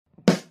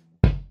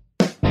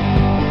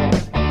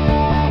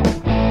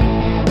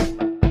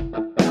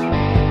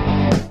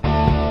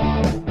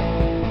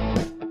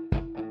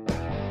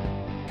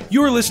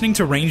You're listening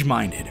to Range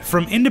Minded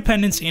from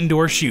Independence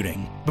Indoor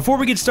Shooting. Before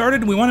we get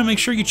started, we want to make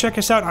sure you check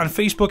us out on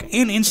Facebook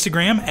and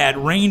Instagram at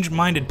Range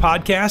Minded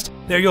Podcast.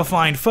 There you'll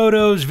find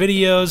photos,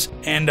 videos,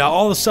 and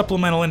all the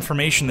supplemental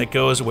information that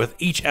goes with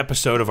each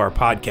episode of our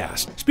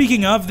podcast.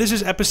 Speaking of, this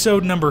is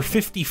episode number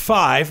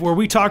 55, where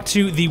we talk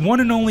to the one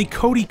and only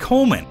Cody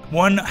Coleman,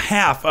 one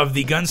half of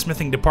the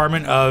gunsmithing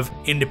department of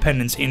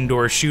Independence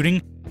Indoor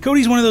Shooting.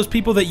 Cody's one of those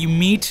people that you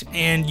meet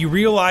and you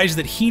realize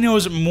that he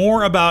knows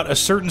more about a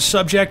certain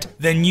subject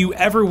than you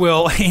ever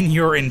will in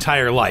your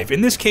entire life. In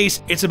this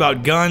case, it's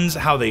about guns,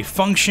 how they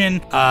function,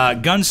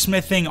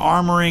 gunsmithing,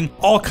 armoring,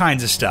 all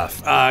kinds of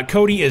stuff.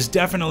 Cody is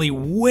definitely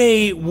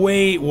way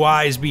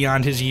wise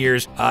beyond his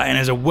years and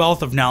has a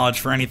wealth of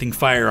knowledge for anything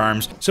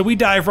firearms. So we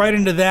dive right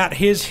into that,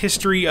 his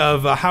history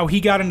of how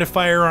he got into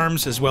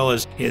firearms, as well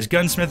as his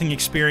gunsmithing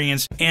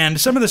experience, and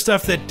some of the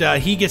stuff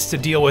that he gets to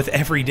deal with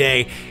every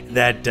day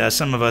that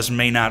some of us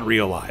may not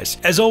realize.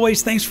 As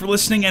always, thanks for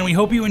listening, and we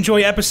hope you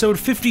enjoy episode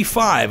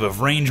 55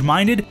 of Range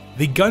Minded,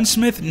 the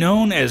gunsmith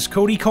known as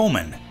Cody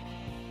Coleman.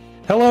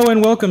 Hello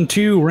and welcome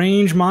to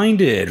Range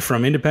Minded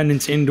from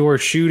Independence Indoor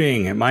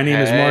Shooting. My name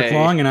is Mark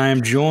Long, and I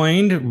am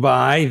joined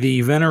by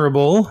the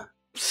venerable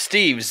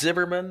Steve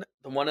Zimmerman,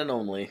 the one and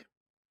only.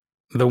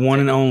 The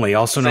one and only,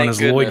 also known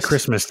as Lloyd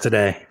Christmas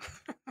today.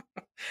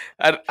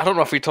 I don't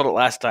know if we told it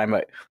last time,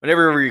 but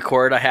whenever we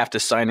record, I have to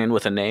sign in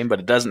with a name, but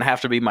it doesn't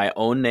have to be my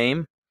own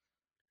name.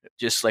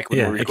 Just like when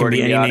we're recording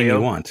it can be the any audio.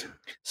 name you want.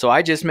 So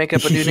I just make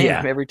up a new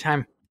name every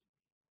time.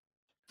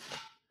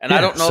 And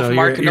I don't know if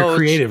Mark knows. You're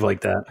creative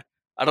like that.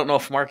 I don't know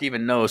if Mark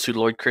even knows who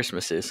Lloyd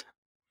Christmas is.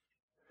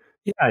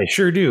 Yeah, I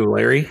sure do,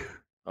 Larry.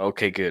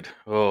 Okay, good.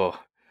 Oh,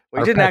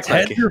 we didn't act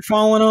like you're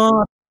falling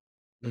off.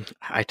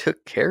 I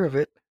took care of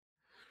it.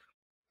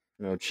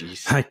 Oh,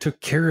 jeez. I took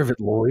care of it,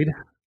 Lloyd.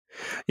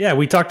 Yeah,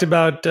 we talked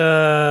about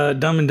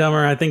Dumb and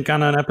Dumber, I think,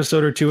 on an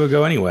episode or two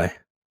ago anyway.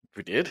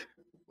 We did?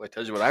 Well, I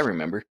tells you what I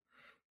remember.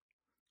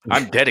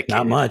 I'm dedicated.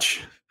 Not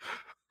much.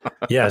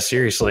 Yeah,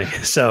 seriously.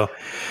 So,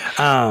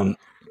 yeah,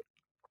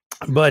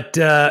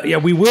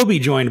 we will be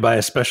joined by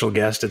a special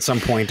guest at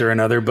some point or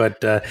another,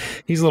 but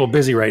he's a little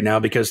busy right now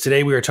because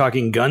today we are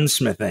talking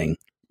gunsmithing.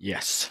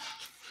 Yes.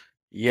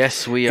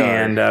 Yes, we are.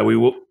 And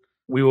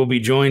we will be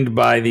joined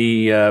by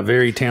the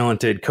very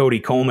talented Cody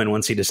Coleman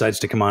once he decides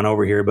to come on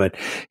over here, but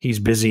he's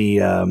busy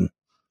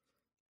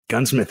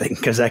gunsmithing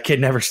because that kid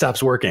never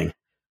stops working.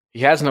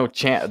 He has no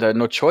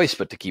choice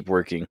but to keep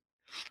working.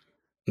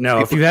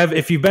 No,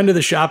 if you've been to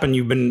the shop and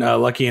you've been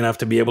lucky enough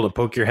to be able to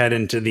poke your head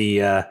into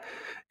the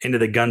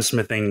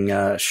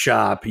gunsmithing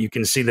shop, you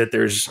can see that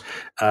there's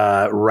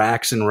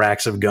racks and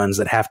racks of guns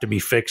that have to be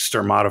fixed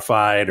or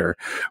modified or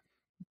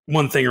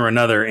one thing or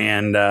another,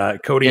 and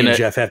Cody and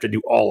Jeff have to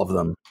do all of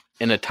them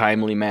in a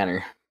timely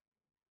manner.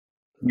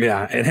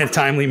 Yeah, in a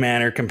timely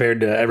manner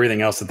compared to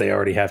everything else that they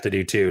already have to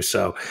do too.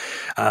 So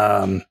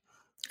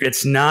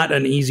it's not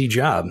an easy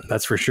job,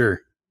 that's for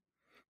sure.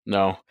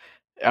 No.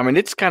 I mean,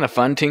 it's kind of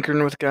fun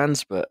tinkering with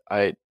guns, but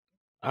I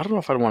don't know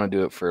if I'd want to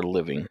do it for a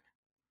living.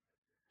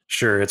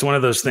 Sure. It's one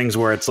of those things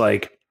where it's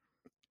like,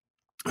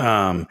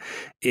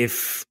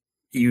 if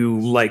you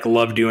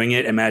love doing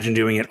it, imagine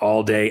doing it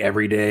all day,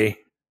 every day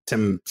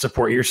to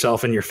support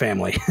yourself and your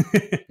family.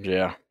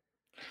 Yeah.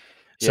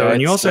 So,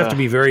 and you also have to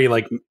be very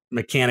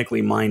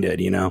mechanically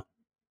minded, you know?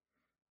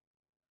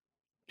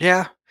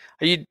 Yeah.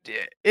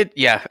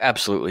 Yeah,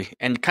 absolutely.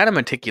 And kind of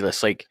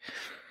meticulous. Like,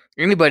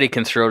 anybody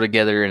can throw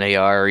together an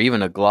AR or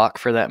even a Glock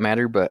for that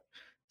matter, but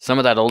some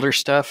of that older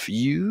stuff,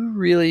 you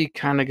really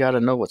kind of got to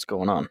know what's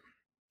going on.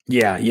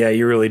 Yeah,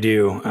 you really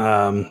do.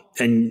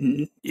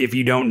 And if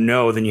you don't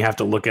know, then you have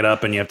to look it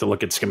up and you have to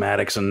look at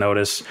schematics and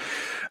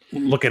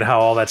look at how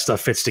all that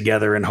stuff fits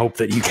together and hope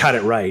that you got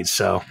it right.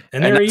 So,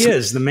 and there he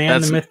is, the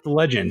man, the myth, the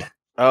legend.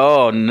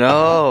 Oh,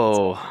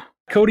 no.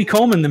 Cody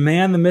Coleman, the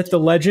man, the myth, the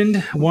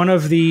legend, one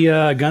of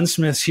the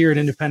gunsmiths here at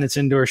Independence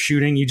Indoor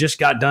Shooting. You just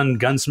got done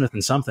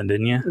gunsmithing something,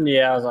 didn't you?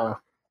 Yeah, I was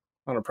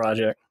on a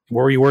project.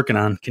 What were you working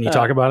on? Can you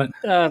talk about it?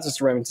 Just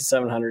a Remington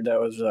 700 that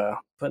was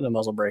putting a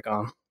muzzle brake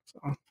on.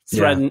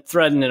 So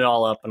threading it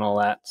all up and all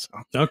that. So.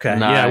 Okay.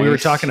 Nice. Yeah, we were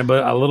talking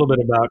about a little bit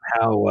about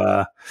how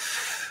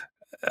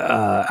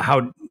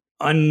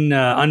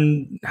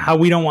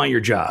we don't want your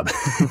job.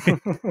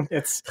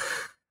 It's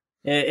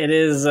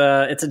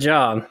a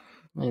job.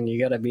 And you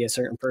got to be a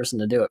certain person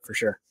to do it for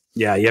sure.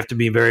 Yeah, you have to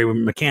be very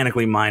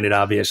mechanically minded,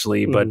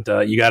 obviously, but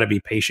you got to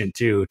be patient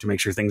too to make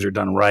sure things are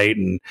done right.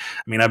 And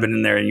I mean, I've been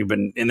in there, and you've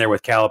been in there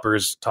with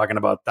calipers, talking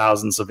about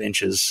thousands of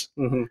inches.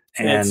 Mm-hmm.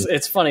 And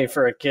it's funny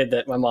for a kid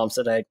that my mom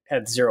said I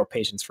had zero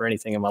patience for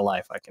anything in my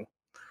life. I can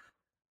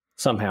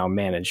somehow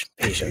manage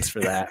patience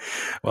for that.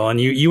 Well, and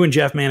you and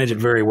Jeff manage it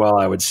very well,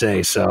 I would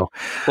say. So,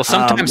 well,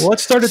 sometimes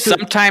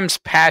sometimes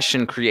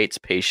passion creates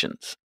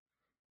patience.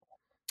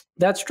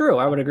 That's true.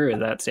 I would agree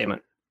with that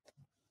statement.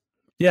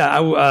 Yeah,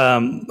 I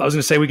was going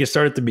to say we could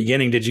start at the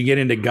beginning. Did you get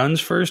into guns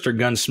first or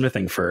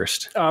gunsmithing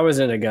first? I was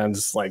into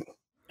guns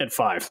at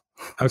 5.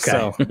 Okay.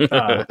 So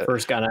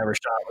first gun I ever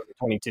shot was a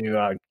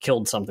 22.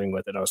 Killed something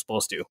with it. I was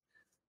supposed to.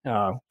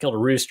 Killed a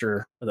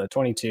rooster with a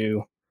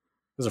 22.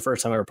 It was the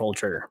first time I ever pulled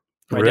trigger.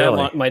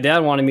 Really? My dad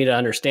wanted me to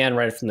understand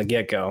right from the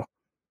get-go.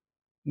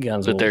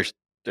 Guns But will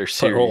they're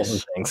put holes in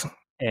serious. things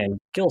and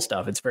kill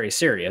stuff. It's very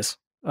serious,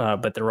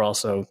 but they're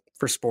also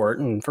for sport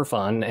and for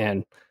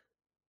fun.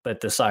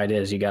 But the side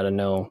is you got to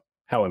know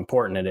how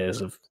important it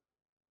is if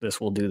this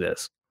will do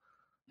this.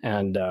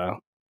 And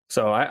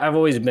so I've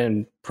always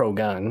been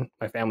pro-gun.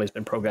 My family's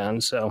been pro-gun.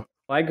 So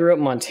I grew up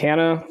in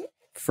Montana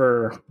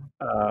for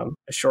a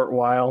short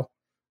while.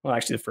 Well,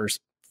 actually, the first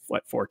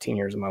 14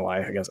 years of my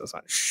life. I guess that's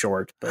not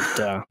short,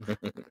 but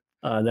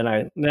then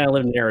I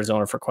lived in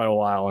Arizona for quite a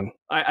while, and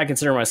I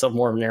consider myself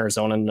more of an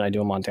Arizonan than I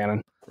do a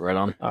Montanan. Right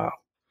on.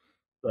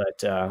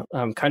 But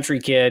I'm a country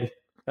kid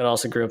that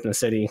also grew up in the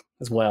city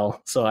as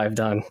well, so I've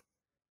done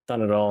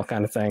it all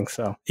kind of thing.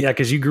 So Yeah,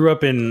 because you grew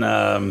up in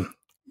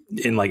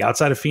like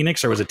outside of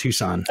Phoenix, or was it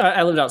Tucson?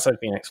 I lived outside of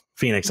Phoenix.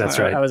 Phoenix, that's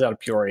right. I was out of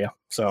Peoria,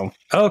 so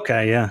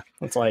Okay, yeah.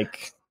 it's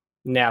like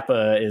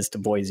Napa is to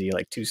Boise,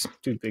 like two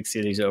big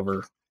cities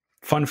over.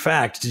 Fun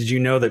fact, did you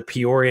know that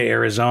Peoria,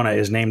 Arizona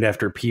is named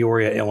after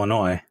Peoria,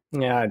 Illinois?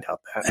 Yeah, I doubt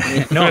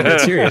that. No, I'm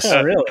dead serious.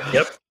 Oh, really?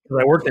 Yep.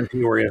 I worked in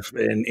Peoria,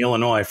 in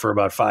Illinois, for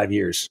about 5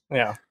 years.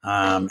 Yeah.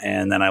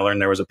 And then I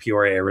learned there was a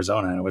Peoria,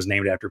 Arizona, and it was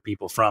named after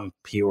people from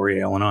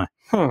Peoria, Illinois.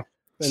 Huh.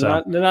 Did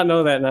not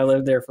know that, and I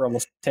lived there for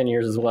almost 10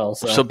 years as well.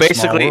 So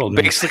basically,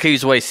 what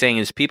he's saying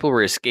is people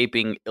were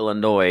escaping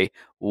Illinois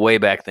way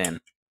back then.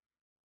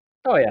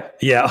 Oh yeah,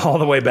 yeah, all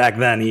the way back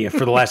then,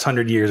 for the last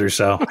 100 years or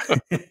so.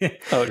 I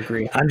would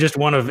agree. I'm just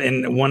one of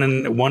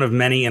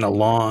many in a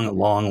long,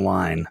 long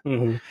line.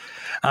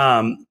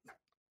 Mm-hmm.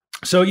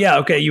 So yeah,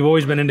 okay. You've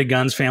always been into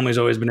guns. Family's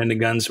always been into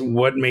guns.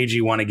 What made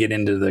you want to get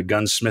into the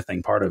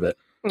gunsmithing part of it?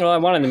 Well, I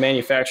wanted to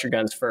manufacture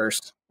guns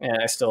first, and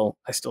I still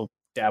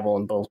dabble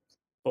in both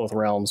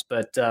realms.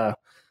 But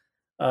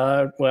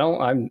well,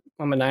 I'm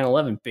a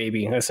 9/11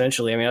 baby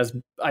essentially. I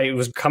mean, I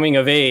was coming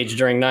of age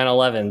during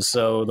 9/11,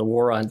 so the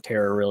war on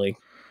terror really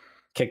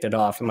kicked it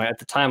off. And at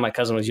the time, my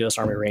cousin was U.S.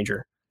 Army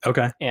Ranger.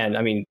 Okay, and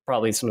I mean,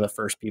 probably some of the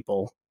first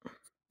people.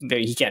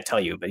 He can't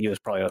tell you, but he was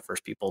probably the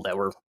first people that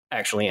were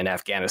actually in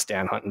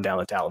Afghanistan hunting down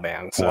the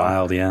Taliban. So,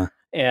 wild, yeah.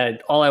 And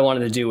all I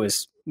wanted to do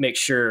was make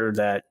sure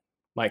that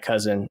my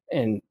cousin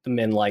and the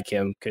men like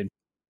him could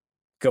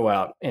go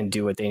out and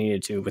do what they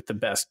needed to with the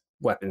best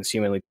weapons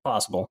humanly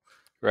possible.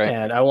 Right.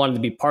 And I wanted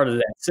to be part of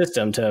that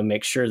system to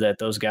make sure that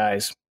those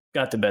guys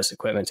got the best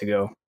equipment to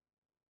go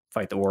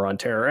fight the war on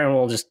terror, and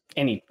well, just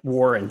any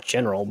war in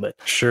general. But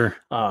sure,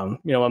 my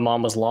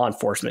mom was law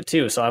enforcement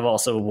too, so I've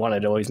also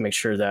wanted to always make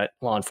sure that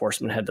law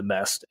enforcement had the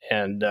best,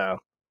 and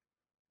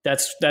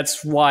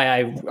that's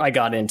why I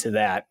got into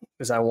that,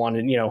 because I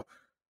wanted,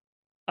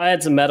 I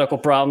had some medical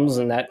problems,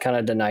 and that kind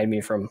of denied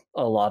me from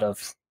a lot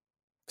of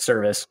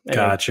service. And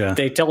gotcha.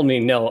 They told me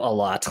no a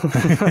lot,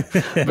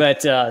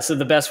 but so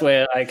the best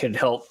way I could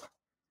help,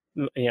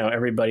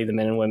 everybody, the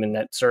men and women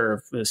that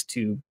serve, was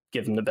to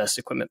give them the best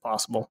equipment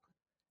possible.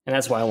 And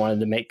that's why I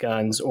wanted to make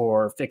guns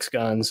or fix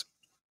guns,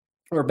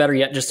 or better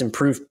yet, just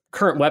improve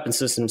current weapon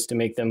systems to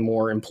make them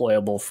more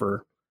employable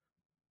for,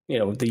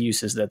 the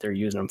uses that they're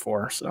using them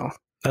for. So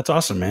that's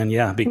awesome, man.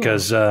 Yeah,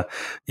 because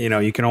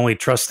you can only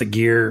trust the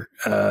gear,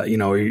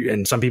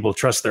 and some people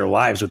trust their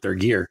lives with their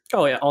gear.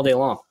 Oh yeah, all day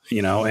long.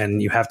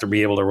 And you have to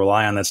be able to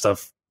rely on that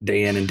stuff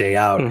day in and day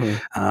out.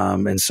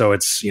 Mm-hmm. And so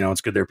it's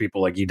good there are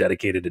people like you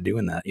dedicated to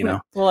doing that.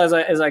 Well, as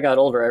I got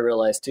older, I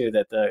realized too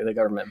that the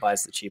government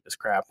buys the cheapest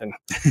crap, and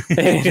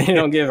they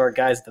don't give our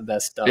guys the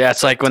best stuff. Yeah,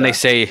 it's like when they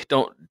say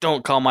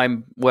don't call my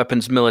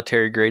weapons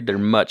military grade. They're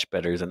much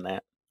better than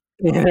that.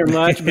 Yeah, they're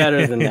much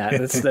better than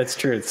that. That's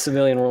true. The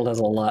civilian world has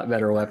a lot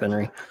better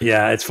weaponry.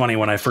 Yeah, it's funny.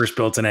 When I first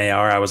built an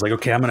AR, I was like,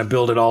 okay, I'm going to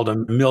build it all to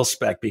mil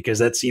spec, because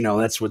that's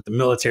what the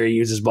military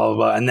uses, blah, blah,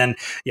 blah. And then,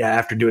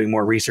 after doing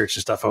more research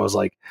and stuff, I was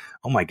like,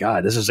 oh my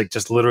God, this is like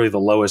just literally the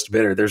lowest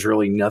bidder. There's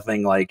really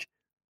nothing like.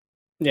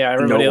 Yeah,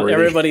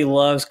 everybody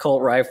loves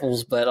Colt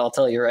rifles, but I'll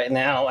tell you right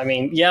now, I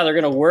mean, they're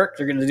going to work.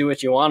 They're going to do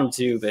what you want them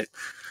to, but.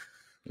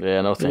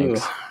 Yeah, no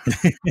thanks.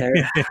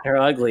 They're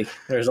ugly.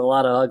 There's a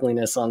lot of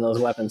ugliness on those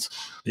weapons.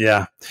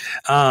 Yeah.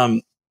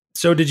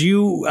 So did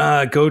you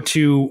go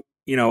to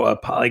a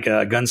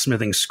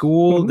gunsmithing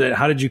school? Mm-hmm.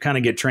 How did you kind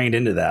of get trained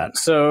into that?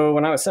 So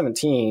when I was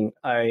 17,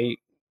 I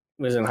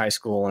was in high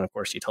school, and of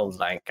course you talk to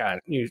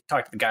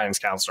the guidance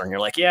counselor, and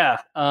you're like, they're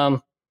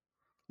like,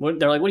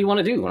 what do you want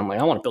to do? And I'm like,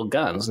 I want to build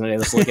guns. And they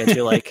just look at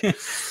you like,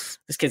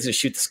 this kid's going to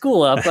shoot the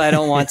school up. I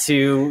don't want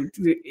to.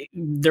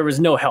 There was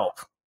no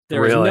help. There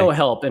was no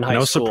help in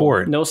high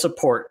school. No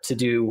support to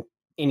do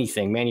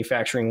anything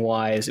manufacturing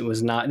wise. It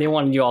was not. They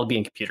wanted you all to be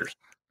in computers.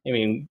 I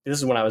mean, this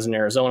is when I was in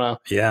Arizona.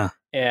 Yeah.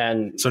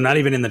 And so not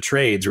even in the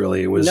trades,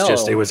 really. It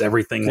was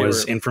everything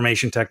was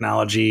information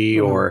technology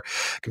or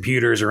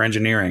computers or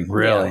engineering.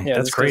 Really? Yeah,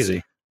 that's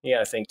crazy.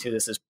 I think too,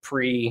 this is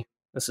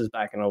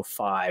back in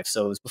 2005.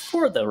 So it was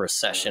before the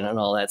recession and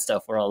all that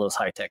stuff, where all those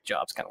high tech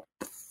jobs kind of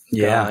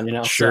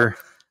gone, Sure.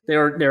 So they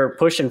were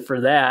pushing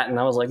for that, and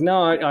I was like,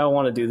 no, I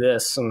want to do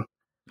this. And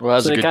well,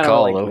 that's a good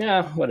call, though.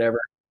 Yeah, whatever.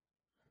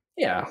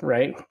 Yeah,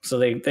 right. So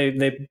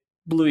they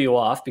blew you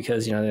off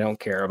because they don't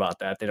care about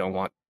that. They don't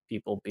want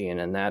people being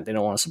in that. They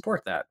don't want to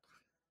support that.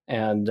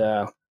 And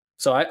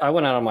so I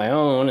went out on my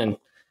own, and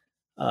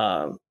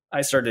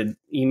I started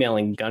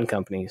emailing gun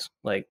companies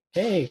like,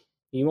 hey,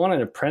 you want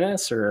an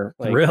apprentice? Or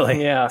like,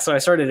 really? Yeah. So I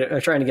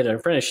started trying to get an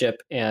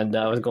apprenticeship, and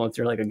I was going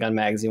through like a gun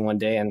magazine one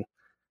day, and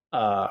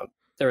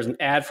there was an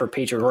ad for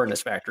Patriot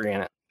Ordnance Factory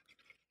in it.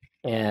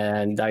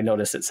 And I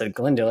noticed it said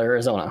Glendale,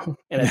 Arizona.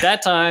 And at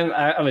that time,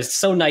 I was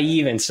so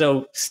naive and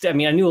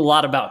I knew a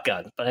lot about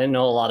guns, but I didn't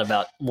know a lot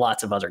about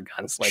lots of other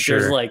guns. Like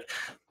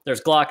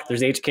there's Glock,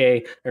 there's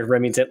HK, there's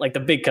Remington, like the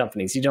big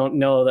companies. You don't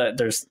know that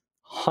there's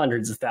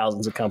hundreds of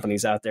thousands of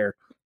companies out there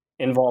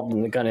involved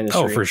in the gun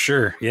industry. Oh, for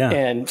sure. Yeah.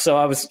 And so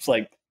I was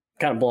like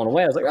kind of blown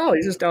away. I was like, oh,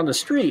 he's just down the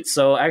street.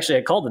 So actually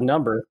I called the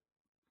number,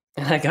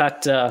 and I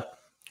got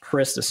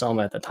Chris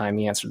DeSoma at the time.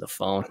 He answered the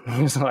phone.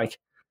 He was like,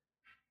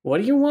 what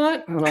do you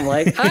want? And I'm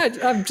like, I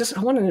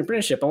want an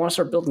apprenticeship. I want to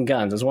start building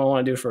guns. That's what I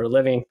want to do for a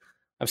living.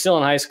 I'm still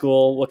in high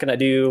school. What can I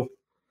do?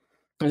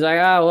 He's like,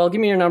 well,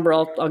 give me your number.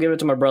 I'll give it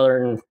to my brother,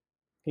 and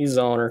he's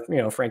the owner,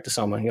 Frank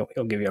DeSoma.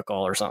 He'll give you a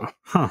call or something.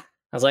 Huh.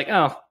 I was like,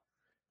 oh,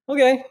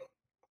 okay.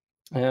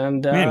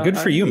 And man, good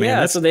for you,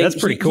 man. Yeah, that's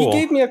pretty cool. He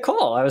gave me a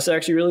call. I was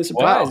actually really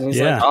surprised. Wow. And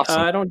he's like, awesome.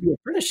 I don't do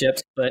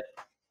apprenticeships, but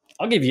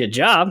I'll give you a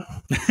job.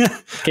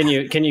 Can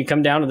you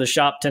come down to the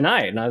shop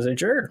tonight? And I was like,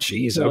 sure.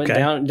 Jeez, so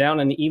okay. Went down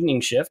in the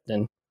evening shift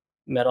and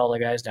met all the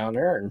guys down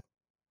there, and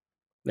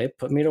they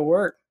put me to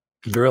work.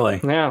 Really?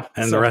 Yeah.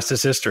 And the rest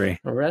is history.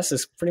 The rest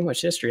is pretty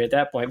much history at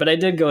that point. But I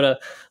did go into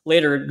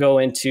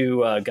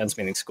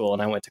gunsmithing school,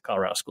 and I went to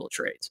Colorado School of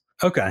Trades.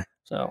 Okay.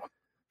 So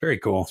very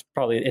cool.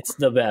 It's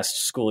the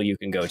best school you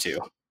can go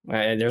to.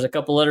 There's a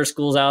couple other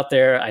schools out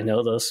there. I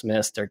know those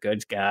Smiths. They're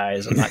good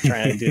guys. I'm not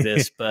trying to do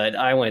this, but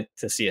I went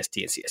to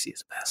CST, and CST is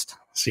the best.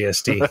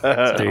 CST.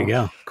 There you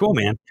go. Cool,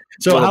 man.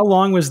 So how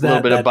long was that? A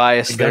little bit of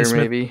bias there,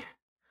 maybe.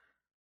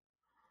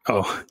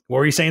 Oh, what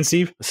were you saying,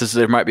 Steve?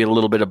 There might be a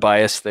little bit of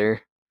bias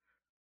there.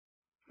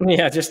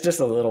 Yeah, just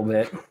a little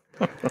bit.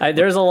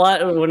 There's a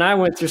lot. When I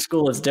went through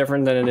school, it's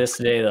different than it is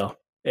today, though.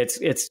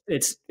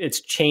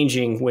 It's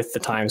changing with the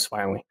times.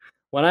 Finally,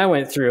 when I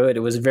went through it, it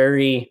was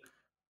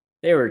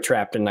they were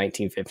trapped in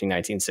 1950,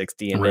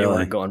 1960, and They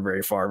were going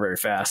very far, very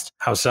fast.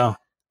 How so?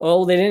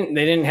 Well, they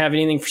didn't have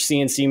anything for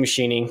CNC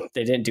machining.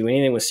 They didn't do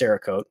anything with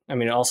Cerakote. I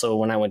mean, also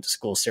when I went to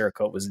school,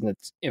 Cerakote was in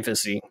its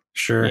infancy,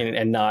 sure,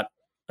 and not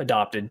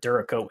adopted.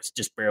 Duracoat was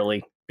just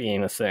barely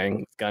being a thing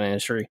with gun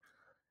industry,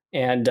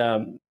 and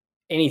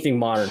anything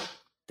modern,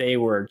 they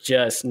were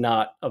just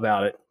not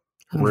about it.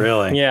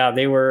 Really? Yeah,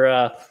 they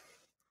were.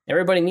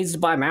 Everybody needs to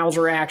buy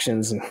Mauser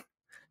actions and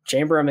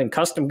chamber them in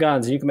custom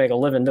guns. You can make a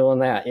living doing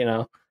that,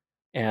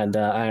 And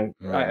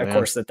of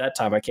course, at that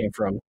time, I came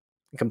from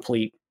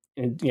complete,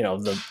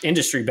 the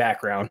industry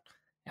background.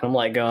 And I'm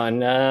like going,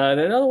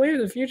 no, wait,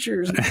 the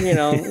future's,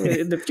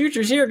 the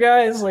future's here,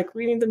 guys. Like,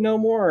 we need to know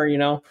more,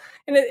 And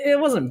it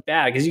wasn't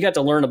bad because you got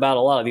to learn about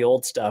a lot of the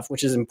old stuff,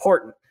 which is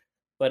important.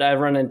 But I've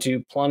run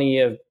into plenty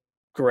of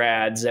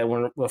grads that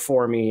went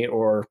before me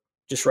or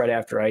just right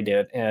after I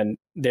did, and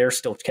they're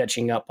still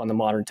catching up on the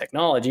modern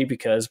technology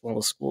because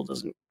the school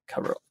didn't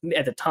cover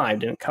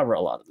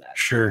a lot of that.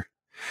 Sure.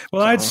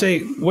 Well, I'd say,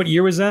 what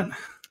year was that?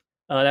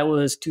 That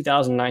was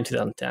 2009,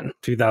 2010.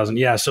 2000.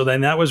 Yeah. So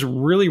then that was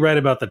really right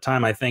about the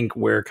time, I think,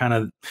 where kind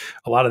of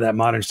a lot of that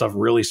modern stuff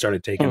really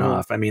started taking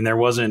off. I mean, there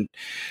wasn't,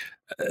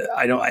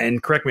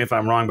 and correct me if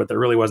I'm wrong, but there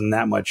really wasn't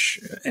that much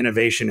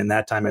innovation in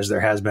that time as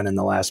there has been in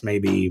the last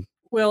maybe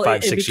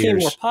 5-6 years. It became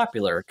more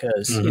popular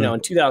because, in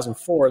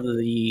 2004,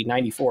 the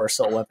 94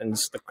 assault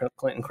weapons, the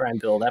Clinton crime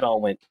bill, that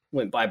all went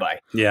bye-bye.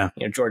 Yeah.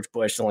 George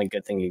Bush, the only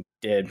good thing he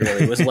did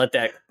really was let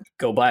that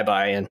go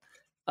bye-bye. And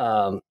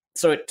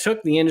so it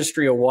took the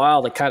industry a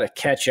while to kind of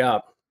catch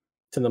up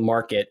to the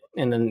market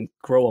and then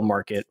grow a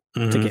market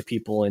to get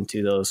people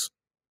into those,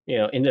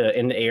 into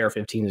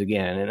AR-15s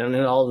again. And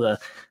then all the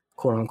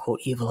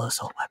quote-unquote evil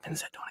assault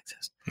weapons that don't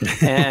exist.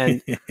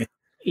 And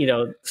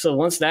so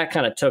once that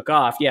kind of took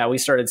off, we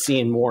started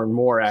seeing more and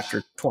more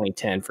after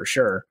 2010 for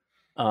sure.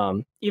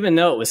 Even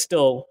though it was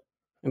still,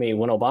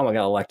 when Obama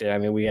got elected,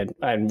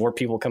 I had more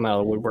people come out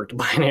of the woodwork to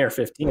buy an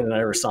AR-15 than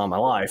I ever saw in my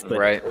life.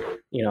 But,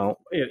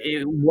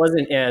 it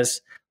wasn't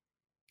as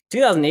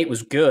 2008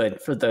 was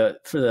good for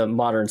the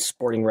modern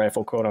sporting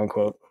rifle, quote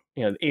unquote,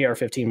 the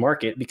AR-15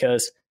 market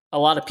because a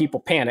lot of people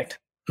panicked,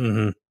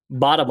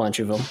 bought a bunch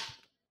of them,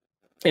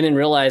 and then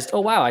realized,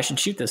 oh, wow, I should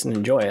shoot this and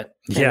enjoy it.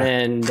 Yeah. And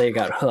then they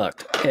got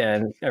hooked.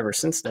 And ever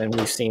since then,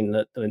 we've seen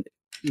the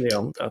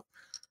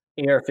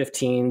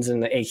AR-15s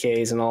and the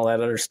AKs and all that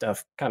other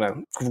stuff kind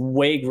of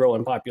grow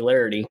in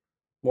popularity.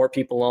 More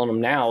people own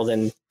them now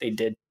than they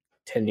did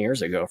 10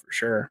 years ago, for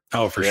sure.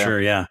 Oh, for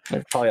sure, yeah.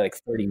 There's probably like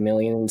 30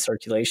 million in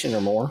circulation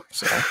or more.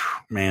 So,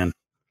 man.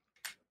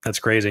 That's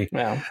crazy.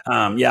 Yeah.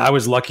 I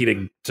was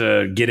lucky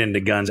to get into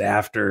guns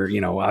after,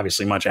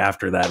 obviously much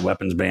after that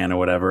weapons ban or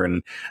whatever.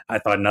 And I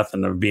thought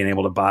nothing of being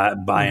able to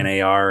buy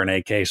an AR or an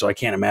AK. So I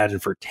can't imagine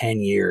for 10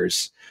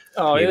 years.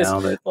 Oh,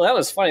 that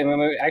was funny.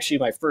 Actually,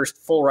 my first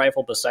full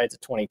rifle besides a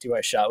 22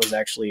 I shot was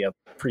actually a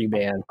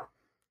pre-ban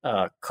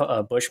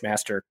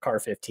Bushmaster Car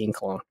 15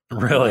 clone.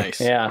 Really?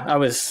 Nice. Yeah, I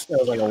was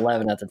like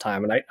 11 at the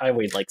time, and I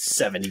weighed like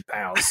 70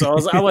 pounds, so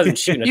I wasn't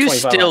shooting a You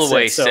 25 still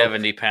weigh 6,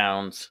 70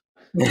 pounds.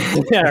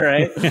 yeah,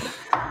 right.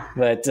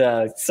 But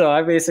so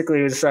I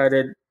basically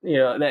decided,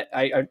 that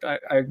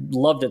I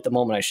loved it the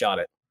moment I shot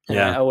it. And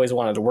Yeah. I always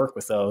wanted to work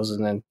with those,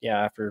 and then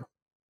after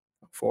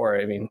 4,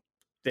 I mean,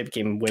 they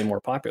became way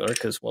more popular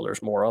because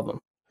there's more of them.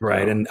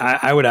 Right, and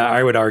I would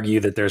argue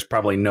that there's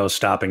probably no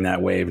stopping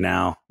that wave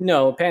now.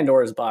 No,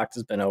 Pandora's box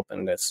has been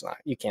opened. It's not,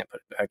 you can't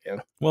put it back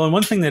in. Well, and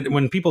one thing that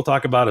when people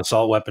talk about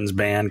assault weapons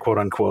ban, quote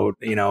unquote,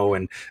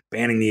 and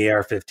banning the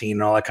AR-15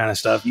 and all that kind of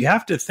stuff, you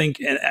have to think,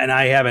 and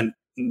I haven't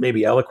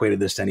maybe eloquated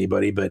this to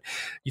anybody, but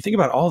you think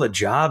about all the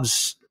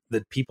jobs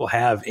that people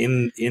have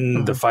in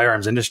the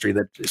firearms industry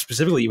that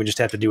specifically even just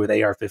have to do with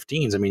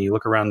AR-15s. I mean, you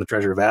look around the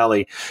Treasure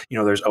Valley,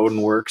 there's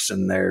Odin Works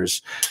and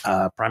there's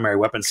Primary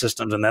Weapon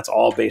Systems, and that's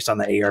all based on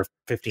the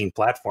AR-15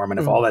 platform. And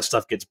if all that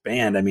stuff gets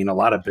banned, I mean, a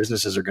lot of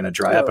businesses are going to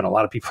dry up and a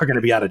lot of people are going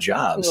to be out of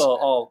jobs.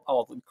 Well,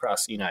 all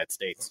across the United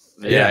States.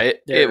 Yeah,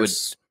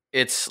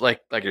 it's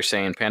like you're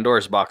saying,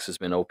 Pandora's box has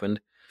been opened.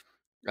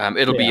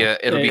 It'll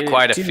be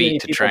quite a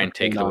feat to try and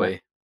take it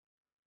away.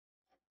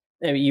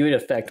 I mean, you would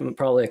affect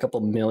probably a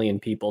couple million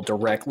people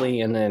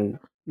directly, and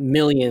then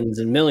millions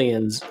and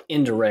millions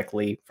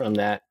indirectly from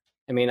that.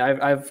 I mean,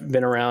 I've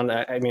been around.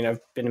 I've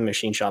been in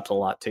machine shops a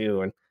lot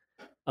too, and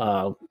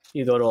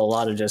you go to a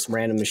lot of just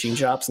random machine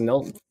shops, and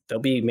they'll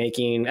be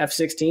making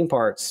F-16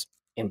 parts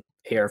in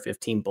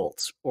AR-15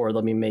 bolts, or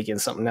they'll be making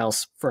something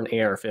else for an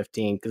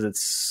AR-15 because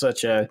it's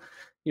such a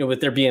with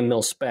there being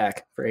mil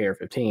spec for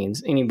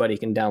AR-15s, anybody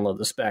can download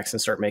the specs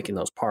and start making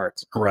those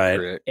parts.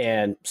 Right,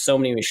 and so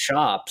many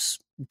shops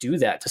do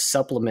that to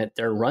supplement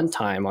their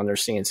runtime on their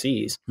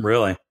CNCs.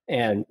 Really?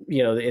 And,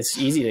 it's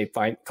easy to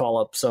call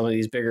up some of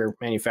these bigger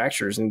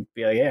manufacturers and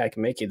be like, hey, I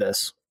can make you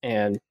this.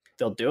 And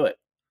they'll do it,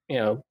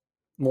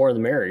 more the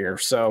merrier.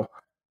 So,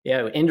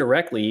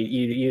 indirectly,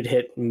 you'd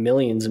hit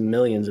millions and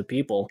millions of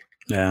people.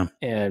 Yeah.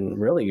 And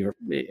really,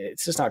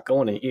 it's just not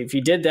going to. If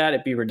you did that,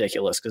 it'd be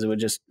ridiculous because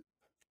it's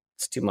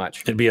too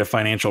much. It'd be a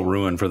financial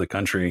ruin for the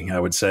country, I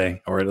would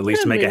say, or at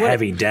least make a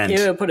heavy dent.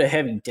 It would put a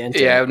heavy dent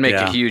in. Yeah, it would make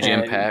a huge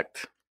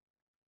impact.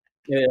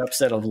 It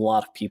upset a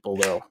lot of people,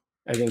 though.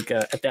 I think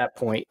at that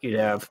point you'd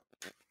have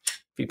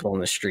people on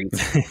the streets.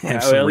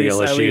 Some real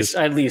issues.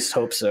 I at least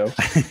hope so.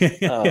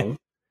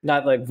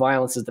 Not like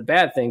violence is the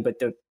bad thing, but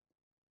to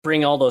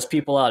bring all those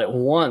people out at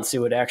once, it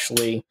would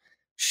actually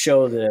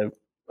show the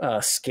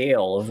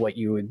scale of what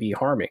you would be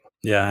harming.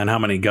 Yeah, and how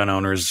many gun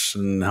owners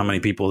and how many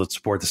people that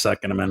support the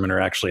Second Amendment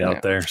are actually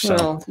out there. So.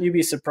 Well, you'd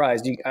be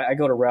surprised. I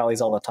go to rallies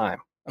all the time.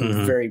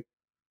 I'm very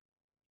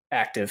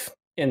active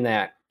in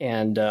that.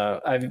 And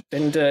I've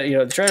been to,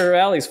 the Treasure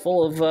Valley is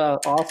full of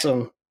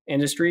awesome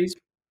industries.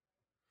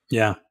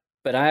 Yeah.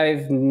 But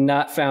I've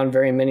not found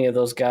very many of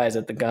those guys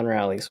at the gun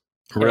rallies.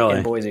 Really?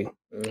 In Boise.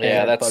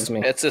 Yeah, that bugs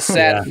me. It's a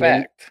sad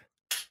fact.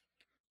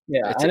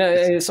 Yeah, I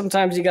know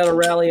sometimes you got to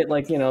rally at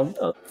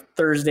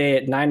Thursday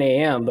at 9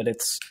 a.m., but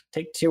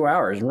take 2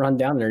 hours and run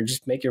down there and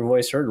just make your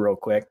voice heard real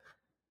quick.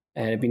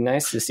 And it'd be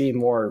nice to see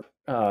more,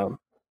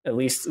 at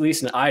least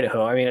in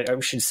Idaho. I mean, I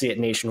should see it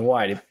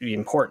nationwide. It'd be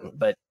important,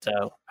 but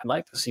I'd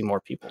like to see more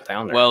people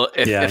down there. Well,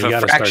 if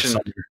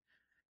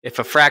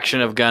a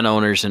fraction of gun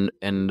owners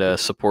and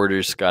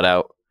supporters got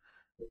out,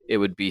 it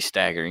would be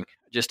staggering.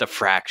 Just a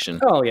fraction.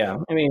 Oh yeah,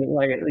 I mean,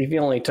 like if you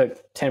only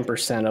took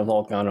 10% of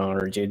all gun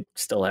owners, you'd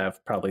still have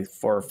probably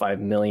 4 or 5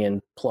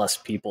 million plus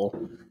people,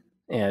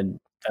 and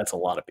that's a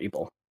lot of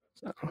people.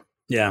 So.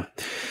 Yeah.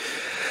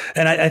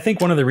 And I think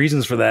one of the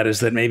reasons for that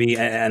is that maybe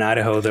in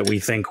Idaho that we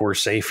think we're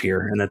safe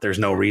here and that there's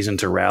no reason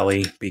to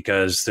rally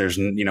because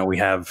we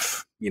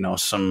have,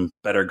 some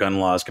better gun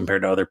laws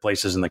compared to other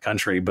places in the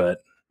country.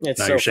 But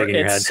you're shaking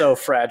your head. It's so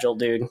fragile,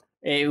 dude.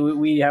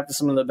 We have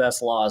some of the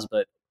best laws,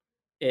 but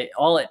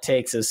all it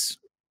takes is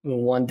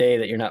one day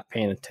that you're not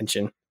paying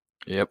attention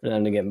for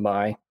them to get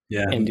by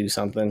and do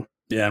something.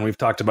 Yeah. And we've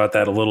talked about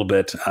that a little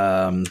bit.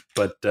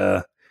 But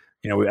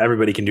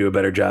everybody can do a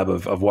better job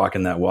of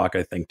walking that walk,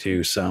 I think,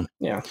 too. So,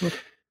 yeah.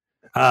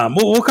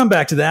 We'll come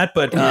back to that,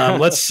 but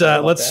let's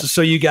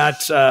so you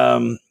got,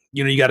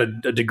 you got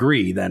a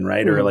degree then,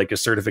 right? Or like a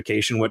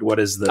certification. What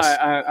is this?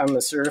 I'm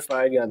a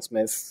certified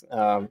gunsmith,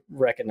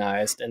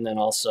 recognized. And then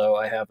also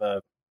I have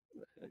what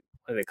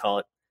do they call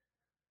it?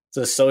 It's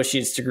an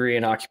associate's degree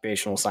in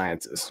occupational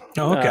sciences.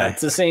 Oh, okay.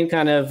 It's the same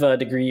kind of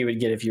degree you would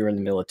get if you were in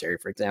the military,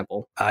 for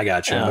example. I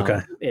gotcha.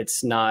 Okay.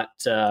 It's not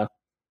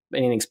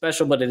anything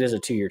special, but it is a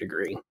 2-year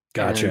degree.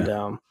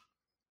 Gotcha.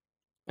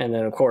 And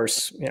then, of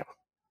course, I'm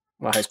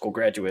a high school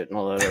graduate and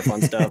all that other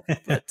fun stuff.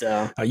 But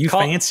you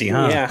fancy,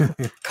 huh? Yeah.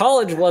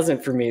 College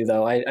wasn't for me,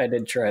 though. I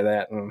did try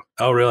that. And,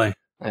 oh, really?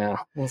 Yeah.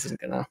 Wasn't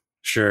going to.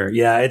 Sure.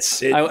 Yeah.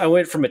 I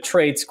went from a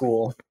trade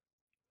school,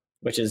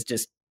 which is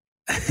just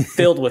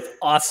filled with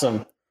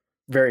awesome,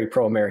 very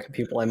pro-American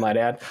people, I might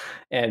add,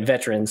 and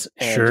veterans,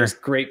 and just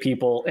great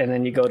people. And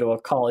then you go to a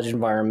college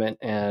environment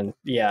and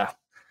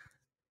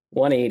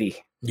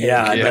 180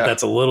 Yeah, I Yeah. bet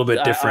that's a little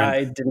bit different.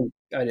 I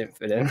didn't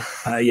fit in.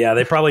 Yeah,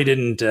 they probably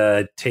didn't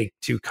take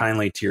too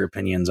kindly to your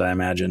opinions, I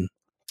imagine.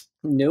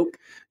 Nope.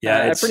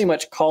 Yeah, I pretty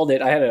much called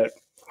it. it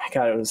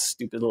was a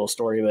stupid little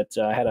story, but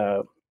I had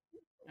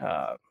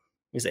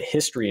he was a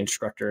history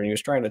instructor, and he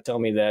was trying to tell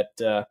me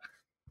that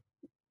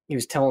he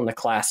was telling the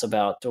class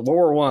about World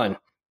War I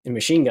and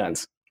machine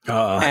guns.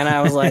 And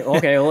I was like,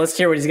 okay, well, let's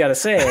hear what he's got to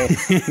say.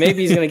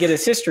 Maybe he's going to get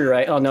his history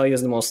right. Oh, no, he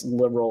was the most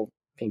liberal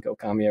pinko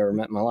commie I ever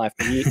met in my life.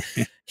 But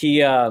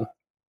he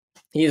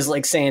is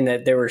like saying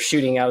that they were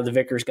shooting out of the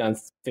Vickers gun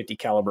 50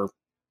 caliber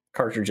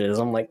cartridges.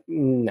 I'm like,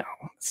 no,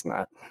 it's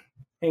not.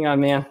 Hang on,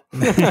 man.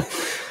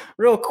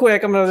 Real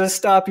quick, I'm going to just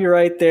stop you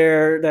right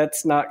there.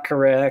 That's not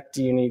correct.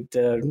 You need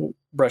to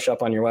brush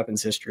up on your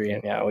weapons history.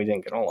 And yeah, we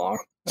didn't get along.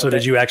 So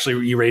did you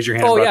raise your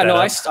hand? Oh yeah, no,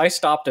 I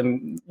stopped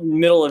him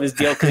middle of his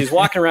deal because he's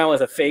walking around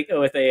with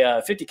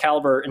a 50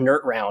 caliber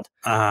inert round,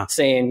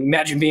 saying,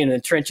 "Imagine being in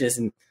the trenches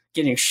and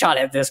getting shot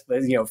at this,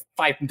 but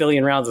 5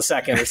 billion rounds a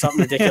second or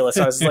something ridiculous."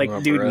 I was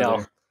like, "Dude,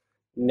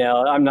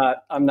 no, I'm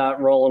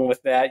not rolling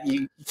with that.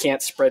 You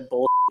can't spread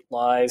bullshit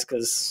lies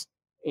because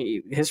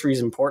history is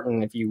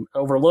important. If you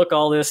overlook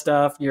all this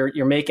stuff,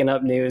 you're making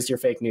up news. You're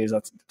fake news.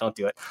 Don't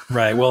do it."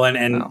 Right. Well,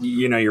 and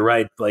you're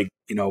right. Like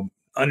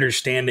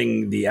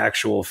understanding the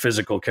actual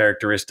physical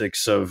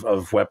characteristics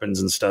of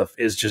weapons and stuff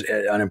is just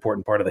an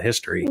important part of the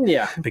history.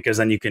 Yeah. Because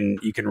then you can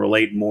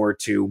relate more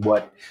to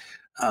what,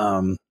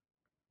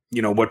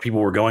 what people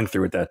were going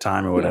through at that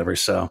time or whatever.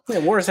 So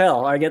war is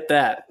hell. I get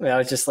that. I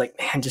was just like,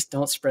 man, just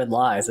don't spread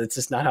lies. It's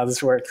just not how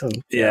this works. And,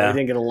 we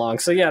didn't get along.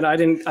 So yeah, I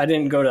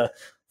didn't go to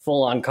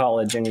full on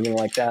college, anything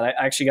like that. I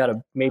actually got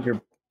a major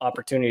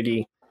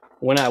opportunity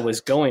when I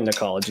was going to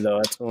college though.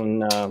 That's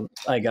when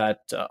I got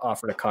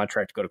offered a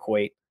contract to go to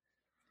Kuwait.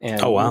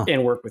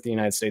 And work with the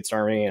United States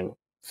Army and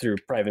through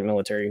private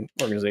military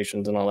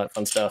organizations and all that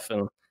fun stuff.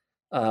 And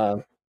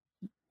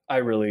I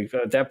really,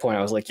 at that point,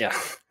 I was like, yeah,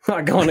 I'm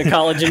not going to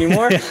college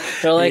anymore.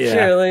 They're like,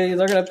 here,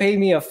 they're going to pay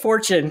me a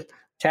fortune,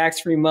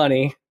 tax-free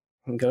money,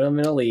 and go to the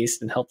Middle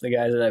East and help the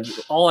guys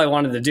all I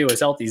wanted to do was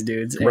help these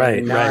dudes. And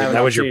right.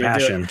 That was your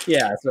passion.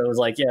 Yeah. So it was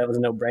like, it was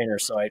a no-brainer.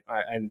 So I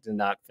did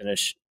not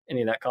finish any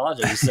of that college.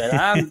 I just said,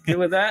 I'm good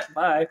with that.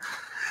 Bye.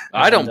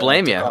 I don't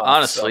blame you,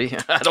 honestly. So.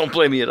 I don't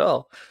blame you at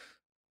all.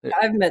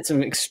 I've met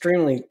some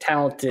extremely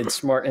talented,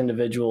 smart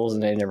individuals,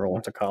 and they never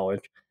went to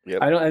college.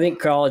 Yep. I think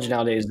college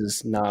nowadays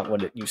is not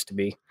what it used to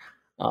be.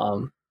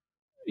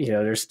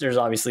 There's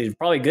obviously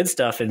probably good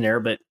stuff in there,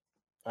 but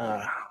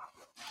I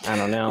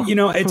don't know.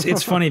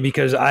 It's funny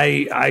because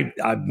I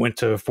went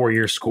to a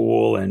 4-year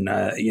school and,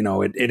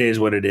 it is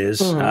what it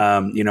is.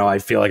 Mm-hmm. I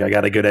feel like I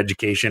got a good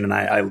education and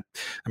I'm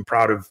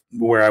proud of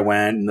where I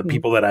went and the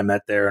people that I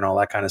met there and all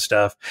that kind of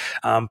stuff.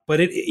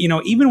 But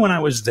even when I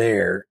was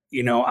there,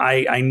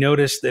 I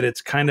noticed that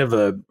it's kind of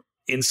a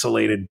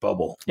insulated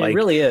bubble. It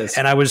really is.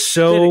 And I was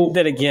so...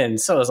 Then again,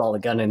 so is all the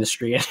gun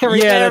industry. That's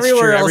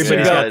everywhere else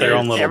everybody's got their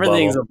own little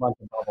everything's bubble. a bunch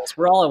of bubbles.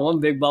 We're all in one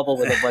big bubble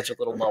with a bunch of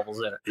little bubbles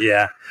in it.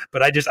 Yeah.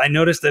 But I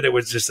noticed that it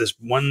was just this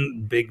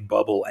one big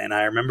bubble. And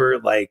I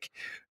remember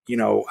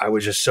I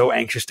was just so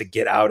anxious to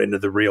get out into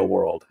the real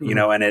world,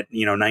 and at,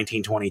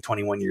 19, 20,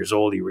 21 years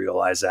old, you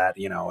realize that,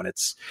 and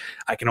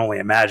I can only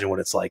imagine what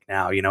it's like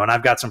now, and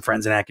I've got some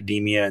friends in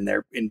academia and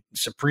they're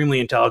supremely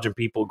intelligent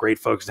people, great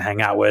folks to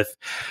hang out with.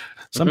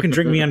 Some can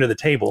drink me under the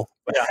table,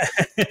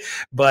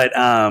 but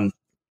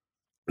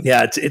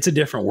yeah, it's a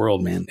different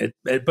world, man.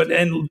 But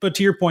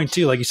to your point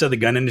too, like you said, the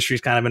gun industry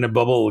is kind of in a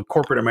bubble.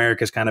 Corporate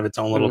America is kind of its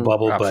own little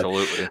bubble.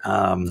 Absolutely.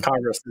 But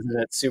Congress is in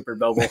its super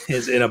bubble.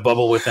 Is in a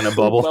bubble within a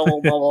bubble.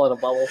 bubble in a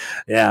bubble.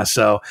 Yeah.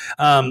 So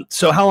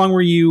how long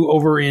were you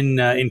over in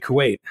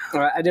Kuwait?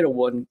 I did a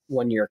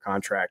one-year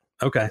contract.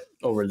 Okay.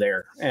 Over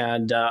there,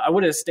 and I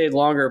would have stayed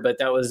longer, but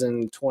that was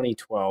in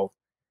 2012,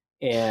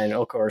 and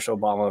of course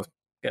Obama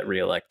got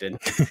reelected,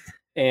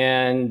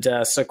 and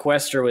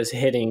sequester was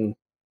hitting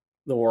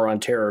the war on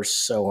terror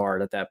so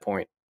hard at that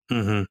point.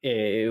 Mm-hmm.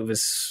 It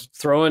was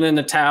throwing in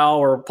the towel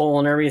or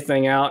pulling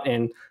everything out.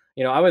 And,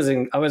 I was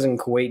in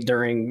Kuwait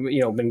during,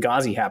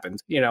 Benghazi happened,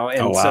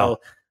 and so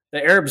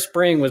the Arab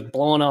Spring was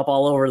blowing up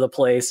all over the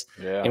place.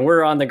 Yeah. And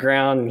we're on the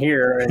ground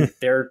here and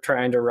they're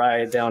trying to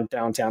riot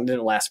downtown. It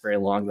didn't last very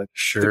long. The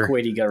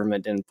Kuwaiti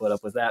government didn't put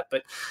up with that.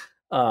 But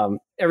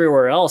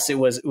everywhere else, it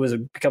was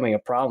becoming a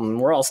problem.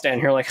 We're all standing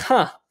here like,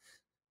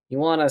 you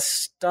want to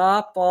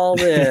stop all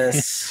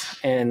this,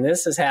 and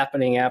this is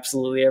happening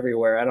absolutely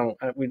everywhere.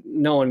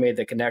 No one made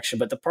the connection,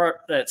 but the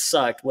part that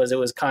sucked was it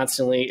was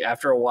constantly,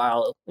 after a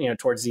while,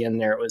 towards the end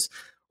there, it was,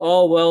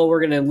 oh, well, we're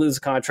going to lose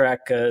the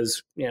contract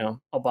because,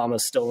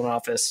 Obama's still in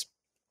office.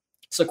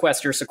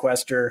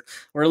 Sequester.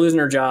 We're losing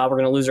our job. We're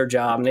going to lose our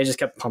job. And they just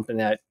kept pumping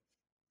that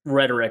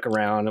rhetoric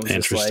around. It was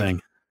interesting. Just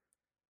like,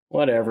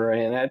 whatever.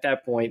 And at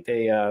that point,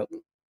 they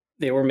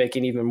were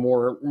making even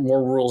more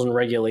rules and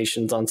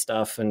regulations on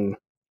stuff, and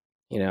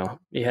you had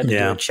to do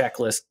a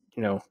checklist,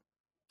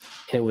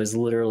 it was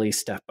literally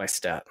step by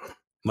step.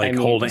 Like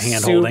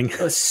hand holding.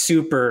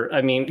 Super.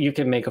 I mean, you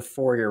can make a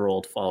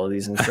 4-year-old follow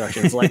these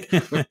instructions. Like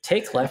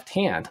take left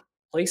hand,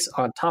 place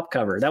on top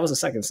cover. That was the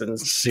second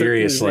sentence.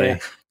 Seriously.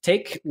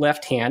 Take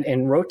left hand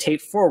and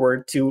rotate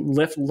forward to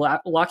lift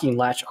locking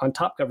latch on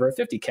top cover of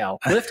 50 cal.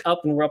 Lift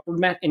up and upward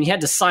mat. And you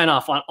had to sign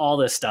off on all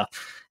this stuff.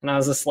 And I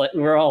was just like,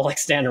 we were all like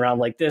standing around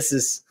like, this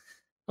is,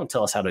 don't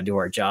tell us how to do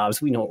our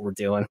jobs. We know what we're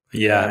doing.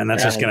 Yeah. And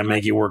that's just going to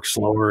make you work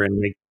slower and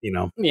make,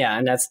 Yeah.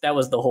 And that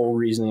was the whole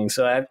reasoning.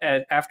 So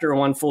after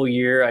 1 full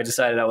year, I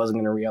decided I wasn't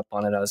going to re-up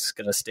on it. I was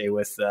going to stay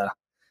with,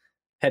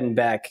 heading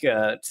back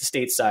to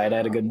stateside. I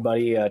had a good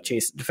buddy,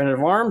 Chase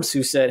Definitive Arms,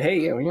 who said,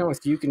 hey,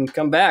 if you can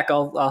come back,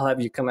 I'll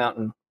have you come out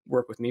and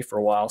work with me for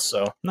a while.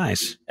 So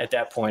nice. At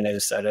that point, I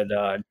decided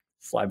I'd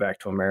fly back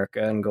to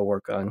America and go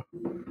work on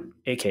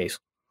AKs.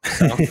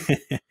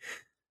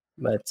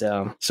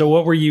 So, so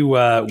what were you,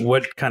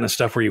 what kind of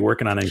stuff were you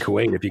working on in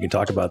Kuwait, if you can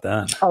talk about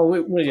that? Oh,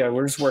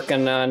 we're just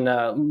working on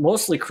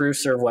mostly crew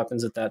serve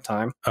weapons at that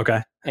time.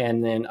 Okay.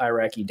 And then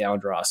Iraqi down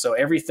draw. So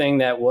everything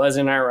that was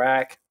in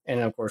Iraq, and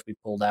of course we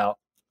pulled out,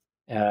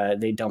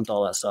 they dumped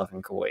all that stuff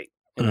in Kuwait.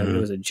 And it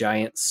was a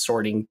giant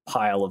sorting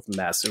pile of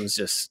mess. It was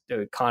just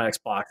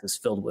Connex boxes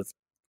filled with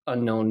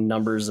unknown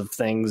numbers of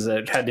things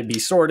that had to be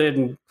sorted,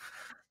 and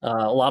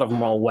a lot of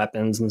them all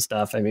weapons and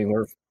stuff. I mean,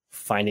 we're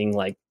finding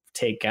like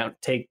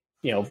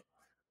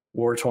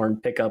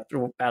war-torn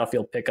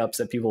battlefield pickups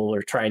that people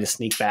were trying to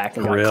sneak back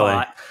and got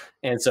caught.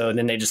 And so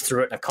then they just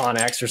threw it in a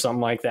Connex or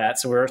something like that.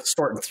 So we're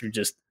sorting through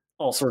just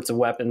all sorts of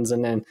weapons.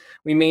 And then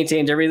we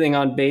maintained everything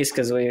on base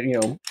because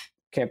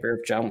Camp Air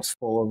John was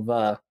full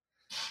of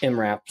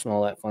MRAPs and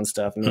all that fun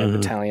stuff, and we had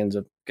battalions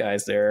of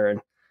guys there.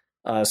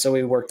 And so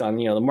we worked on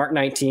the Mark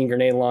 19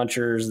 grenade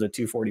launchers, the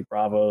 240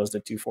 Bravos,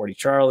 the 240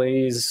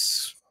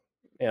 Charlies,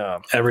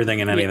 everything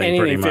and anything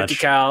pretty 50 much.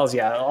 cals,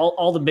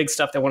 all the big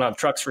stuff that went on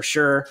trucks for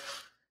sure.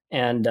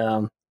 And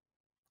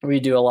we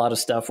do a lot of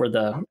stuff where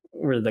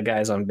the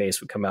guys on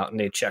base would come out and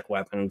they'd check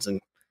weapons, and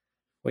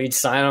we'd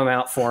sign them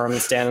out for them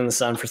and stand in the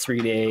sun for 3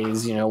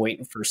 days,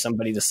 waiting for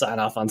somebody to sign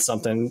off on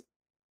something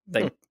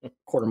like a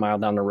quarter mile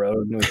down the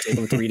road, and it would take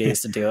them 3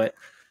 days to do it.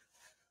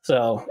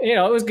 So,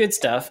 it was good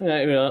stuff.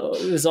 It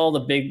was all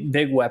the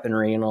big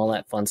weaponry and all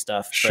that fun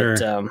stuff. Sure.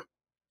 But,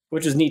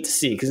 which is neat to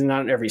see, because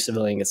not every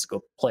civilian gets to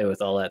go play with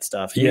all that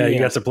stuff. Yeah, you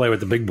got to play with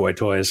the big boy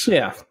toys.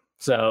 Yeah.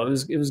 So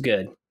it was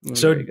good.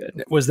 So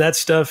was that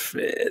stuff,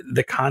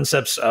 the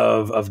concepts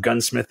of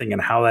gunsmithing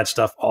and how that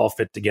stuff all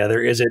fit together,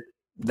 is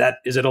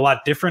it a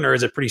lot different, or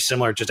is it pretty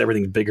similar, just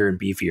everything's bigger and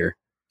beefier?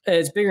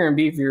 It's bigger and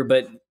beefier,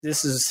 but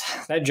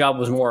that job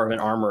was more of an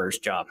armorer's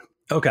job.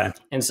 Okay.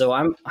 And so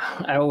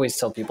I always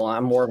tell people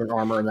I'm more of an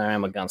armorer than I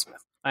am a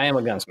gunsmith. I am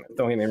a gunsmith.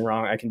 Don't get me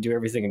wrong. I can do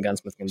everything a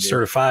gunsmith can do.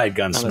 Certified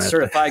gunsmith. I'm a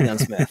certified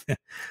gunsmith,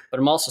 but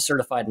I'm also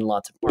certified in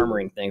lots of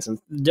armoring things. And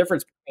the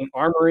difference between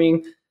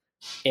armoring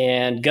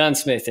and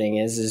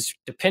gunsmithing is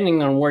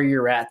depending on where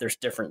you're at, there's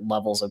different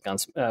levels of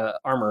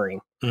armoring.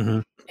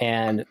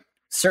 And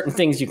certain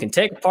things you can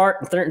take apart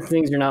and certain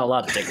things you're not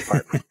allowed to take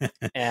apart.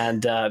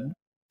 And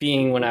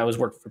being when I was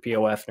working for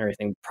POF and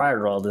everything prior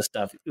to all this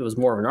stuff, it was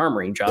more of an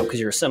armoring job because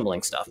you're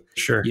assembling stuff.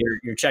 Sure.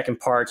 You're checking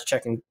parts,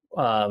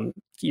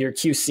 you're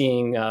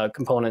QCing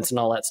components and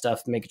all that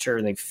stuff, making sure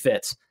everything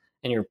fits,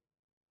 and you're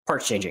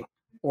parts changing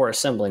or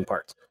assembling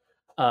parts.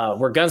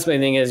 Where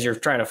gunsmithing is, you're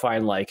trying to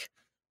find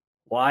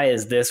why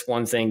is this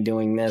one thing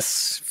doing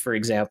this? For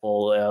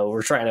example,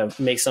 we're trying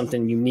to make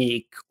something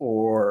unique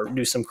or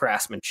do some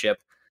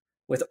craftsmanship.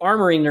 With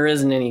armoring, there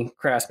isn't any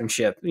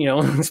craftsmanship,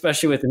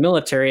 especially with the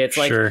military. It's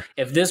like,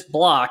 if this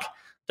block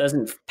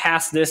doesn't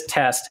pass this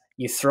test,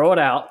 you throw it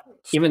out,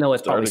 even though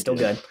it's probably still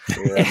good.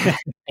 Yeah.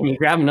 And you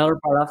grab another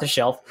part off the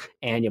shelf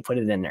and you put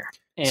it in there.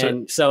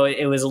 And so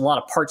it was a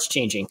lot of parts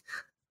changing.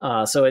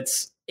 So it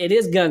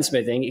is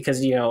gunsmithing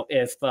because,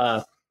 if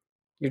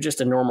you're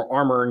just a normal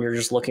armorer and you're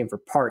just looking for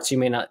parts, you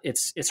may not,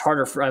 it's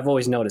harder I've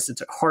always noticed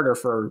it's harder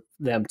for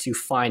them to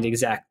find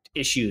exact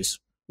issues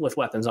with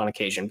weapons on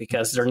occasion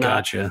because they're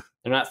not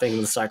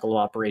thinking the cycle of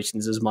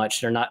operations as much.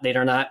 They're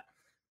not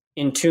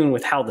in tune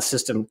with how the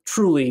system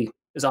truly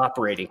is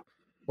operating.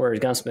 Whereas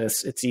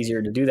gunsmiths, it's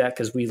easier to do that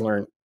because we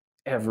learn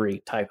every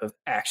type of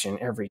action,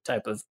 every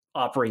type of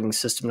operating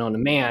system known to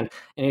man.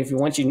 And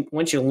once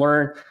you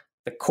learn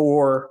the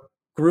core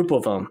group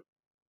of them,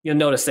 you'll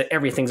notice that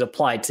everything's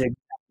applied to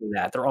exactly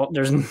that.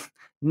 There's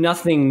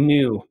nothing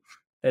new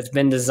that's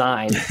been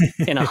designed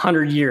in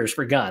 100 years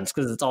for guns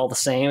because it's all the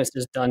same. It's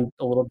just done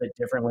a little bit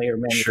differently or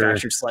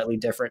manufactured slightly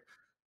different,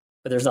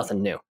 but there's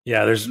nothing new.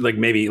 Yeah, there's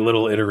maybe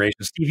little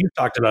iterations. Steve, you've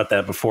talked about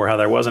that before, how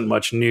there wasn't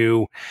much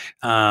new.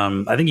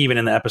 I think even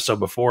in the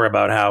episode before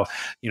about how,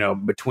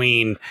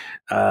 between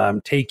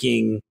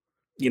taking,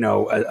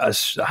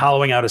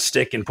 hollowing out a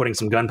stick and putting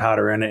some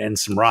gunpowder in it and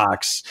some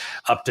rocks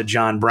up to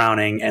John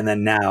Browning. And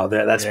then now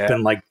that's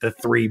been the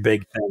three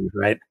big things,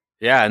 right?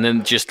 Yeah. And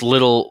then just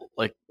little,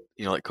 like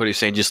Cody was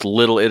saying, just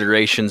little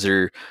iterations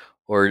or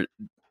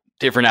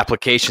different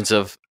applications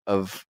of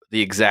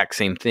the exact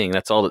same thing.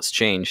 That's all that's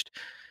changed.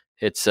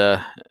 It's,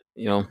 I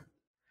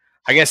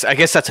guess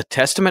that's a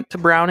testament to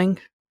Browning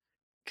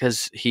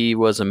because he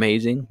was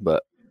amazing,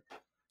 but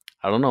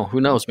I don't know.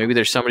 Who knows? Maybe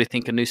there's somebody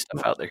thinking new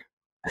stuff out there.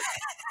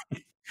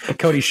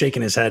 Cody's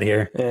shaking his head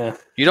here. Yeah.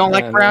 You don't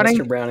like Browning?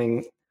 Mr.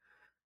 Browning.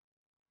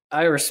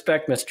 I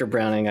respect Mr.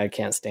 Browning. I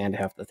can't stand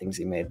half the things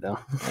he made, though.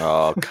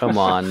 Oh, come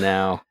on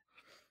now.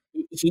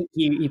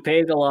 He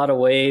paved a lot of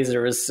ways.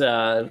 There was,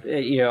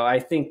 I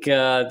think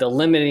the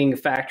limiting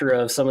factor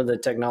of some of the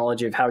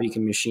technology of how you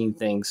can machine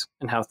things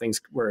and how things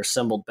were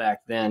assembled back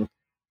then,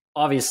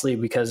 obviously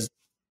because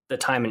the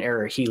time and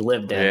era he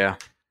lived in,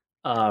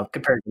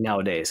 compared to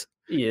nowadays.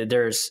 Yeah,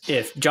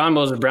 if John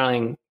Moses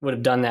Browning would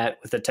have done that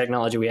with the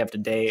technology we have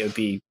today, it would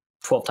be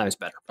 12 times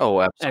better.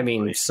 Oh, absolutely. I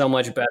mean, so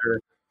much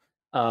better.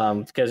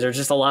 Because there's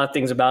just a lot of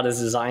things about his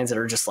designs that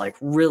are just like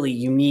really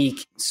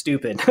unique,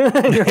 stupid.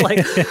 And you're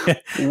like,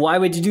 why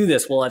would you do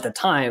this? Well, at the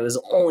time, it was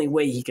the only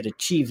way he could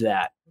achieve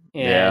that.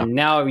 And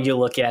now you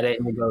look at it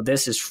and you go,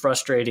 this is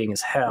frustrating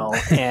as hell.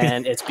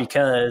 And it's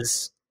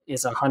because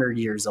it's 100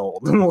 years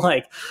old.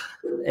 Like,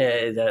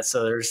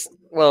 so there's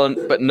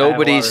but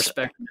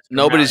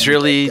nobody's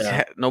really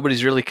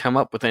come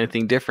up with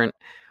anything different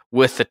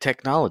with the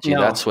technology.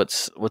 No. That's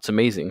what's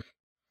amazing.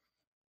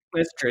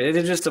 It's true.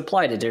 They just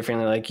applied it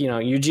differently. Like,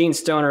 Eugene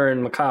Stoner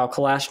and Mikhail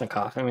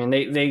Kalashnikov. I mean,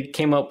 they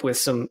came up with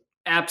some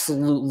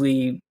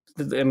absolutely,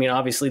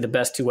 obviously the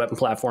best two weapon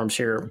platforms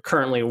here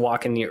currently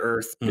walking the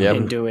earth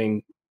and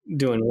doing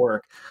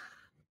work.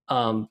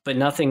 But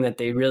nothing that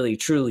they really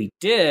truly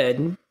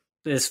did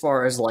as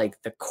far as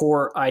like the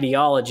core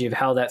ideology of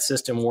how that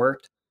system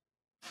worked.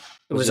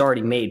 It was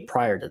already made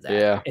prior to that.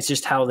 Yeah. It's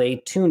just how they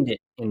tuned it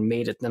and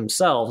made it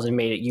themselves and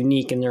made it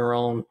unique in their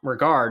own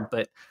regard.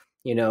 But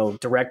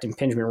direct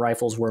impingement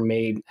rifles were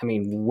made,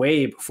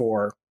 way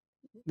before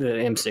the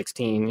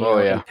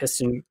M16. And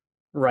piston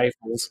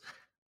rifles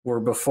were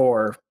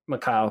before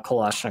Mikhail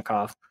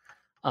Kalashnikov.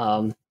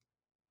 And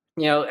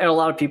a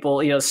lot of people,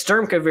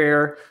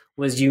 Sturmgewehr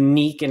was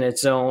unique in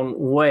its own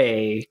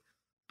way,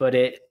 but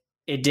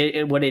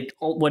what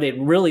it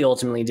really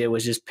ultimately did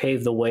was just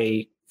pave the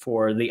way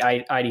for the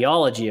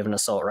ideology of an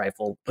assault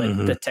rifle,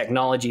 but the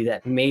technology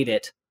that made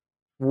it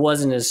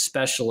wasn't as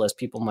special as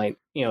people might,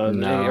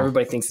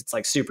 everybody thinks it's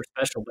like super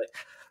special, but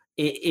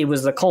it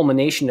was the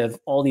culmination of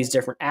all these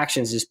different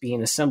actions just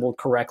being assembled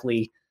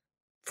correctly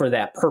for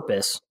that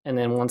purpose. And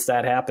then once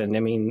that happened,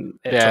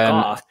 it took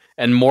off.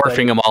 And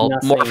morphing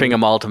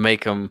them all to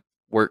make them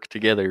work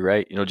together,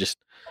 right? Just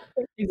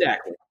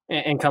exactly.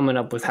 And coming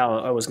up with how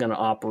I was going to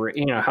operate,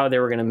 how they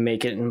were going to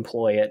make it and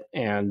employ it.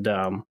 And,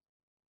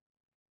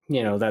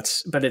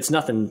 but it's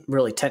nothing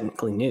really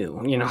technically new,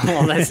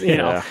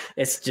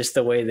 it's just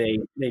the way they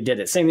did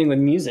it. Same thing with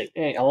music.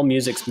 All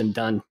music's been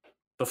done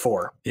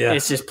before. Yeah.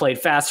 It's just played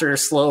faster,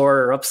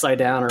 slower, or upside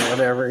down, or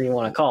whatever you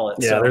want to call it.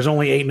 Yeah. So there's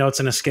only 8 notes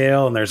in a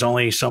scale, and there's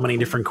only so many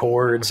different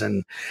chords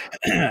and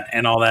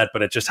all that,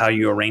 but it's just how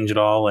you arrange it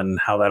all and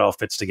how that all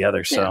fits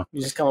together. So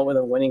you just come up with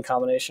a winning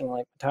combination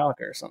like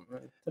Metallica or something.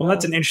 Well,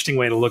 that's an interesting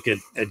way to look at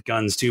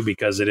guns too,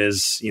 because it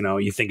is,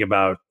 you think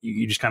about,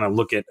 you just kind of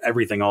look at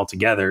everything all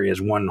together as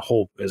one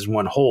whole,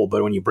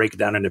 but when you break it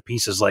down into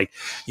pieces like,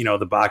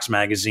 the box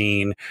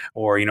magazine,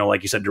 or,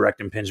 like you said, direct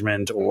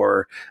impingement,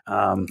 or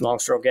long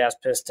stroke gas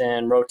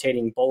piston,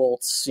 rotating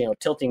bolts,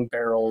 tilting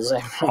barrels,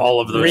 all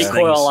of those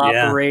recoil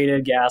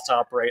operated, gas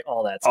operate,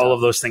 all that stuff. All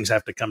of those things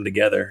have to come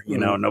together.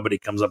 Nobody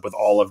comes up with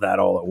all of that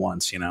all at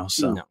once,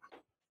 so. No.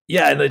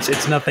 Yeah,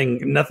 it's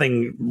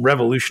nothing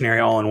revolutionary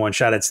all in one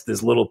shot. It's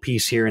this little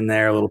piece here and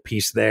there, a little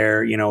piece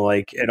there,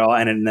 like it all,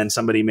 and then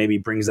somebody maybe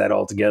brings that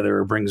all together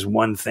or brings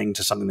one thing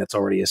to something that's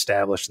already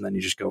established, and then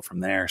you just go from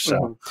there.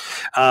 So,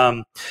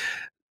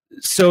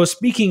 so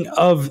speaking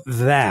of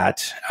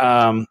that,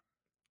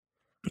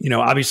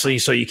 obviously,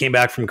 so you came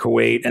back from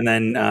Kuwait, and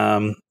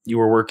then you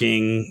were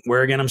working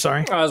where again? I'm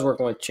sorry. I was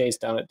working with Chase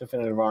down at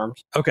Definitive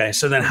Arms. Okay,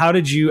 so then how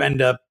did you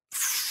end up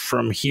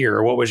from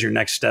here? What was your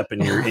next step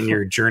in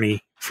your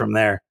journey from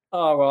there?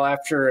 Oh, well,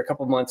 after a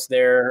couple months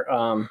there,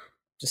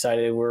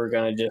 decided we were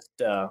going to just,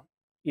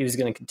 he was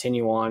going to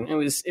continue on. It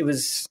was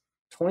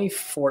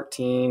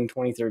 2014,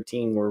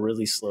 2013 were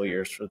really slow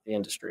years for the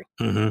industry.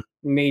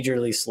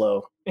 Majorly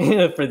slow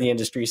for the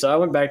industry. So I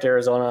went back to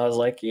Arizona. I was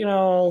like,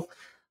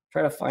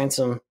 try to find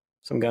some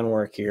gun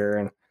work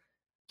here.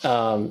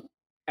 And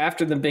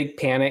after the big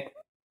panic,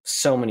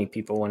 so many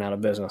people went out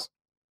of business.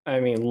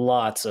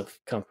 Lots of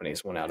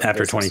companies went out of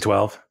after business.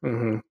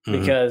 2012,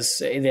 because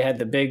they had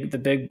the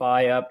big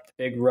buy up, the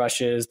big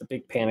rushes, the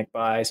big panic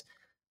buys.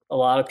 A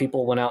lot of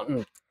people went out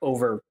and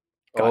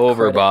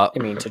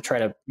overbought. To try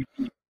to,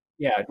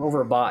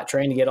 overbought,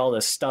 trying to get all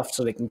this stuff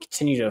so they can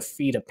continue to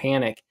feed a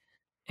panic,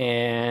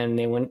 and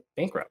they went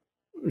bankrupt.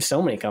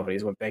 So many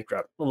companies went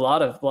bankrupt. A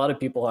lot of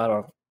people had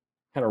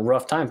a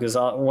rough time because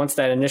once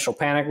that initial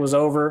panic was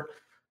over,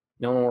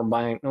 no one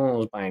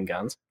was buying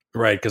guns.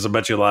 Right, because I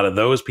bet you a lot of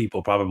those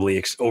people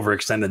probably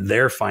overextended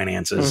their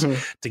finances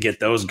to get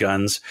those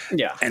guns.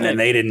 Yeah, and then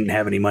they didn't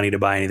have any money to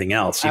buy anything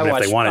else, even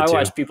if they wanted to. I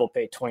watched people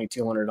pay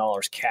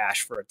 $2,200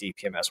 cash for a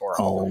DPMS Warhol.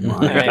 Oh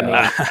my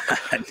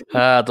god!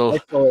 I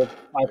sold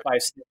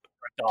 5.56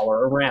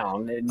 $1 a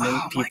round, and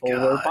then people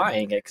were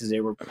buying it because they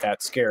were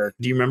that scared.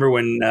 Do you remember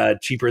when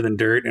Cheaper Than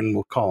Dirt, and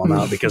we'll call them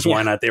out because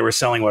why not? They were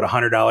selling what,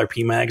 $100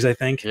 PMags, I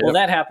think. Well,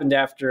 that happened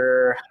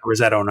after. Or was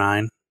that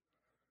 09?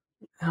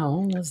 Oh,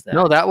 when was that?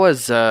 No, that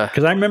was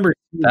because I remember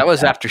that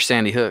was after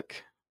Sandy Hook.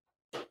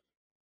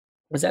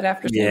 Was that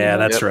after? Yeah,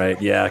 that's right.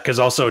 Yeah, because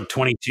also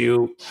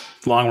 22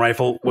 long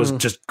rifle was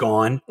just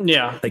gone.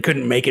 Yeah, they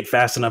couldn't make it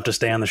fast enough to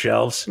stay on the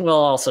shelves. Well,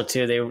 also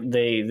too,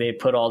 they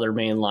put all their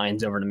main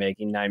lines over to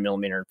making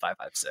 9mm and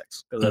 5.56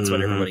 because that's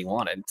what everybody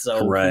wanted.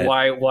 So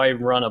why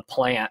run a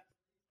plant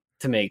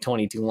to make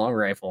 22 long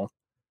rifle?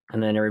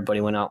 And then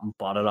everybody went out and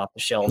bought it off the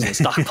shelves and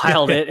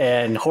stockpiled it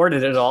and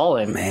hoarded it all.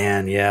 And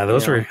man, yeah,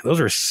 those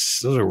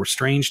were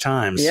strange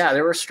times. Yeah,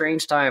 there were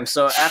strange times.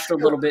 So after a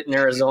little bit in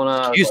Arizona,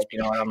 I was like, you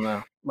know, I don't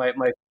know.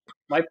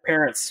 My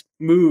parents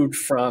moved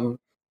from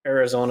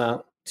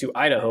Arizona to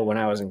Idaho when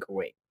I was in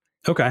Kuwait.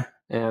 Okay.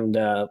 And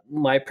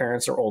my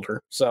parents are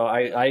older, so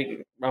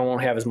I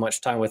won't have as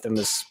much time with them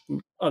as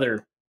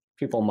other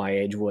people my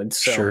age would.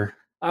 So sure.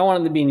 I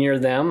wanted to be near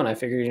them, and I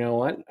figured, you know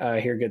what, I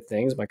hear good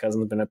things. My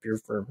cousin's been up here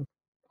for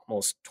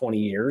almost 20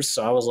 years,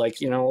 so I was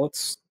like, you know,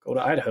 let's go to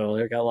Idaho.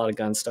 They got a lot of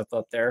gun stuff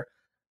up there.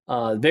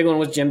 The big one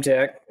was Gym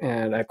Tech,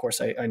 and of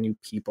course I knew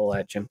people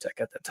at Gym Tech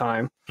at the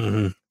time.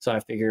 So I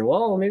figured,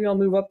 well, maybe I'll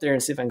move up there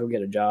and see if I can go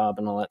get a job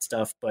and all that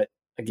stuff. But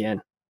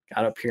again,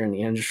 got up here and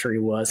the industry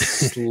was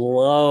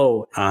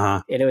slow.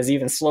 And it was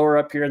even slower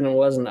up here than it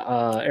was in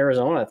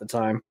Arizona at the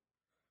time.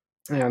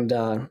 And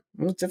it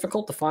was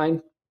difficult to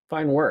find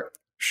work.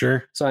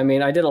 Sure. So, I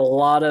mean, I did a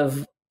lot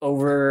of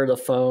over the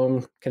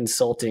phone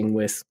consulting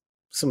with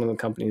some of the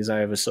companies I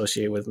have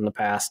associated with in the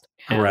past.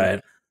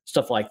 And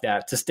stuff like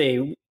that to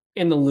stay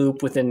in the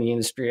loop within the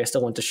industry. I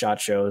still went to SHOT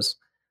Shows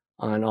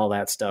and all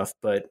that stuff.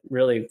 But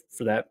really,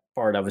 for that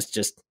part, I was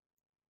just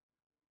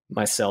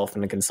myself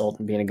and a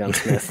consultant being a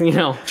gunsmith, you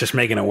know. Just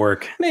making it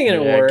work.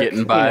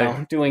 Getting by. You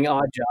know, doing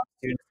odd jobs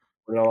to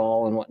it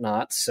all and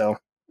whatnot. So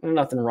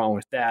nothing wrong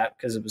with that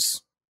because it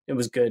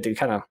was good to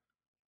kind of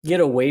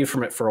get away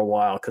from it for a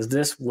while because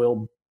this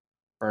will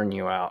burn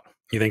you out.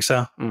 You think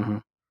so? Mm-hmm.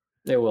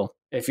 It will.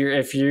 If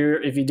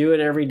you do it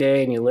every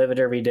day and you live it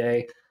every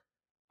day,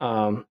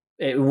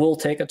 it will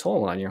take a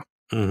toll on you.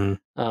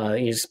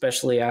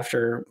 Especially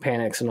after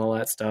panics and all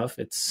that stuff.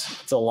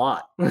 It's a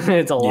lot.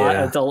 It's a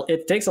lot.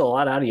 It takes a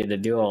lot out of you to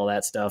do all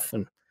that stuff,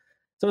 and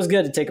so it's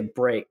good to take a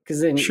break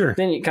because then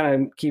it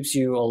kind of keeps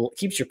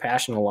your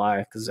passion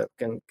alive. Because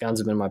guns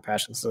have been my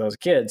passion since I was a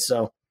kid.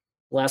 So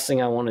last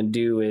thing I want to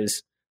do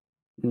is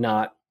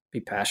not be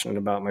passionate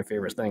about my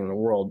favorite thing in the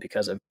world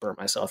because I've burnt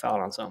myself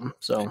out on something.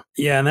 So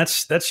yeah, and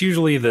that's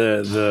usually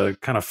the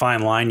kind of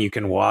fine line you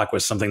can walk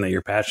with something that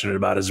you're passionate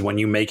about is when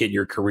you make it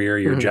your career,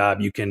 your job,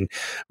 you can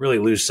really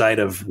lose sight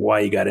of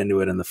why you got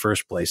into it in the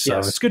first place. So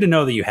it's good to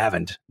know that you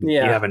haven't.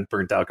 Yeah. You haven't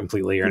burnt out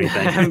completely or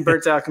anything. I haven't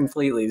burnt out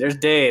completely. There's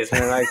days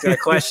when I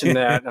question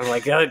that. I'm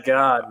like, oh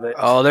God.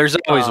 But, there's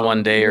always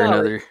one day or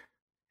another.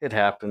 It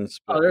happens.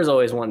 But. There's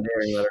always one day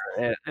or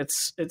another.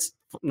 It's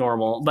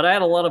normal. But I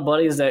had a lot of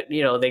buddies that,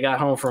 you know, they got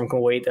home from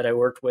Kuwait that I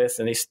worked with,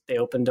 and they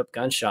opened up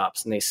gun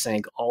shops, and they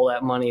sank all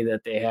that money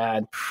that they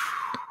had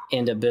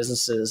into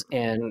businesses,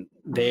 and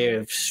they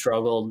have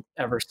struggled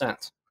ever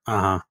since.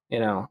 You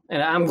know,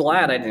 and I'm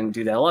glad I didn't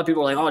do that. A lot of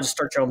people are like, oh, just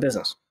start your own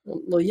business.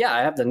 Well, yeah,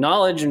 I have the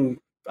knowledge and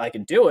I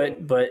could do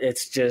it, but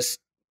it's just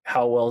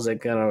how well is it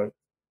gonna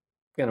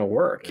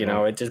work? You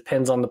know, it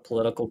depends on the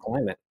political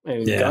climate. I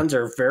mean, guns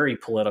are very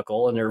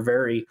political, and they're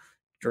very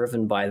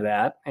driven by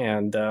that.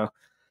 And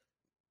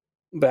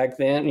back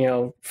then, you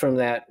know,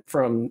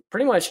 from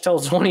pretty much till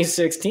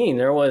 2016,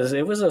 it was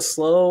a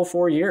slow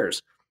 4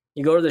 years.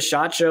 You go to the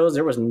SHOT Shows,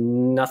 there was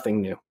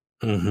nothing new.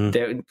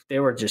 They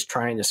were just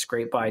trying to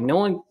scrape by. No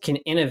one can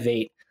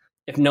innovate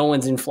if no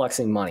one's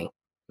influxing money.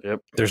 Yep.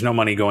 There's no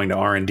money going to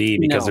R&D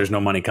because there's no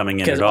money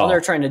coming in at all. Because all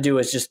they're trying to do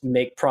is just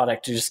make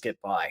product to just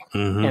get by.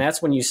 And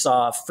that's when you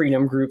saw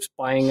freedom groups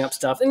buying up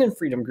stuff, and then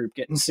freedom group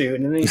getting sued.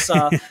 And then you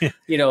saw,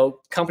 you know,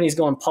 companies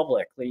going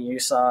public. You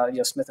saw, you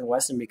know, Smith &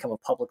 Wesson become a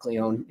publicly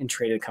owned and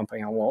traded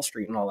company on Wall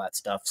Street and all that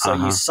stuff. So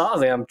you saw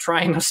them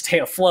trying to stay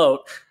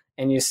afloat,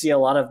 and you see a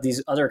lot of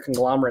these other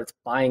conglomerates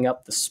buying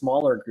up the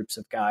smaller groups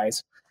of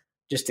guys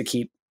just to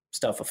keep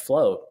stuff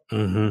afloat.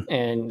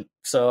 And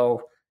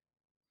so,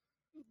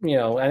 you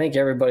know, I think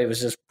everybody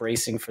was just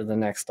bracing for the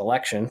next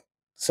election.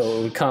 So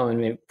it would come and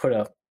maybe put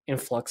a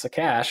influx of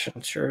cash,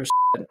 and sure as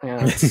shit, you know,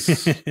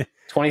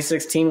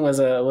 2016 was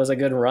a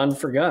good run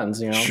for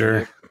guns, you know.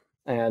 Sure.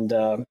 And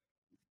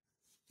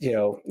you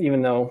know,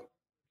 even though,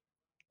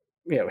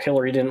 you know,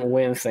 Hillary didn't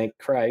win, thank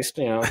Christ,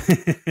 you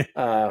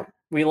know,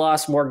 we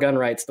lost more gun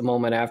rights the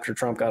moment after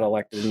Trump got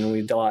elected, and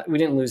we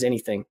didn't lose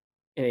anything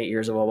in 8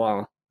 years of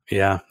Obama.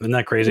 Yeah, isn't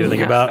that crazy to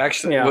think about?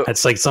 Actually,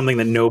 it's like something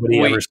that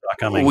nobody ever saw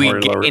coming.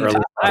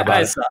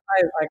 I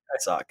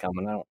saw it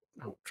coming. I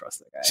don't trust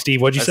that guy.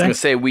 Steve, what'd you say? I was going to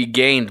say we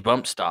gained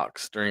bump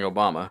stocks during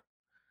Obama.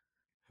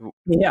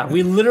 Yeah,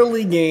 we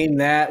literally gained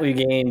that. We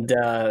gained,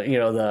 you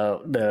know,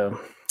 the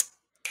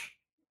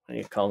what do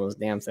you call those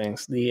damn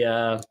things?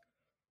 The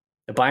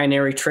The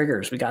binary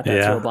triggers, we got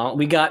that through Obama.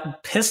 We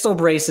got pistol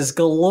braces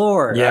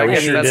galore. Yeah, we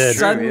sure did.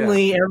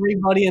 Suddenly,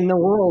 everybody in the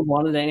world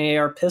wanted an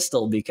AR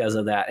pistol because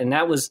of that, and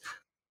that was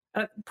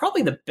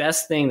probably the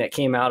best thing that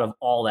came out of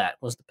all that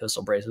was the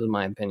pistol braces, in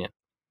my opinion.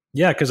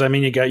 Yeah, because I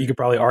mean, you could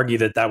probably argue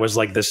that was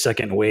like the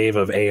second wave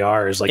of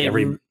ARs. Like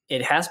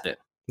it has been.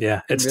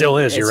 Yeah, it still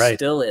is. You're right. It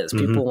still is.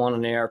 People want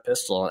an AR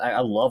pistol. I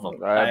love them.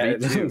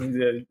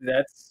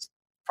 That's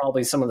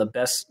probably some of the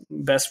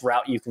best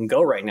route you can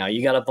go right now.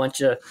 You got a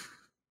bunch of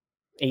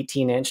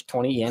 18-inch,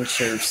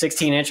 20-inch, or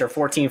 16-inch, or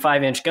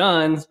 5-inch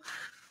guns.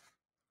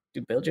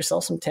 Dude, build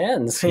yourself some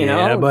 10s. You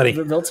know, buddy.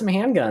 Build some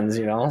handguns.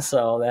 You know,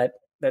 so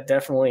that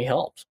definitely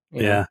helps.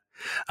 Yeah.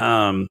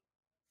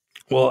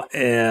 Well,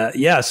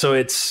 so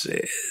it's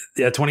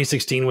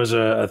 2016 was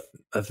a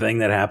thing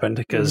that happened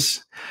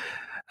because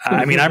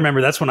I mean, I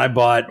remember that's when I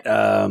bought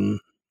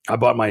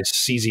my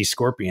CZ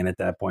Scorpion at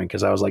that point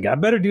because I was like, I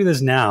better do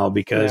this now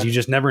because you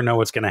just never know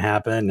what's going to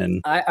happen.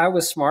 And I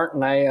was smart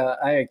and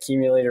I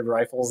accumulated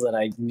rifles that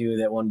I knew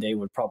that one day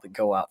would probably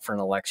go out for an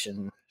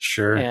election.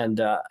 Sure. And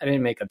I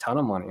didn't make a ton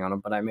of money on them,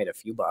 but I made a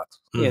few bucks,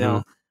 you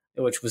know,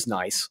 which was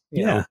nice.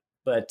 You know?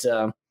 But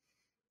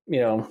you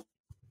know,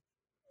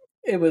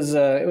 it was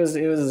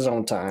his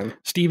own time.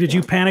 Steve, did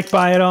you panic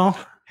buy it all?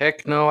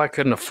 Heck no, I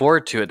couldn't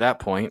afford to at that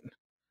point.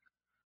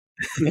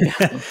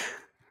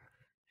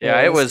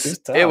 Yeah, it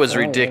was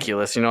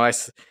ridiculous. You know,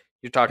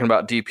 you're talking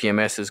about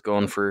DPMSs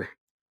going for,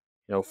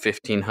 you know,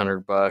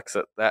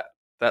 $1,500.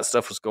 That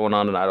stuff was going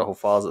on in Idaho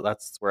Falls.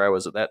 That's where I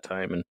was at that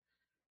time, and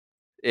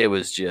it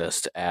was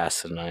just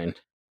asinine.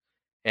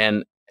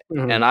 And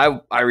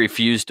I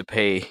refused to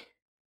pay.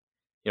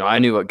 You know, I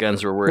knew what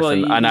guns were worth,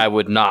 and I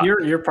would not.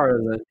 You're part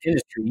of the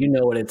industry. You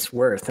know what it's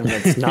worth and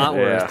what it's not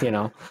worth. You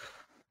know.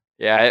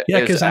 Yeah,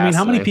 because I mean,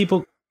 how many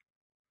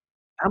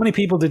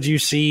people did you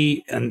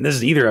see? And this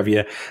is either of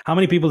you. How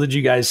many people did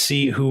you guys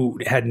see who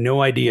had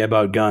no idea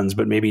about guns,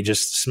 but maybe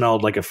just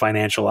smelled like a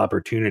financial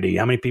opportunity?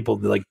 How many people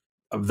like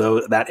of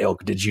that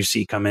ilk did you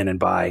see come in and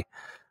buy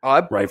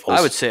rifles?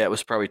 I would say it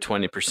was probably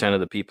 20% of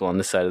the people on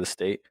this side of the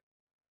state.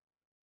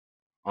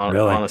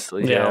 Really?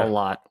 Honestly, yeah, a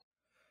lot.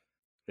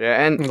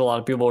 Yeah, and a lot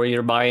of people were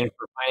either buying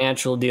for a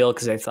financial deal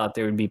because they thought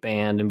they would be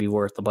banned and be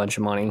worth a bunch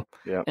of money.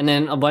 Yeah, and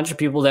then a bunch of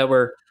people that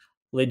were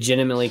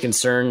legitimately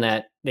concerned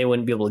that they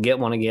wouldn't be able to get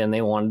one again.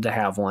 They wanted to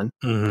have one.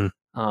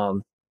 Mm-hmm.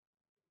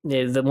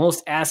 The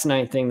most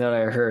asinine thing that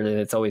I heard, and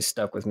it's always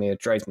stuck with me. It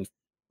drives me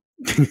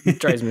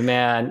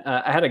mad.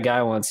 I had a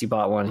guy once. He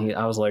bought one.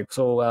 I was like,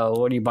 "So,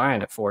 what are you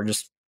buying it for?"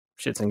 Just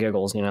shits and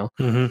giggles, you know.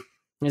 Mm-hmm.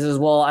 He says,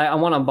 "Well, I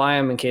want to buy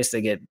them in case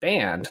they get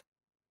banned,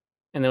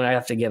 and then I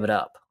have to give it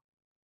up."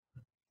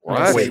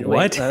 What? Wait,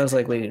 what? I was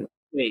like, wait.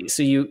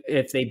 So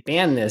if they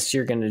ban this,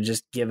 you're going to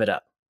just give it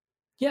up?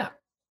 Yeah.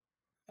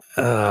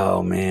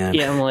 Oh man.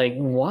 Yeah, I'm like,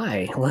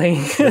 why?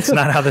 Like, that's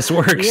not how this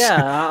works.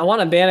 Yeah, I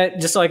want to ban it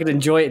just so I can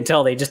enjoy it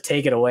until they just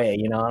take it away.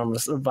 You know, I'm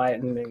just buy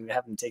it and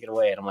have them take it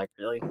away, and I'm like,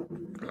 really?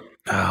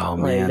 Oh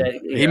like, man,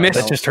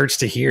 that just hurts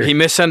to hear. He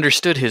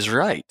misunderstood his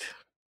right.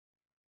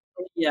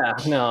 Yeah,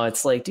 no,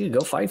 it's like, dude, go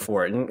fight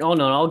for it. And no,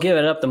 I'll give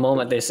it up the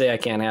moment they say I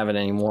can't have it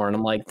anymore. And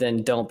I'm like,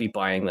 then don't be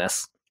buying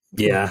this.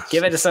 Yeah,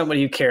 give it to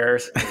somebody who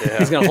cares. Yeah.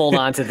 He's gonna hold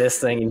on to this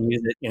thing and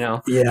use it. You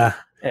know. Yeah,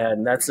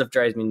 and that stuff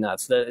drives me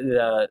nuts.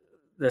 The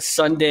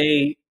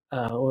Sunday,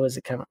 what was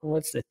it?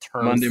 What's the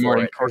term? Monday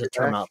morning quarterback.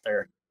 There's a term out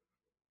there.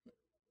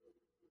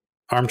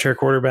 Armchair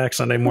quarterback,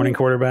 Sunday morning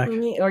quarterback,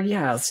 or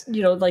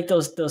you know, like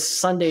those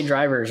Sunday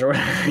drivers, or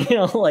whatever, you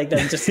know, like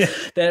that just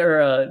that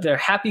are they're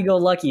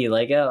happy-go-lucky,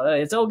 like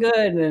it's all good,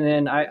 and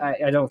then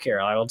I don't care.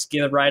 I'll just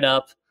give it right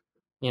up.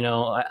 You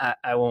know,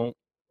 I won't.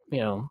 You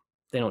know,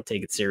 they don't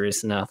take it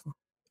serious enough.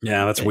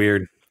 Yeah, that's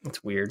weird.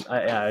 It's weird.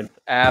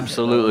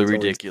 Absolutely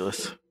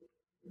ridiculous.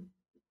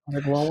 I'm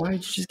like, well, why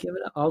did you just give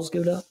it up? I'll just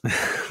give it up.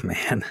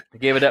 Man, I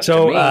gave it up.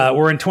 So to me.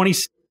 We're in 20.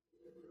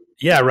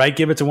 Yeah, right.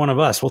 Give it to one of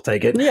us. We'll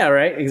take it. Yeah,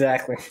 right.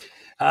 Exactly.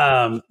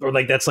 Or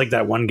like that's like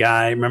that one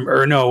guy.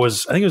 Remember? Or no, I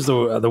think it was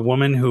the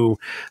woman who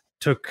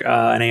took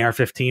an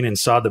AR-15 and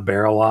sawed the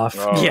barrel off.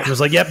 Oh. Yeah, it was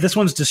like, yep, this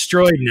one's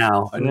destroyed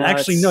now. And no,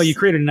 actually, no, you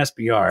created an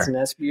SBR. It's an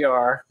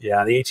SBR.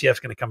 Yeah, the ATF's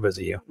going to come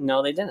visit you.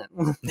 No, they didn't.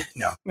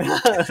 No,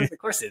 of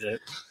course they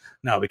didn't.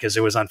 No, because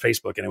it was on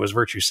Facebook and it was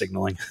virtue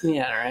signaling.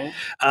 Yeah,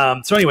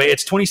 right. So anyway,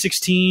 it's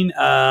 2016.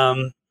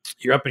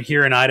 You're up in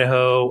here in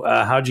Idaho.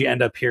 How'd you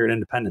end up here at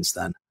Independence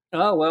then?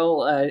 Oh,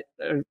 well,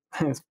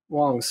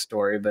 long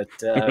story, but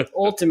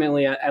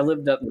ultimately I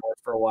lived up north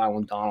for a while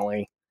in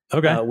Donnelly.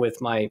 Okay. With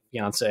my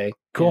fiance.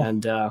 Cool.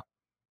 And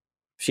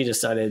she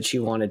decided she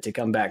wanted to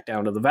come back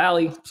down to the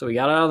valley. So we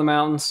got out of the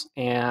mountains,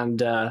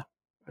 and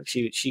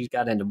she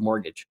got into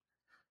mortgage.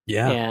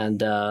 Yeah.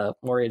 And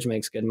mortgage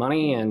makes good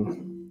money.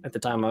 And at the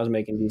time I was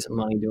making decent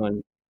money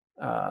doing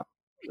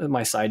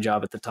my side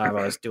job at the time.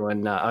 I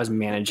was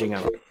managing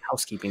a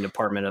housekeeping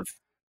department of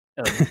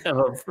a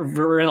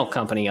rental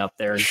company up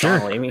there in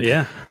Donnelly. I mean,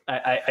 yeah.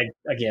 I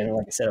again,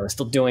 like I said, I was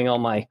still doing all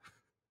my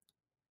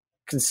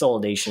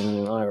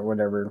consolidation or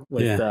whatever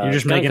with you're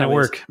just making it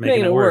work.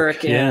 Making it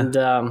work. And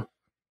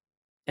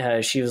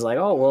she was like,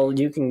 "Oh, well,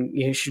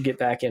 you should get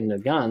back into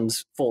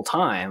guns full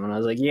time." And I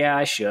was like, "Yeah,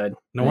 I should."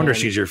 No wonder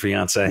she's your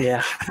fiance.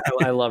 Yeah,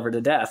 I love her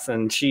to death.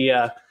 And she's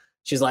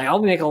like,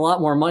 "I'll make a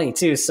lot more money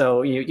too,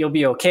 so you'll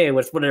be okay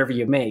with whatever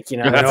you make." You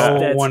know,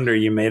 no wonder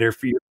you made her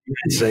for your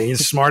fiance. He's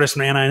the smartest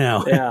man I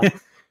know. Yeah,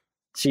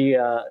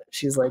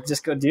 she's like,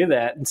 "Just go do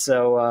that." And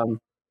so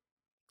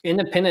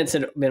Independence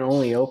had been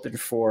only open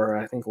for,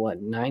 I think,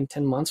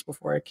 9-10 months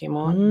before I came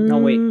on. No,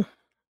 wait,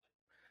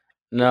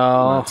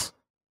 no.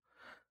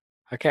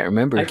 I can't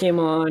remember. I came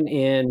on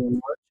in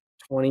March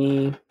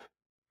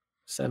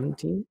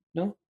 2017.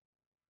 No,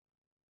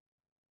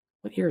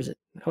 what year is it?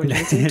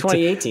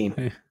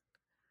 2018.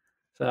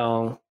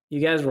 So you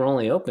guys were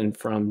only open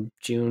from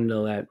June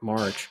to that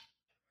March,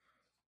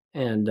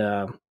 and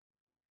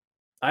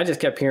I just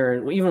kept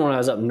hearing, even when I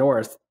was up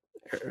north,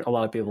 a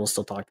lot of people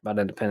still talked about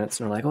Independence,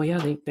 and they're like, "Oh yeah,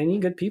 they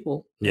need good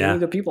people. They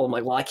need good people." I'm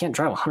like, "Well, I can't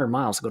drive 100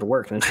 miles to go to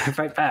work and then drive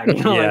right back."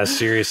 You know, yeah,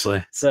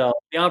 seriously. So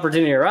the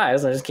opportunity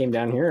arose. I just came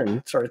down here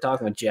and started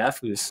talking with Jeff,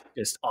 who's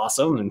just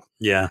awesome. And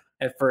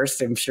at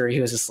first, I'm sure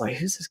he was just like,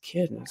 "Who's this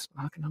kid?" And he's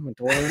knocking on my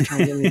door,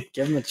 trying to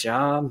give him a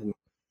job.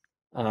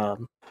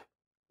 And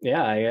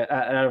I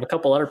have a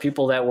couple other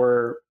people that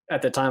were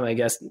at the time, I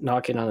guess,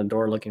 knocking on the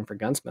door looking for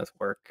gunsmith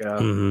work.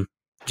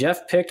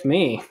 Jeff picked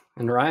me,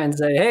 and Ryan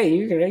said, "Hey,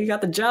 you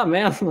got the job,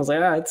 man." I was like,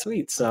 "All right,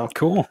 sweet." So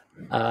cool.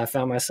 I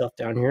found myself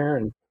down here,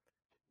 and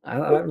I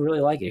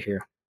really like it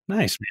here.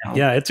 Nice, man.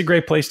 Yeah, it's a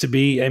great place to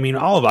be. I mean,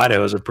 all of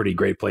Idaho is a pretty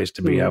great place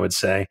to be, I would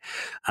say.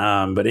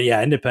 But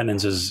yeah,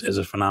 Independence is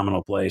a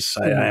phenomenal place.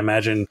 I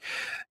imagine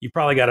you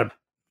probably got to,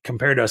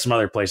 compared to some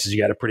other places,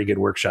 you got a pretty good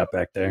workshop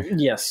back there.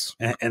 Yes.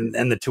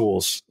 And the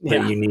tools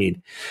that you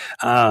need.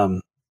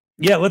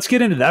 Let's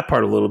get into that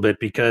part a little bit,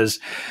 because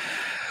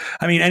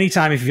I mean,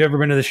 anytime, if you've ever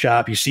been to the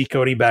shop, you see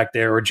Cody back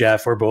there or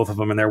Jeff or both of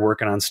them, and they're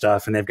working on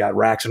stuff, and they've got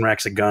racks and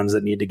racks of guns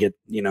that need to get,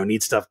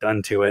 need stuff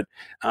done to it.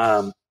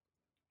 I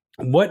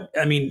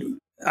mean,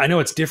 I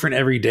know it's different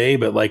every day,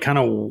 but like kind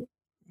of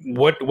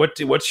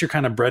what's your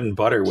kind of bread and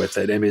butter with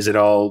it? I mean, is it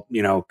all,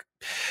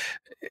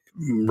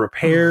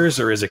 repairs,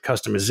 or is it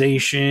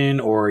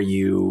customization, or are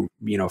you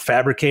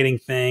fabricating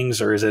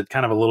things, or is it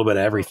kind of a little bit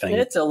of everything?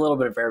 It's a little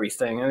bit of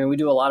everything. I mean, we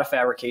do a lot of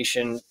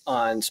fabrication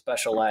on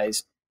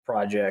specialized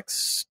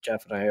projects.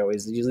 Jeff and I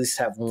always at least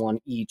have one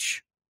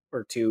each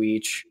or two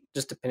each,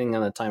 just depending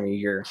on the time of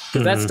year.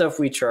 Because that stuff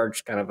we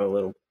charge kind of a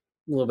little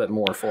bit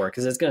more for,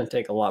 because it's going to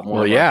take a lot more.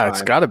 Well, yeah,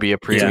 it's got to be a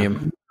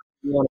premium.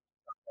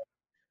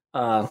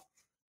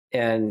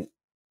 And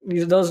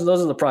those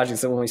are the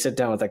projects that when we sit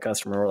down with that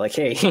customer, we're like,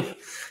 "Hey,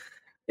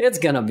 it's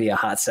going to be a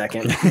hot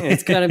second.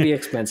 It's going to be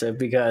expensive,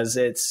 because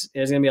there's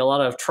going to be a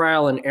lot of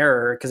trial and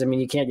error, because I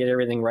mean, you can't get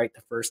everything right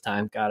the first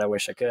time. God, I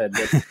wish I could.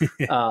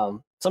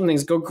 But some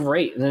things go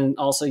great, and then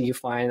also you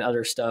find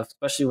other stuff,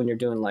 especially when you're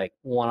doing like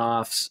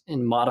one-offs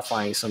and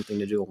modifying something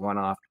to do a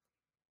one-off.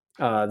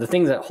 The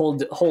things that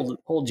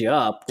hold you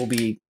up will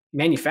be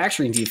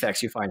manufacturing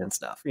defects you find in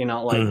stuff.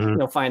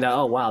 You'll find out,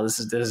 oh wow, this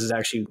is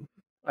actually,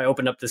 I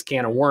opened up this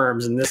can of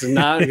worms, and this is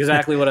not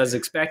exactly what I was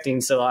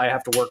expecting, so I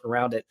have to work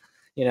around it.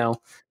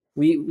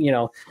 We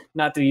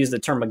not to use the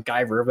term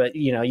MacGyver, but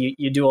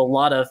you do a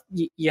lot of,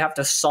 you have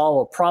to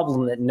solve a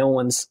problem that no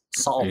one's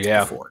solved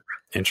before.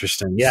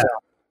 Interesting. Yeah. So,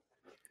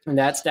 and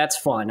that's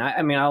fun.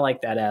 I mean, I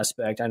like that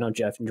aspect. I know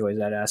Jeff enjoys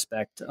that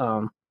aspect.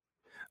 Well,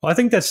 I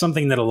think that's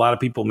something that a lot of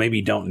people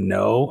maybe don't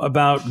know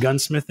about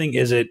gunsmithing.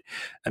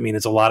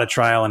 It's a lot of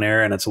trial and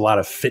error, and it's a lot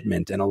of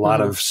fitment, and a lot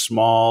of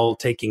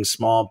taking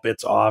small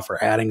bits off,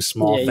 or adding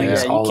small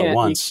things all at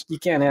once. You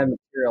can't add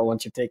material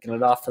once you're taking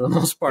it off for the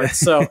most part.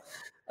 So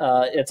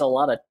it's a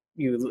lot of,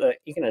 you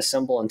can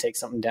assemble and take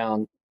something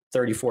down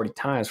 30, 40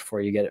 times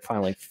before you get it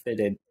finally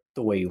fitted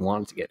the way you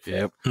want it to get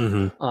fit.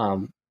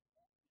 Yep.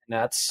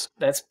 That's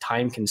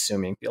time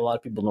consuming. A lot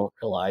of people don't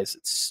realize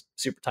it's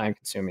super time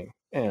consuming.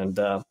 And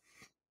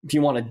if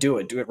you want to do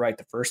it right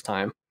the first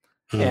time.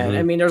 And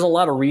I mean, there's a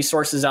lot of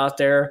resources out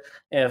there.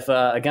 If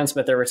a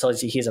gunsmith ever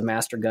tells you he's a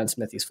master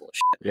gunsmith, he's full of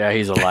shit. Yeah,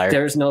 he's a liar.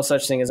 There's no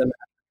such thing as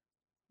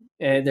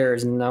there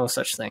is no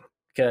such thing,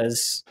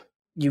 because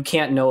you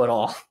can't know it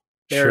all.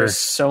 There's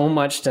so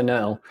much to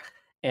know.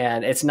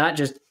 And it's not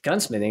just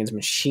gunsmithing, it's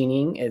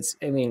machining.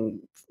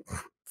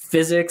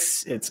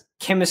 Physics, it's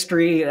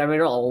chemistry. I mean,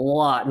 there's a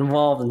lot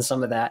involved in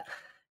some of that.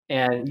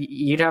 And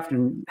you'd have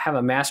to have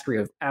a mastery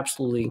of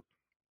absolutely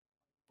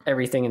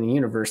everything in the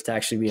universe to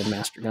actually be a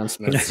master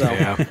gunsmith. So,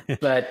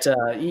 but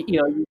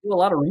you do a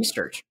lot of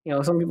research.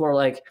 Some people are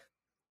like,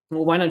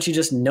 "Well, why don't you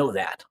just know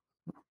that?"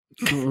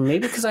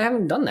 Maybe because I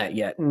haven't done that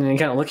yet. And they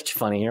kind of look at you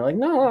funny. You're like,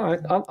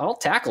 "No, I'll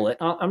tackle it.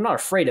 I'm not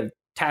afraid of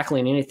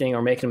tackling anything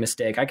or making a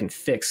mistake. I can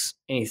fix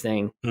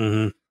anything.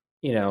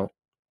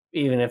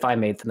 Even if I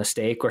made the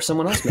mistake or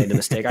someone else made the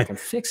mistake, I can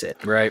fix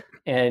it." Right.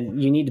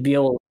 And you need to be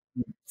able to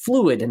be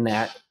fluid in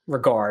that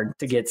regard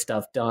to get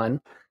stuff done.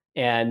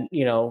 And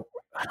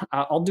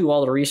I'll do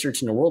all the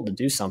research in the world to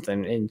do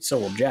something, and so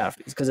will Jeff,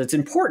 because it's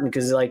important.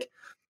 Because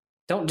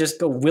don't just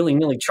go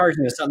willy-nilly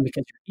charging to something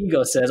because your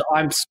ego says, "Oh,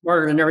 I'm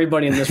smarter than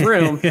everybody in this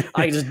room.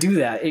 I just do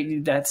that."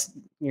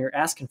 You're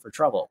asking for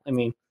trouble. I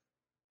mean,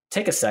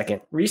 take a second,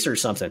 research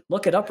something,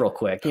 look it up real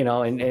quick,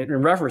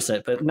 and reference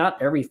it. But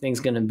not everything's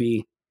going to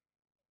be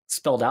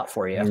spelled out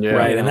for you. Yeah.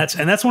 Right. And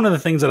that's one of the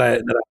things that I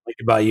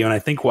like about you. And I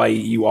think why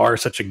you are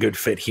such a good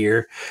fit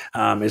here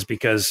is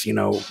because,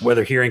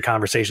 whether hearing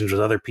conversations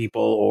with other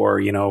people or,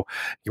 you're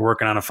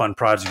working on a fun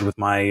project with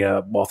my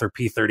Walther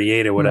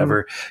P38 or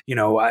whatever,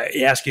 I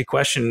ask you a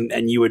question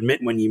and you admit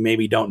when you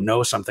maybe don't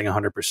know something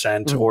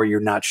 100% or you're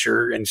not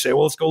sure and you say,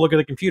 well, let's go look at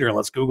the computer and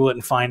let's Google it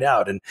and find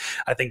out. And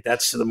I think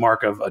that's the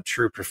mark of a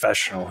true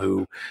professional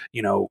who,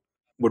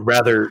 would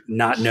rather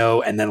not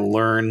know and then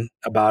learn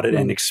about it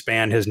and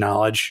expand his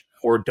knowledge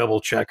or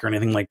double check or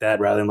anything like that,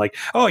 rather than like,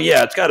 oh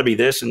yeah, it's got to be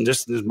this and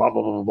just this blah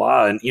blah blah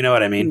blah, and you know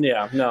what I mean?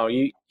 Yeah, no,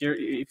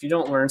 if you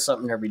don't learn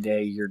something every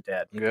day, you're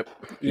dead. Yep,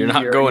 you're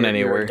not going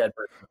anywhere. You're a dead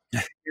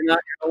person. You're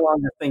no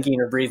longer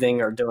thinking or breathing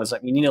or doing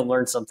something. You need to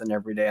learn something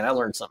every day, and I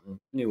learn something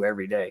new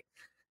every day,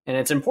 and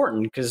it's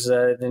important because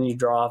then you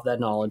draw off that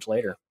knowledge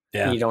later.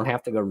 Yeah, you don't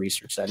have to go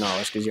research that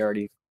knowledge because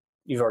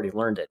you've already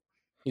learned it.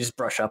 You just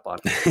brush up on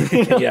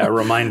it. Yeah, a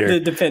reminder.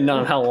 Depending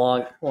on how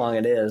long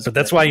it is. But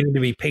that's why you need to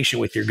be patient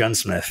with your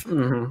gunsmith.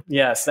 Mm-hmm.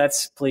 Yes,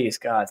 please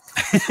God.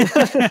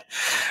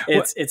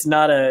 It's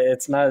not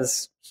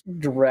as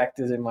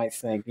direct as it might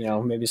think.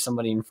 Maybe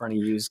somebody in front of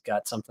you's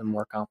got something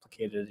more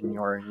complicated than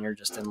yours, and you're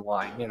just in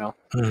line.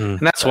 And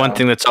that's one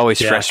thing that's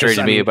always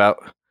frustrated me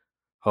about.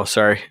 Oh,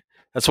 sorry.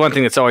 That's one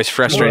thing that's always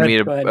frustrated me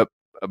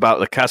about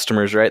the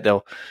customers. Right?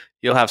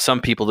 You'll have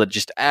some people that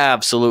just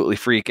absolutely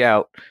freak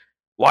out.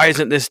 Why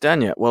isn't this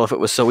done yet? Well, if it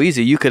was so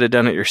easy, you could have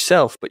done it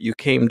yourself, but you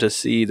came to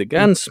see the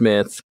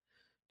gunsmith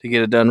to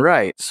get it done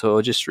right.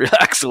 So just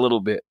relax a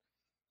little bit.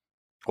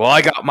 Well,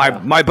 I got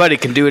my buddy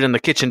can do it on the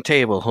kitchen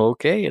table.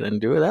 Okay, then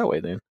do it that way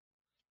then.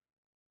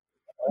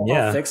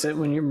 I'll fix it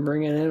when you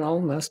bring it in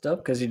all messed up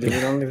because you did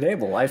it on the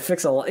table. I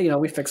fix a lot.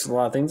 We fix a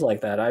lot of things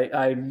like that.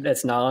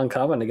 It's not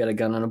uncommon to get a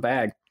gun in a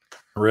bag.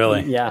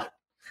 Really? Yeah,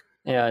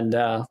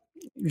 and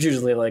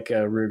usually like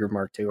a Ruger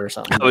Mark II or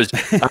something. I was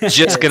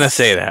just gonna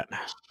say that.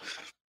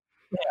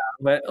 Yeah,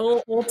 but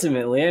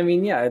ultimately, I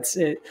mean, yeah,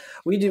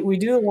 we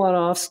do a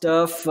one-off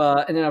stuff,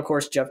 and then of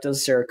course Jeff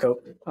does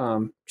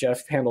Cerakote.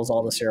 Jeff handles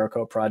all the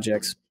Cerakote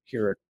projects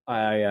here at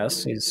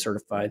IIS. He's a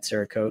certified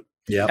Cerakote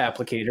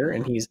applicator,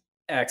 and he's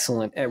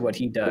excellent at what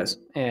he does.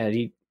 And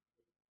he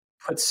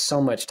puts so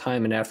much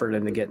time and effort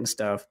into getting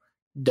stuff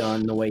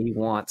done the way he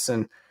wants,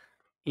 and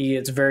he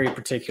is very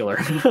particular,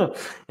 and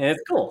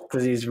it's cool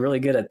because he's really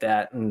good at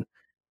that. And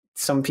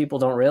some people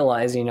don't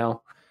realize,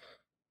 he'll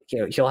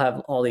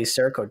have all these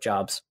Cerakote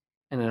jobs,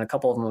 and then a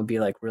couple of them will be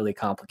like really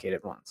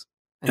complicated ones.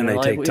 And they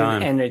take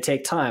time. And they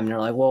take time. And they're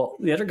like, well,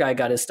 the other guy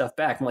got his stuff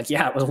back. I'm like,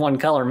 yeah, it was one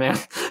color, man.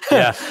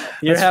 Yeah.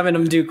 You're having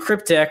him do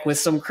Cryptek with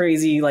some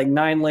crazy like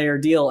 9-layer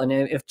deal. And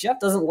if Jeff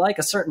doesn't like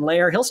a certain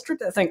layer, he'll strip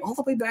that thing all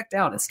the way back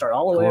down and start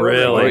all the way over.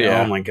 Really?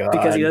 Oh my God.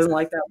 Because he doesn't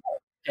like that.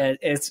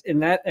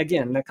 And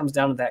that comes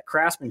down to that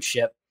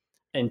craftsmanship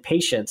and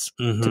patience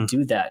to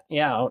do that.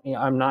 Yeah.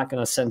 I'm not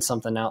going to send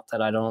something out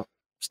that I don't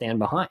stand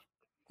behind.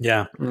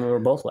 Yeah. And we're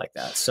both like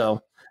that.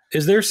 So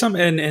is there some,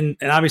 and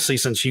obviously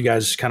since you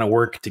guys kind of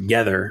work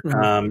together,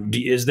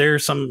 is there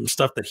some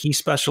stuff that he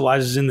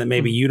specializes in that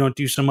maybe you don't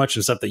do so much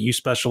and stuff that you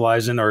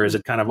specialize in, or is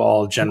it kind of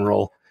all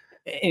general?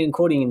 In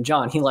quoting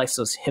John, he likes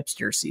those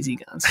hipster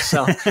CZ guns.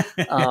 So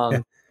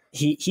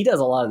he does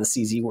a lot of the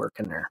CZ work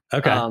in there.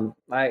 Okay.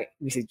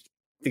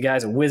 The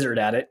guy's a wizard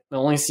at it. The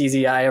only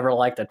CZ I ever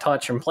like to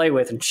touch and play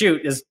with and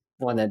shoot is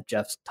one that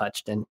Jeff's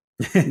touched and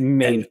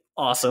made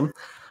awesome.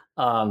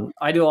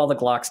 I do all the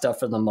Glock stuff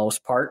for the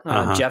most part.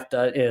 Jeff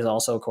is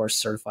also, of course,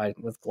 certified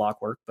with Glock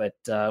work. But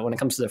when it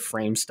comes to the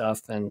frame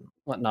stuff and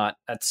whatnot,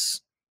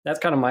 that's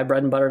kind of my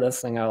bread and butter.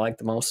 That's the thing I like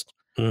the most.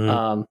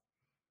 And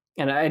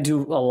I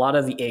do a lot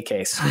of the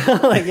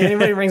AKs. Like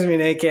anybody brings me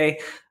an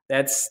AK,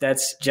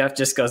 that's Jeff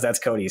just goes, that's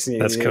Cody's.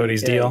 That's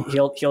Cody's deal.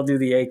 He'll do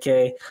the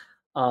AK.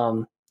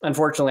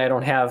 Unfortunately, I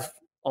don't have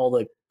all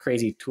the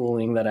crazy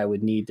tooling that I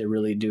would need to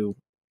really do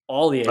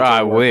all the AK work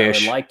I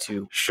would like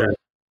to. Sure.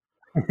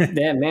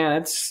 Yeah,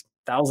 man, it's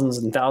thousands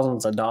and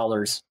thousands of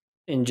dollars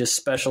in just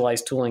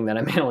specialized tooling that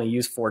I may only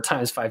use 4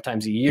 times, 5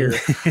 times a year.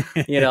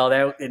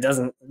 That it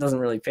doesn't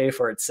really pay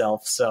for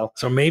itself. So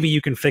maybe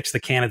you can fix the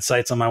canted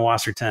sights on my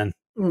Wasser 10.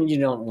 You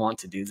don't want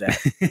to do that.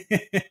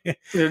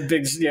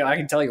 I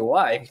can tell you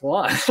why if you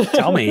want.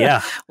 Tell me,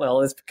 yeah. Well,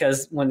 it's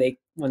because when they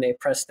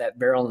pressed that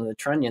barrel in the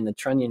trunnion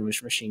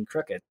was machined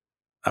crooked.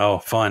 Oh,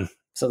 fun.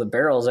 So the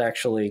barrel is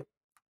actually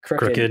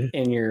crooked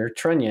in your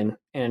trunnion,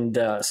 and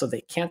so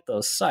they cant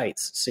those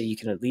sights so you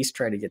can at least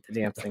try to get the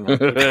damn thing on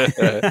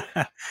paper.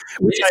 I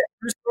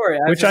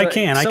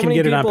can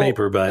get it on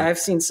paper, but I've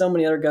seen so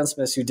many other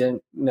gunsmiths who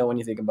didn't know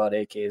anything about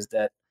AKs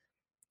that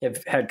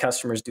have had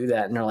customers do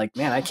that, and they're like,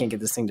 man, I can't get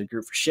this thing to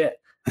group for shit.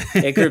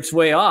 It groups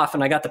way off,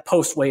 and I got the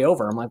post way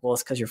over. I'm like, well,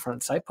 it's because your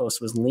front sight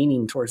post was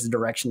leaning towards the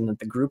direction that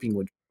the grouping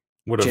would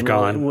have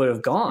gone.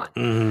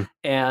 Mm-hmm.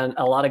 And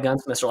a lot of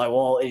gunsmiths are like,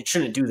 well, it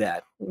shouldn't do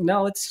that.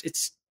 No,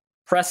 it's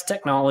press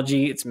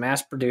technology. It's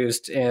mass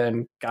produced,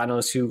 and God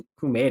knows who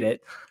made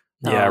it.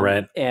 Yeah,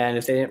 right. And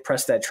if they didn't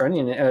press that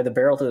trunnion or the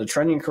barrel to the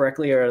trunnion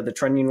correctly, or the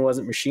trunnion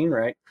wasn't machined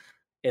right,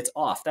 it's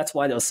off. That's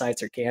why those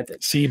sights are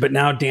canted. See, but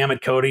now, damn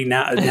it, Cody.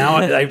 Now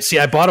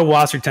I bought a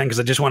Wasser 10 because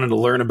I just wanted to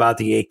learn about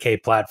the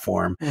 8K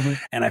platform.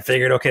 And I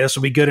figured, okay, this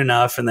will be good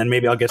enough. And then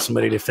maybe I'll get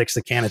somebody to fix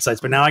the canted sights.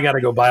 But now I got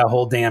to go buy a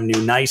whole damn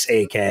new nice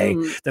AK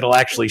that'll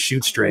actually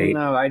shoot straight.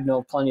 No, I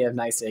know plenty of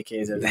nice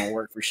AKs that don't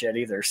work for shit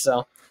either.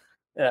 So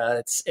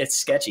it's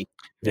sketchy.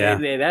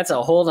 Yeah. That's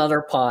a whole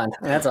other pond.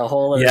 That's a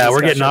whole other we're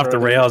getting off the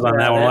rails on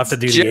that one. We'll have to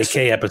do the AK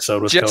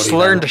episode with Cody. Just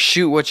learn to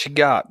shoot what you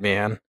got,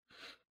 man.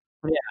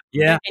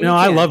 Yeah. No,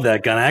 I love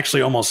that gun. I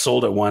actually almost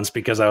sold it once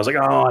because I was like,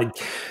 oh,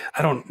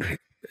 I don't.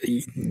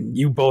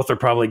 You both are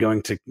probably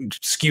going to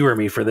skewer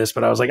me for this,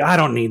 but I was like, I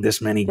don't need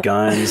this many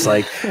guns.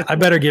 Like, I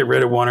better get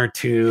rid of one or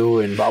two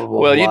and blah, blah, blah.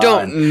 Well, you blah.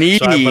 don't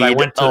need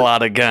a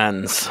lot of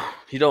guns.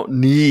 You don't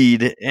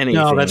need anything.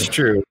 No, that's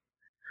true.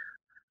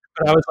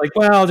 But I was like,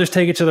 well, I'll just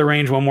take it to the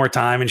range one more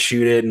time and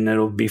shoot it, and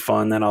it'll be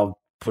fun. Then I'll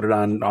put it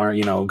on our,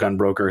 gun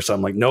broker or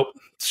something. Like, nope,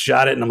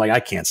 shot it. And I'm like, I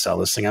can't sell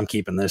this thing. I'm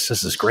keeping this.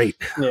 This is great.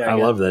 I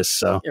love this.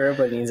 So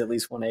everybody needs at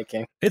least one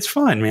AK. It's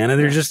fun, man. And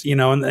they're just,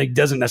 and it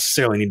doesn't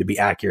necessarily need to be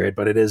accurate,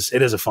 but it is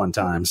a fun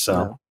time.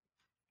 So,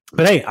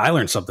 but hey, I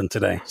learned something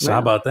today. So how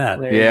about that?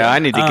 I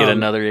need to get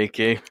another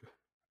AK.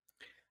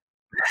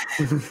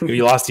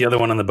 You lost the other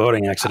one on the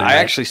boating accident. I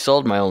actually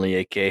sold my only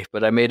AK,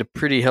 but I made a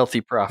pretty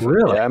healthy profit.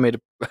 Really? Yeah, I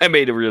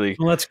made a really,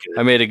 well, that's good.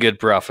 I made a good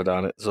profit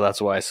on it. So that's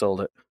why I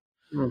sold it.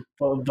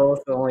 Well,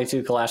 both the only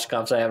two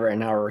Kalashnikovs I have right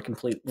now are a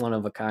complete one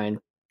of a kind.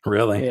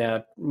 Really?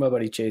 Yeah, my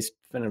buddy Chase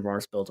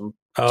Finnebar's built them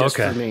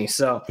for me.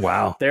 So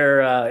wow,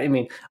 they're.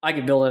 I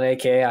could build an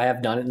AK. I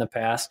have done it in the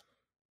past,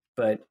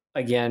 but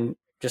again,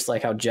 just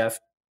like how Jeff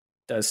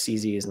does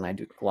CZs and I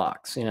do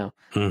Glocks,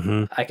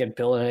 I could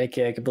build an AK.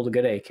 I could build a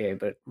good AK,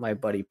 but my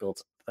buddy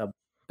builds the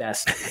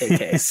best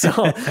AK. So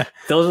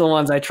those are the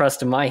ones I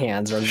trust in my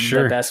hands, are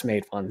the best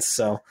made ones.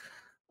 So.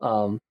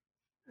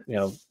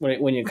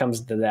 When it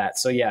comes to that.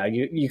 So yeah,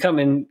 you come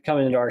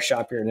into our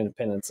shop here in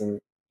Independence, and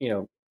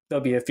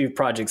there'll be a few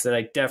projects that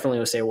I definitely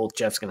would say, well,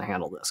 Jeff's going to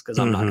handle this because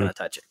I'm not going to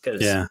touch it,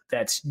 because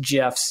that's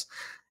Jeff's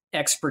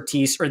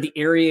expertise, or the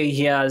area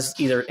he has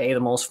either the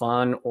most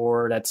fun,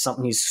 or that's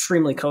something he's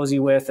extremely cozy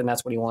with, and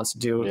that's what he wants to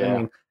do. I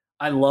mean,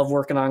 I love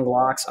working on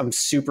Glocks. I'm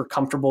super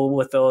comfortable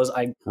with those.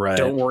 I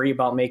don't worry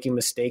about making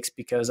mistakes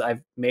because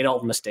I've made all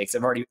the mistakes.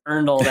 I've already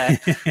earned all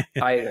that.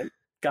 I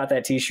got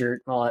that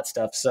t-shirt and all that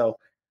stuff. So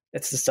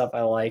it's the stuff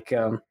I like.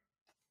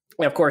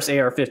 Of course,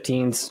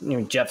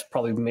 AR-15s, Jeff's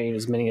probably made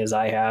as many as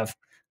I have.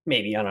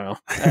 Maybe, I don't know.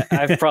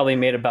 I've probably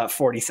made about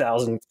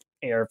 40,000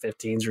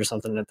 AR-15s or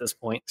something at this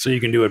point. So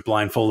you can do it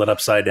blindfolded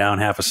upside down,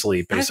 half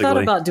asleep, basically. I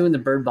thought about doing the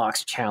Bird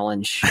Box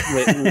challenge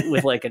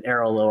with like an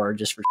arrow lower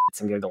just for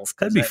shits and giggles.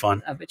 That'd be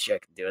fun. I bet you I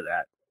could do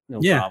that. No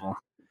problem.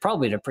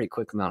 Probably in a pretty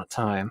quick amount of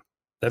time.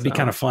 That'd be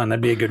kind of fun.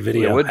 That'd be a good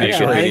video. It would be. I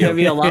think it'd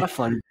be a lot of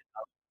fun.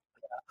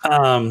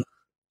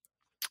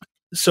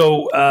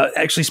 So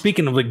actually,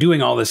 speaking of like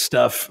doing all this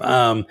stuff,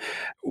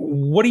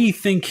 what do you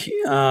think,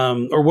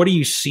 or what do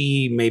you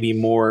see maybe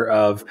more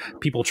of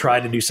people try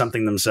to do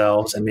something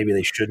themselves and maybe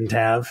they shouldn't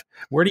have?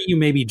 Where do you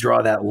maybe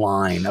draw that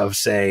line of,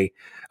 say,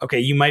 okay,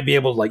 you might be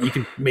able to, like, you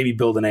can maybe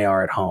build an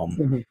AR at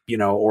home,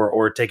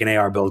 or take an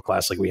AR build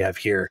class like we have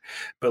here,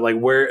 but like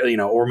where,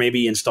 or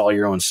maybe install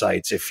your own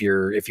sights if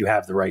you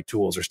have the right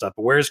tools or stuff.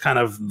 But where's kind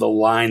of the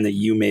line that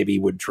you maybe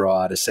would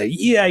draw to say,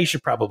 yeah, you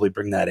should probably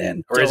bring that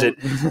in? Or is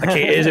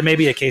it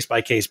maybe a case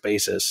by case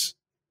basis?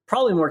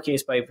 Probably more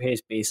case by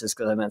case basis,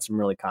 because I met some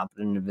really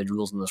competent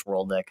individuals in this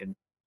world that could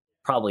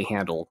probably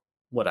handle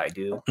what I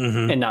do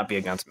and not be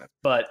a gunsmith.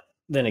 But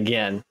then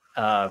again,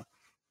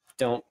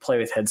 don't play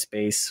with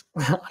headspace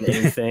on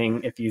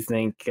anything. If you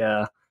think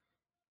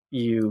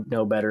you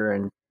know better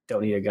and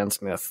don't need a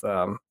gunsmith,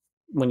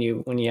 when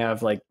you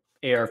have like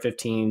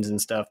AR-15s and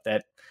stuff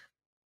that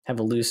have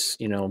a loose,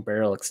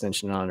 barrel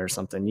extension on it or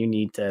something, you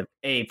need to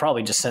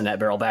probably just send that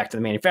barrel back to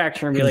the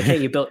manufacturer and be like,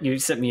 hey, you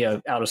sent me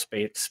a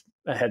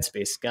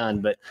headspace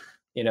gun. But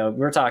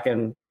we're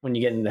talking, when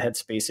you get into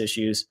headspace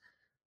issues,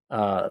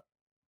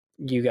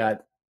 you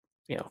got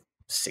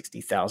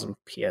 60,000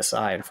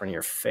 psi in front of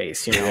your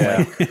face.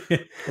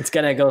 It's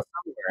gonna go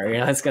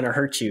somewhere. It's gonna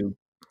hurt you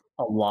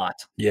a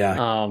lot.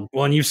 Well,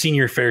 and you've seen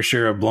your fair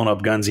share of blown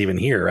up guns even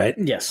here, right?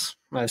 Yes,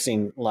 I've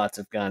seen lots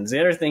of guns. The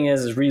other thing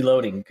is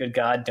reloading. Good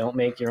God, don't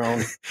make your own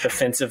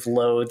defensive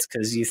loads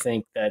because you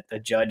think that the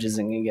judge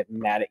isn't gonna get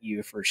mad at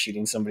you for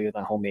shooting somebody with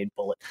a homemade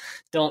bullet.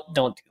 Don't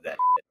do that.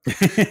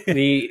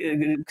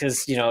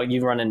 Because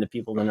you run into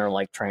people that are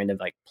like trying to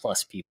like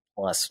plus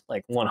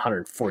like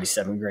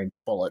 147 grain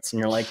bullets, and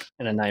you're like,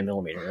 in a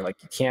 9mm, you're like,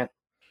 you can't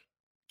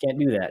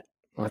do that.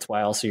 That's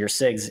why also your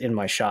SIG's in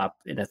my shop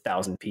in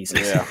 1,000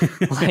 pieces.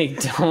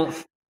 Like,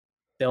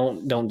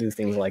 don't do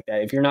things like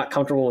that. If you're not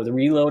comfortable with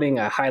reloading,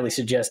 I highly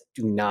suggest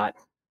do not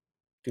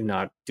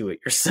do it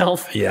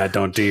yourself.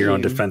 Don't do your own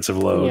defensive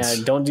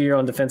loads. Don't do your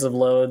own defensive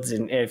loads.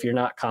 And if you're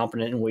not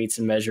competent in weights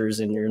and measures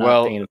and you're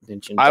not paying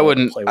attention, I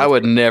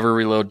would never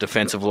reload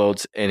defensive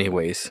loads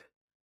anyways.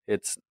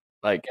 It's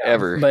like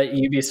ever. But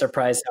you'd be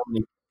surprised how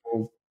many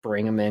people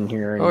bring them in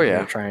here and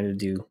you're trying to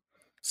do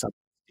something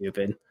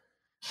stupid.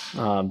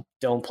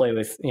 Don't play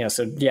with,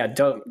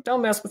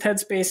 don't mess with head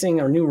spacing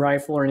or new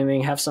rifle or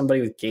anything. Have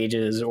somebody with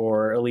gauges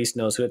or at least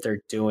knows what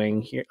they're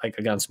doing here, like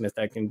a gunsmith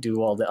that can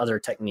do all the other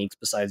techniques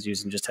besides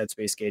using just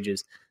headspace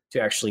gauges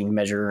to actually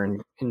measure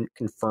and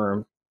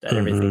confirm that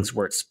everything's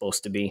where it's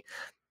supposed to be.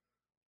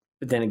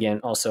 But then again,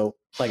 also,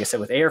 like I said,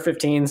 with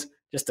AR-15s,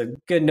 just a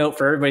good note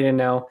for everybody to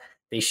know,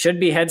 they should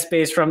be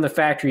headspace from the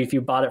factory if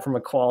you bought it from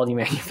a quality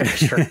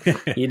manufacturer.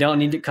 You don't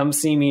need to come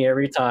see me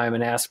every time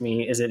and ask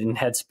me, is it in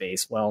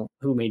headspace? Well,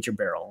 who made your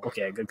barrel?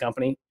 Okay, a good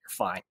company, you're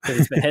fine. Because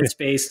it's been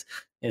headspaced,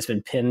 it's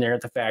been pinned there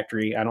at the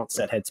factory. I don't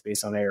set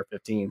headspace on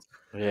AR-15s.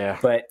 Yeah.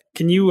 But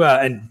can you,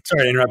 and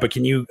sorry to interrupt, but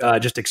can you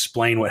just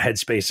explain what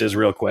headspace is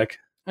real quick?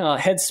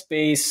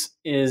 Headspace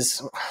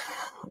is,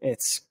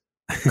 it's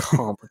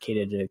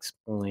complicated to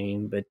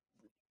explain, but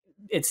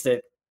it's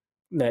the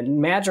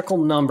magical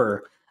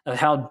number of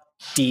how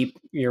deep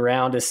your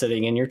round is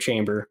sitting in your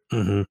chamber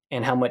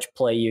and how much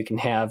play you can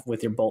have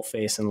with your bolt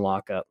face and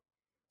lockup.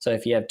 So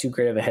if you have too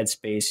great of a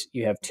headspace,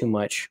 you have too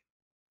much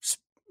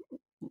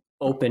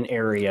open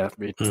area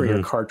for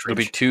your cartridge. It'll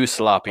be too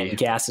sloppy.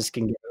 Gases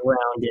can get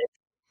around it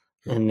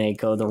and they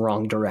go the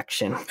wrong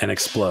direction. And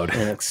explode.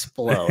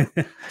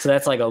 So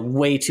that's like a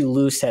way too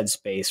loose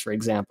headspace, for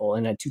example.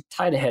 And a too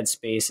tight a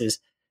headspace is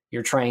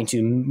you're trying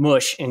to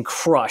mush and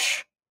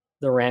crush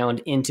the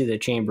round into the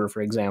chamber,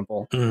 for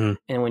example. And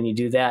when you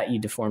do that, you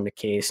deform the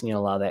case and you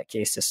allow that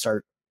case to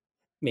start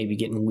maybe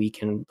getting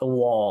weak in the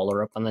wall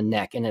or up on the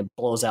neck, and it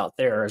blows out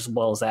there as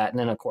well as that. And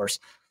then, of course,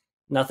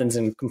 nothing's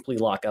in complete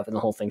lockup and the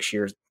whole thing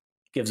shears,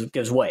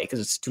 gives way because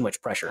it's too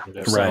much pressure.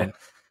 Right.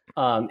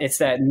 So, it's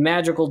that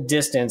magical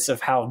distance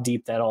of how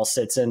deep that all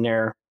sits in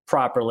there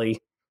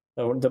properly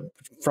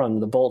from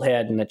the bolt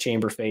head and the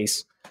chamber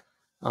face.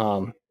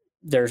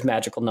 There's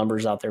magical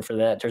numbers out there for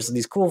that. There's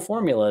these cool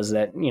formulas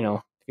that,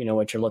 if you know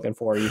what you're looking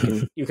for,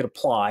 you can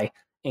apply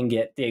and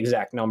get the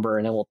exact number,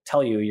 and it will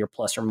tell you your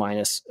plus or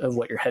minus of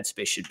what your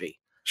headspace should be.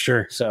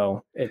 Sure.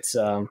 So it's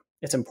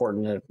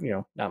important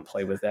to not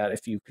play with that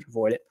if you could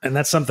avoid it. And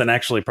that's something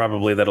actually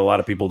probably that a lot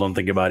of people don't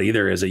think about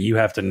either, is that you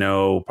have to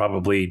know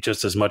probably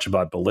just as much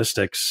about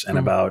ballistics and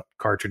about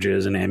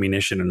cartridges and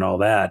ammunition and all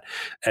that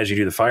as you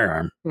do the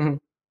firearm.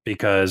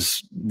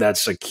 Because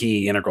that's a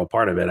key integral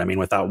part of it. I mean,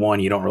 without one,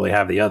 you don't really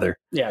have the other.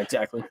 Yeah,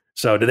 exactly.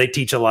 So do they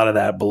teach a lot of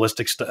that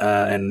ballistics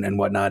and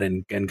whatnot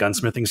in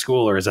gunsmithing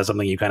school, or is that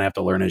something you kind of have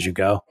to learn as you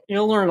go?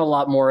 You'll learn a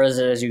lot more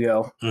as you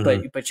go,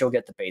 but you'll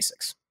get the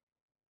basics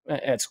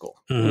at school.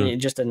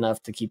 Just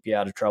enough to keep you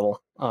out of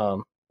trouble,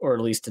 or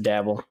at least to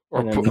dabble.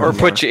 Or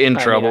put you in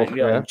trouble.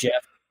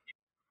 Jeff.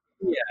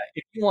 Yeah,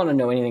 if you want to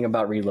know anything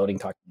about reloading,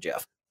 talk to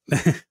Jeff.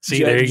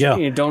 See, there you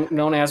go.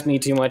 Don't ask me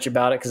too much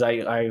about it because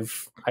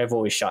I've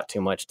always shot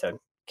too much to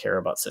care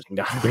about sitting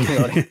down and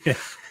reloading.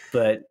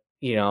 But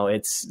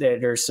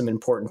there's some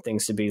important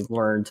things to be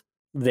learned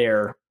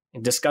there,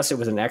 and discuss it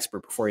with an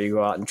expert before you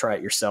go out and try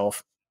it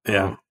yourself.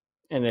 Yeah.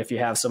 And if you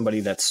have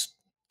somebody that's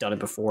done it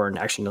before and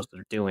actually knows what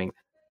they're doing,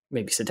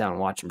 maybe sit down and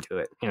watch them do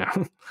it.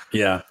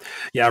 Yeah.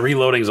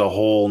 Reloading is a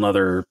whole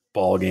nother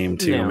ball game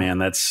too,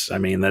 man. And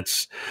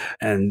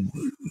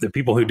the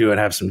people who do it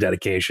have some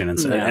dedication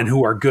and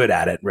who are good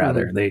at it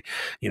rather. They,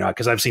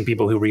 because I've seen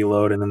people who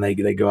reload and then they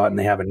go out and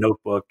they have a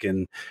notebook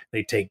and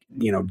they take,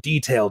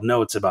 detailed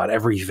notes about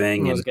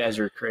everything. Those guys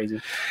are crazy.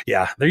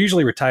 Yeah. They're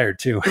usually retired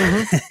too.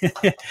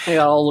 They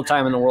got all the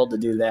time in the world to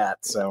do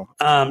that. So,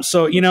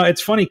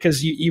 it's funny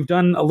because you've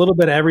done a little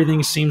bit of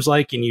everything, seems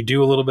like, and you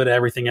do a little bit of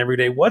everything every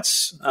day.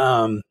 What's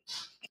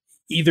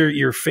either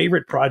your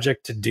favorite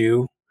project to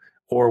do,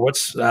 or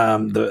what's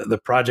the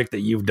project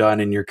that you've done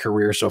in your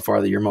career so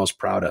far that you're most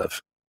proud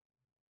of?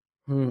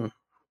 It's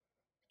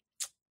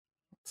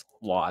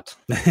a lot.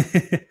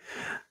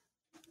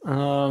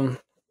 I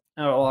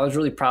was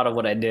really proud of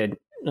what I did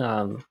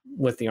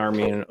with the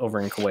Army and over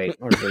in Kuwait.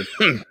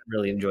 I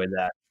really enjoyed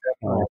that.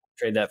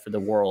 Trade that for the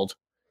world.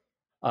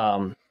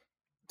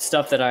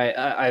 Stuff that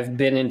I've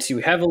been into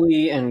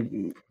heavily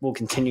and will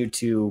continue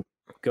to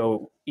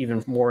go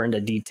even more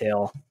into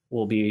detail.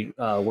 We'll be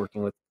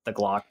working with the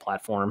Glock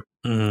platform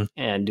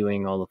and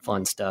doing all the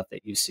fun stuff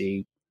that you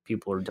see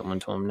people are doing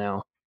to them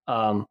now.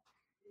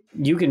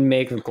 You can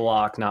make a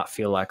Glock not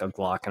feel like a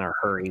Glock in a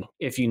hurry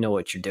if you know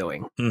what you're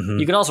doing.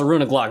 You can also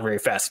ruin a Glock very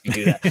fast if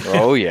you do that.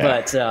 Oh, yeah.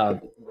 But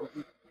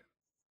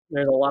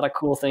there's a lot of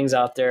cool things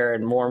out there,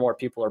 and more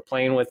people are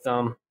playing with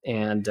them.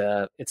 And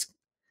it's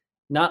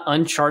not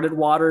uncharted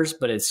waters,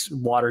 but it's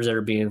waters that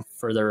are being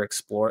further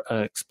explored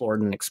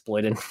and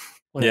exploited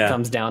when it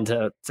comes down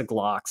to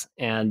Glocks.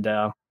 And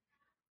the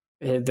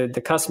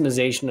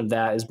customization of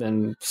that has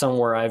been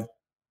somewhere I've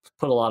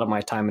put a lot of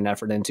my time and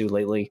effort into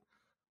lately.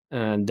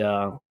 And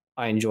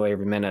I enjoy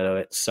every minute of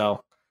it.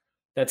 So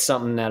that's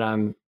something that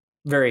I'm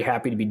very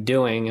happy to be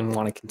doing and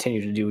want to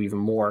continue to do even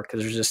more,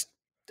 because there's just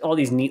all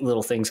these neat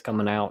little things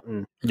coming out.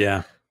 And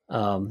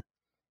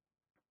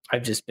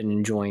I've just been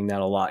enjoying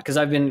that a lot, because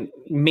I've been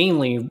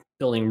mainly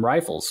building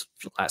rifles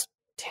for the last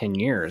 10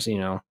 years,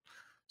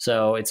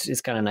 So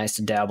it's kind of nice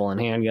to dabble in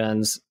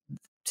handguns.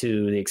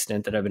 to the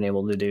extent that I've been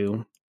able to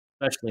do,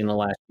 especially in the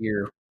last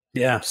year.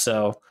 Yeah.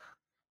 So,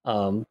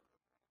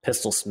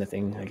 pistol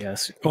smithing, I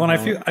guess. Well,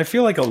 and I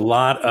feel like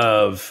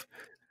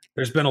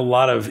there's been a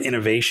lot of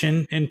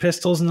innovation in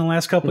pistols in the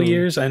last couple of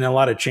years, and a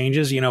lot of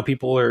changes.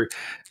 People are,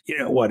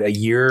 what, a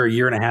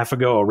year and a half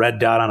ago, a red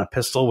dot on a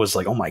pistol was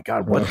like, oh my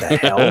God, what the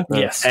hell?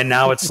 Yes. And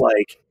now it's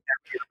like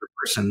every other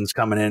person's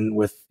coming in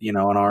with, an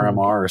RMR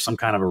or some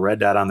kind of a red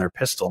dot on their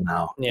pistol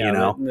now.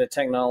 Yeah, the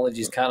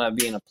technology is kind of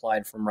being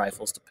applied from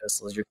rifles to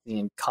pistols. You're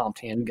seeing comped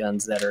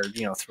handguns that are,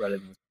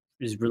 threaded with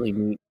these really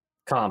neat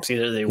comps.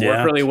 Either they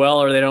work really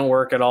well or they don't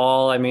work at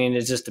all. I mean,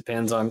 it just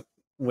depends on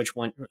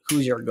who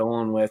you're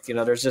going with.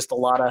 There's just a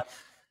lot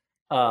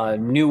of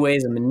new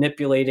ways of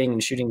manipulating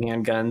and shooting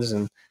handguns.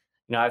 And,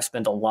 I've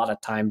spent a lot of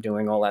time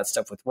doing all that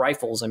stuff with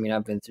rifles. I mean,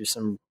 I've been through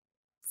some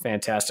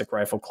fantastic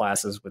rifle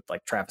classes with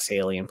like Travis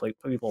Haley and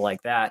people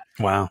like that.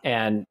 Wow.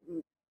 And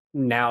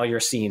now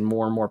you're seeing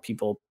more and more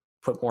people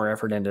put more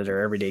effort into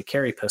their everyday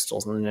carry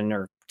pistols, and then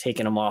they're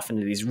taking them off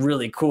into these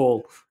really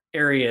cool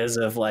areas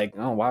of like,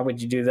 oh, why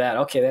would you do that?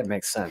 Okay, that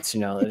makes sense.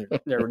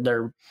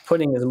 They're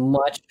putting as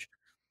much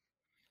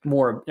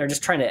more. They're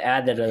just trying to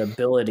add that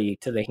ability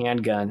to the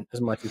handgun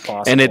as much as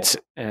possible.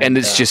 And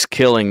it's just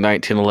killing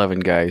 1911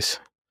 guys.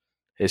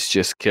 It's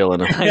just killing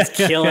them. It's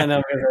killing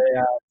them.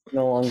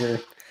 No longer.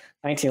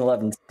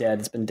 1911's dead.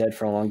 It's been dead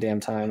for a long damn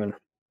time, and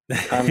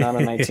I'm not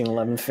a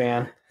 1911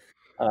 fan.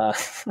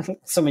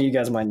 Some of you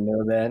guys might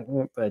know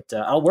that, but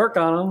I'll work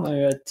on them.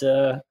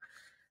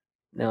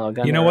 No, a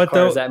gun that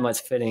requires that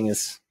much fitting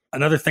is.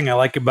 Another thing I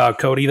like about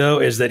Cody,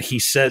 though, is that he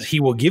says he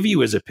will give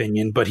you his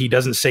opinion, but he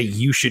doesn't say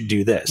you should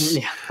do this.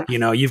 Yeah.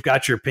 You've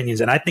got your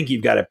opinions, and I think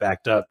you've got it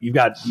backed up. You've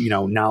got,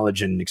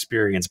 knowledge and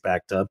experience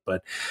backed up,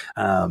 but,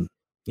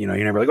 you're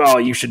never like, oh,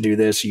 you should do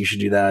this, you should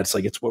do that. It's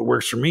like, it's what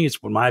works for me.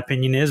 It's what my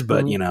opinion is,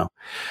 but,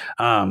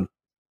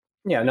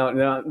 yeah, no,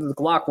 the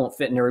Glock won't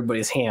fit in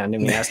everybody's hand. I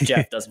mean, Ask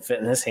Jeff doesn't fit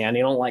in his hand.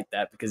 He don't like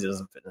that because it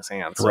doesn't fit in his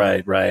hand. So.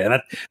 Right.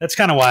 And that's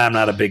kind of why I'm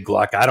not a big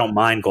Glock. I don't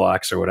mind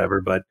Glocks or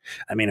whatever, but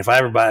I mean, if I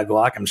ever buy a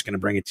Glock, I'm just going to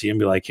bring it to you and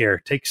be like,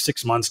 here, take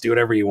 6 months, do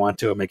whatever you want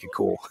to it, make it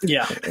cool.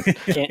 Yeah.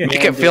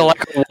 Make it feel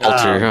like a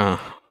Walter,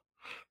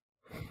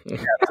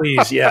 Yeah,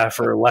 please. Yeah,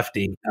 for a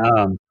lefty.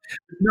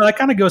 No, that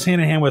kind of goes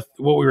hand in hand with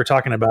what we were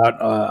talking about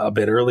a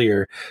bit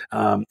earlier,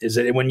 is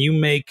that when you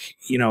make,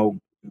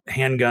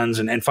 handguns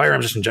and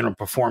firearms just in general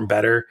perform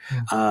better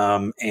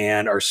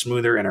and are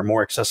smoother and are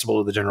more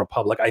accessible to the general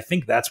public. I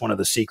think that's one of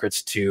the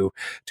secrets to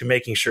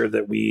making sure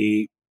that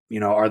we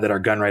that our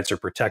gun rights are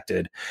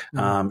protected.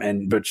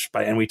 And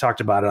we talked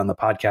about it on the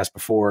podcast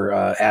before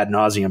ad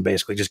nauseum,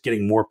 basically just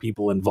getting more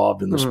people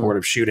involved in the sport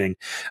of shooting.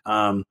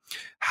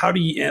 How do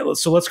you?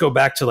 So let's go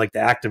back to like the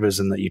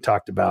activism that you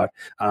talked about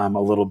a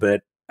little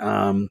bit.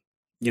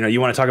 You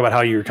want to talk about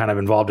how you're kind of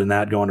involved in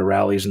that, going to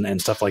rallies and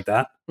stuff like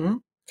that.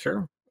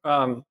 Sure.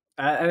 I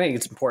think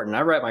it's important.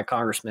 I write my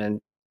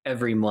congressman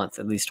every month,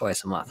 at least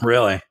twice a month.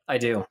 Really? I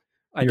do.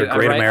 You're a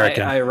great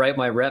American. I write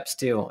my reps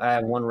too. I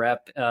have one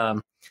rep.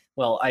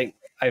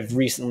 I've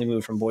recently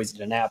moved from Boise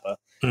to Napa,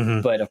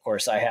 but of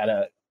course I had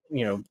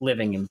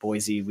living in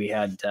Boise, we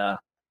had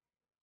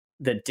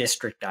the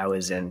district I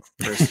was in,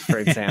 for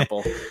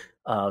example,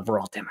 were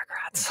all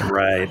Democrats.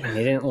 Right. And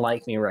they didn't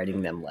like me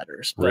writing them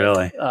letters. But,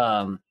 really?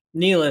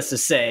 Needless to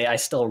say, I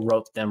still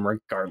wrote them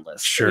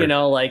regardless. Sure.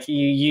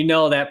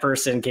 That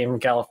person came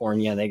from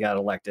California and they got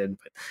elected,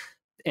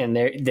 and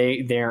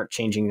they aren't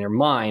changing their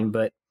mind,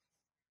 but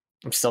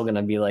I'm still going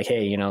to be like,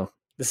 hey,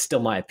 this is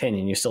still my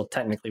opinion. You still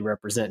technically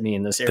represent me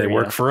in this area. They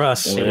work for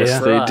us.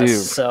 Yes, they do.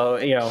 So,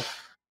 I wrote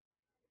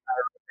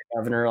the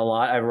governor a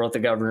lot. I wrote the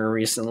governor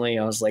recently.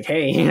 I was like,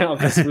 hey,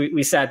 because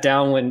we sat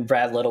down when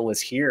Brad Little was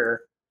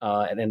here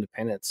at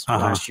Independence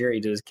last year. He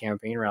did his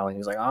campaign rally. He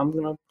was like, I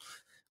want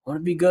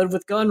to be good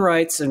with gun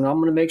rights, and I'm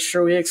going to make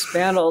sure we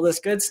expand all this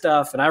good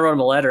stuff. And I wrote him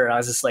a letter, and I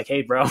was just like,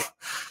 hey, bro,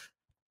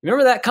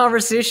 remember that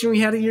conversation we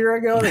had a year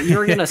ago that you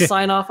were going to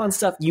sign off on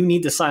stuff? You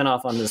need to sign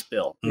off on this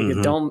bill.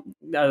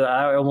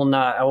 I will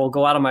not. I will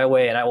go out of my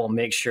way, and I will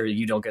make sure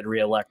you don't get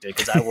reelected,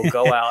 because I will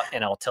go out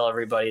and I'll tell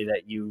everybody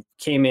that you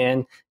came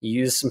in, you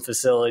used some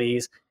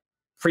facilities,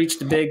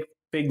 preached a big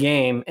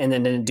game, and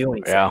then didn't do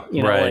anything. Yeah,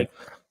 right.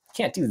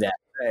 Can't do that.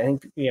 I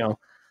think,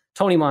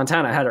 Tony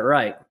Montana had it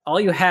right. All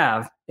you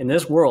have in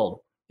this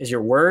world is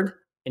your word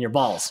and your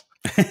balls.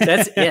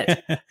 That's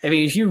it. I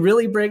mean, if you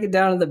really break it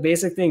down to the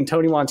basic thing,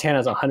 Tony Montana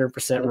is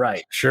 100%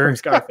 right. Sure. From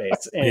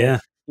Scarface.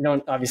 And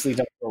you obviously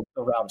don't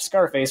go around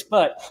Scarface,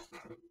 but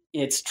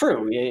it's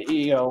true.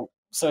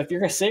 So if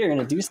you're going to say you're going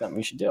to do something,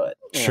 you should do it.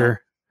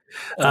 Sure.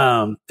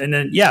 And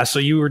then, so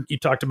you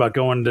talked about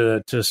going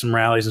to some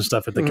rallies and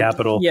stuff at the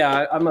Capitol.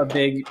 Yeah, I'm a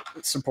big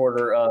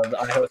supporter of the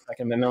Idaho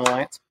Second Amendment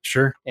Alliance.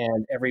 Sure.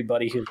 And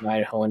everybody who's an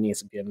Idahoan needs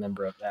to be a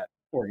member of that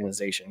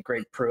organization.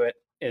 Greg Pruitt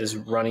is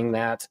running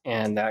that,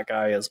 and that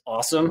guy is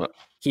awesome.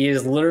 He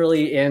is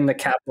literally in the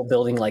Capitol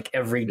building like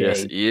every day.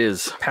 Yes, he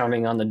is.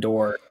 Pounding on the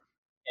door.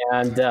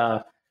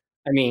 And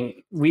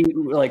we,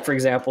 like, for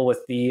example,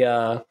 with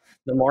the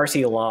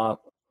Marcy law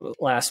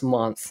last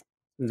month,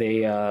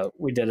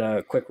 we did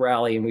a quick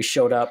rally and we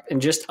showed up,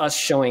 and just us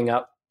showing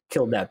up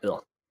killed that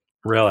bill.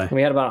 Really?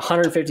 We had about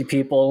 150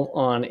 people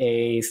on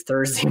a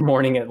Thursday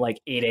morning at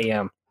like 8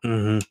 a.m.,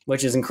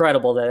 which is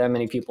incredible that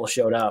many people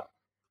showed up.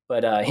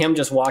 But him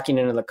just walking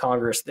into the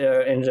Congress,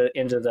 into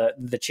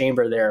the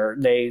chamber there,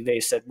 they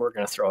said, we're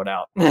going to throw it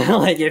out.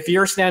 Like, if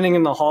you're standing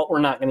in the hall, we're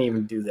not going to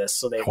even do this.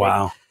 So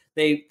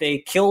they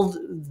killed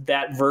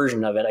that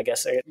version of it. I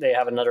guess they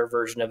have another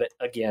version of it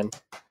again,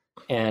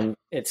 and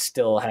it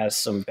still has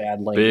some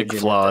bad language. Big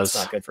flaws.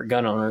 That's not good for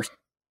gun owners.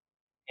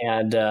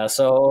 And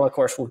so, of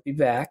course, we'll be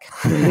back.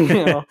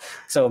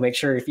 So make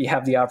sure if you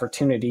have the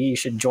opportunity, you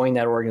should join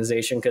that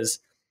organization, because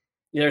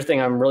the other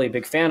thing I'm really a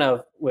big fan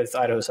of with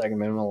Idaho Second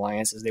Amendment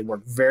Alliance is they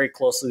work very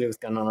closely with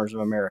Gun Owners of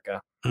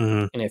America.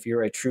 And if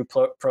you're a true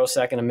pro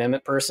Second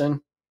Amendment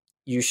person,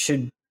 you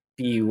should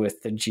be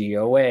with the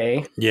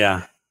GOA.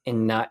 Yeah.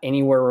 And not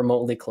anywhere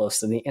remotely close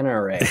to the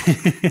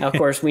NRA. Now, of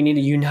course, we need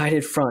a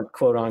united front,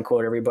 quote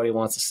unquote, everybody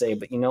wants to say.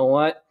 But you know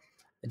what?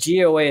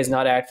 The GOA is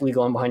not actively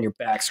going behind your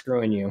back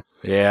screwing you,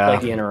 like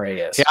the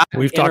NRA is. Yeah,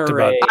 we've talked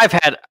about.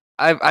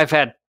 I've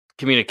had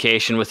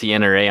communication with the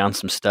NRA on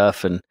some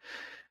stuff, and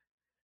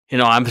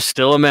I'm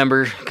still a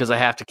member because I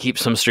have to keep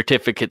some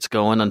certificates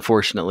going,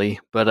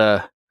 unfortunately.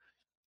 But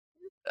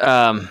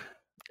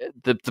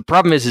the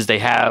problem is they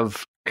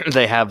have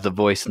the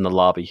voice in the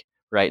lobby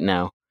right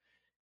now,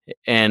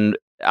 and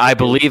I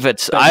believe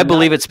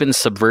it's been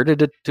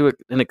subverted to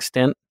an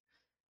extent.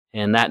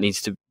 And that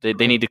needs to, they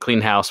need to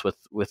clean house with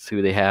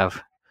who they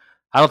have.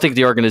 I don't think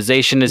the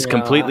organization is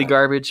completely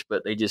garbage,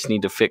 but they just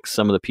need to fix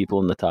some of the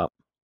people in the top.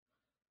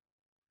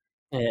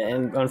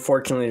 And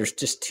unfortunately, there's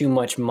just too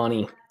much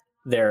money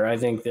there. I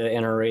think the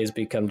NRA has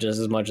become just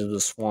as much of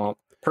the swamp,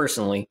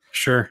 personally.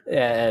 Sure.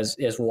 As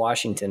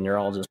Washington. They're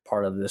all just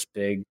part of this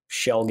big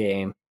shell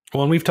game.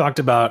 Well, and we've talked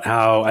about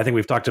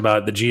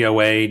the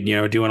GOA,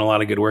 doing a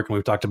lot of good work, and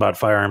we've talked about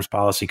Firearms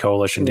Policy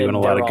Coalition doing a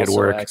lot of good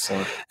work.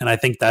 Excellent. And I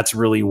think that's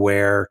really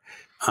where,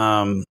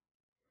 the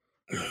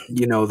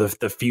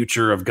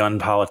future of gun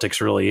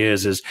politics really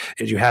is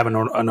you have an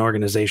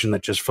organization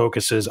that just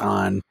focuses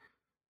on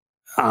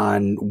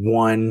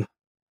one,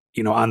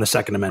 on the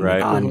Second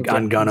Amendment, right.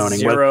 on gun owning,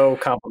 zero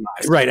compromise,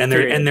 right? And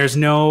there's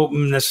no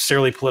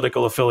necessarily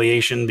political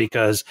affiliation,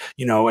 because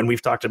and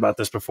we've talked about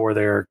this before.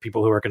 There are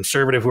people who are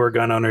conservative who are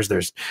gun owners.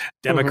 There's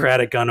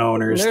Democratic gun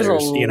owners. There's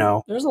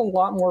a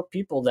lot more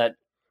people that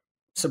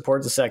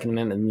support the Second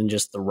Amendment than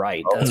just the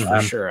right. That's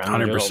for sure.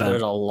 100%.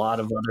 There's a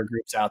lot of other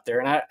groups out there,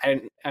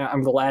 and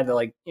I'm glad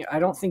that I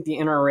don't think the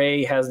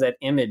NRA has that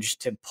image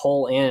to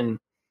pull in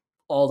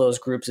all those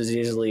groups as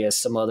easily as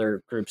some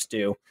other groups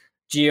do.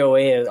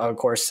 GOA, of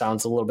course,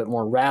 sounds a little bit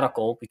more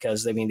radical,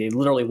 because they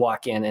literally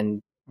walk in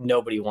and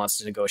nobody wants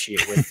to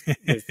negotiate with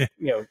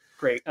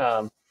great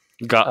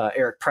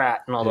Eric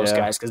Pratt and all those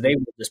guys, because they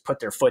will just put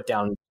their foot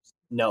down.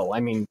 No,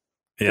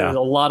 there's a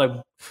lot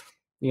of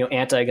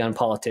anti-gun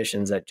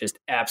politicians that just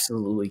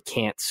absolutely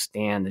can't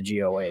stand the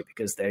GOA,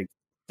 because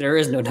there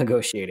is no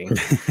negotiating.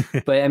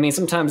 But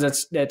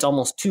sometimes that's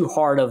almost too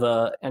hard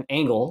of an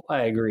angle.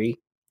 I agree.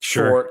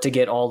 Sure. To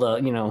get all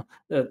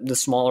the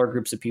smaller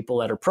groups of people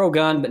that are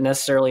pro-gun, but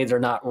necessarily they're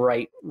not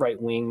right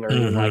wing or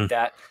anything like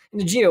that.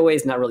 And the GOA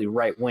is not really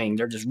right wing;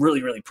 they're just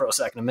really, really pro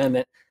Second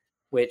Amendment,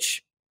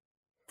 which,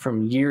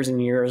 from years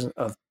and years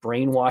of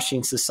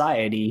brainwashing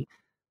society,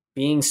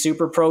 being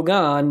super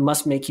pro-gun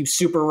must make you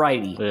super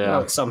righty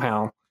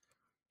somehow,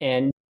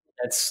 and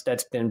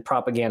that's been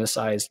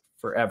propagandized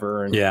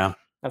forever. And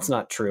that's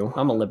not true.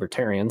 I'm a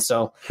libertarian,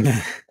 so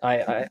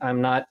I'm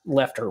not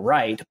left or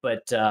right,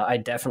 but I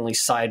definitely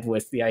side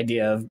with the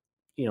idea of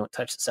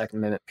touch the Second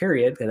Amendment,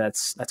 period.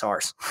 That's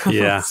ours.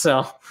 Yeah.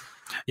 So.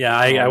 Yeah,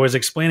 I was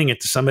explaining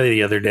it to somebody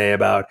the other day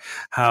about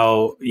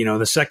how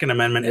the Second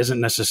Amendment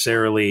isn't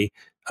necessarily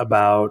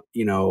about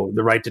the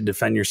right to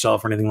defend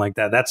yourself or anything like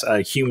that. That's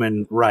a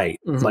human right.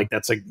 Like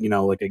that's a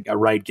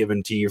right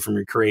given to you from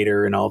your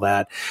creator and all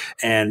that.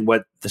 And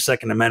what the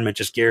Second Amendment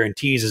just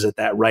guarantees is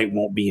that right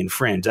won't be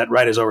infringed. That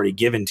right is already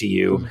given to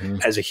you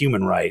as a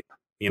human right.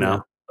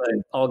 But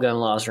all gun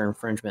laws are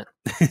infringement,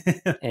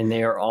 and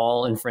they are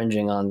all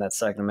infringing on that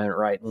Second Amendment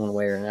right in one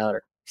way or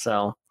another.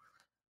 So,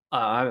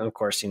 of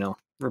course,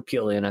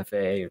 repeal the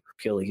NFA,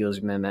 repeal the Hughes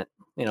Amendment.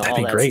 All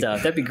that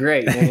stuff. That'd be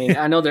great.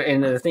 I know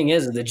and the thing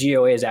is, the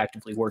GOA is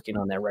actively working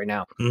on that right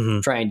now,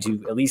 trying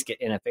to at least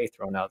get NFA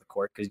thrown out of the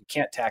court, because you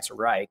can't tax a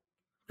right.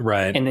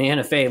 Right. And the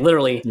NFA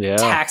literally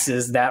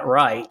taxes that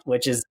right,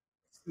 which is,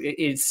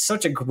 it's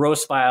such a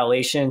gross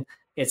violation.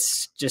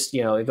 It's just,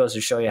 it goes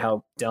to show you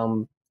how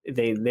dumb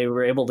they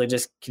were able to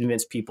just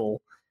convince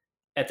people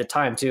at the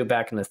time too,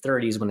 back in the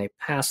 30s when they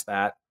passed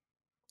that.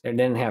 They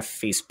didn't have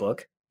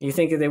Facebook. You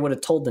think that they would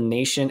have told the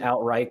nation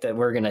outright that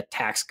we're going to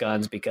tax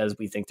guns because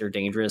we think they're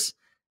dangerous,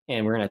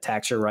 and we're going to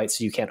tax your rights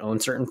so you can't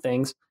own certain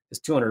things? Because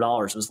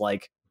 $200 was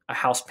like a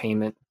house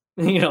payment,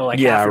 half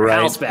your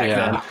house back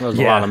then. That was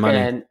a lot of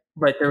money.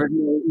 But there was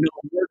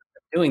no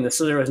doing this,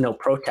 so there was no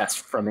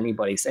protest from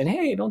anybody saying,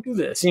 "Hey, don't do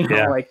this."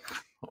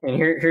 And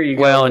here you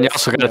go. Well, and you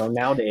also got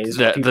nowadays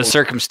the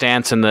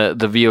circumstance and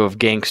the view of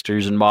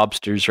gangsters and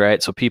mobsters,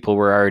 right? So people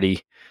were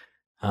already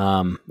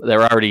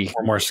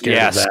more scared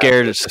of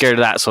that. scared of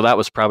that. So that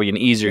was probably an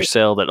easier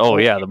sell that,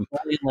 the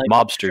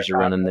mobsters are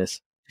running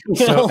this.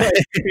 So,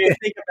 if you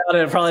think about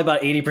it, probably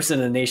about 80% of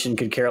the nation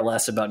could care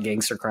less about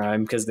gangster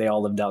crime because they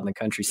all lived out in the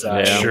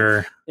countryside. Yeah.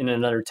 Sure. And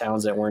in other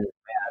towns that weren't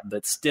bad.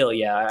 But still,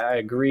 yeah, I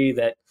agree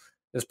that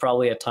there's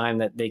probably a time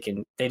that they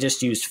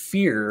just used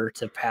fear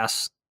to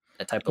pass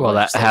that type of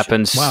that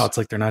happens. Wow, it's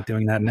like they're not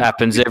doing that now.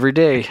 Happens every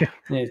day.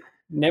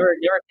 Never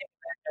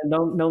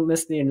don't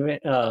miss the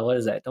what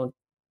is that? Don't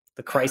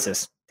the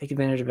crisis. Take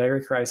advantage of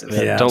every crisis.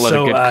 Yeah. Don't let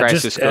a good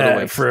crisis go to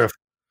waste.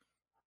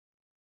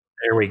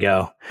 There we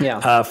go.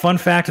 Yeah. Fun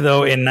fact,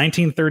 though, in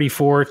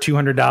 1934,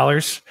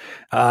 $200.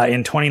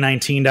 In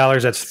 2019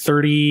 dollars, that's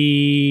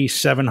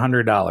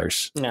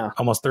 $3,700. Yeah.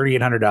 Almost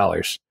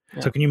 $3,800. Yeah.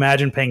 So can you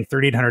imagine paying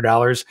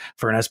 $3,800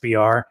 for an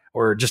SBR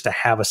or just to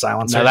have a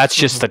silencer? No, that's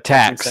just the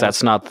tax.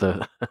 That's not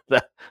the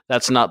right,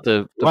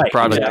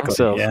 product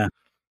itself. Yeah.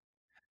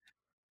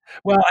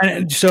 Well,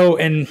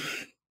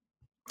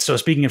 so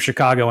speaking of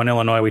Chicago and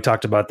Illinois, we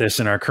talked about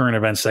this in our current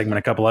events segment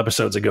a couple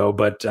episodes ago,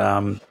 but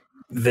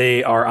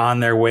they are on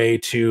their way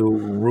to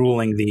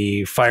ruling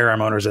the firearm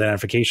owner's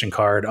identification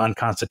card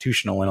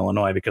unconstitutional in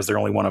Illinois because they're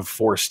only one of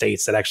 4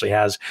 states that actually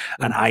has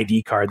an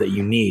ID card that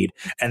you need.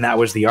 And that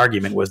was the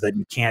argument, was that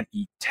you can't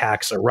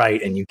tax a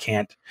right and you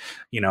can't,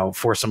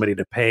 force somebody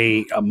to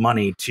pay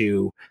money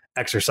to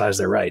exercise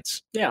their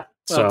rights. Yeah.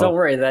 Well, don't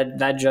worry.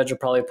 That judge will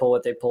probably pull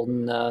what they pulled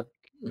in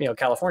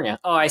California.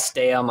 Oh, I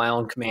stay on my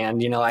own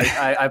command.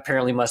 I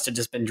apparently must have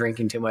just been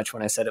drinking too much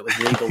when I said it was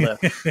legal to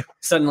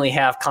suddenly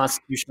have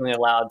constitutionally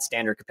allowed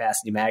standard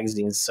capacity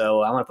magazines.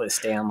 So I'm going to put a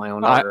stay on my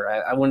own order.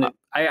 I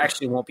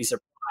actually won't be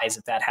surprised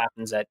if that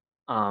happens in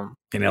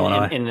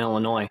Illinois. In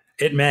Illinois,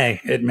 it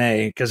may,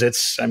 because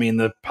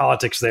the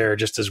politics there are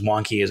just as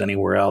wonky as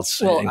anywhere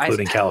else,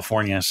 including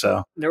California.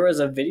 So there was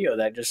a video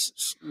that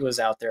just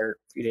was out there a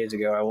few days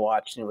ago. I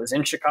watched, and it was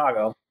in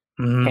Chicago.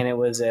 Mm-hmm. And it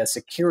was a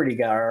security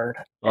guard.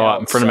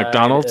 In front of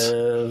McDonald's?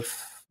 Yeah.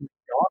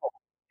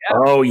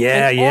 Oh,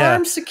 yeah,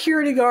 Armed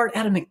security guard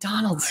at a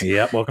McDonald's.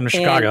 Yep, welcome to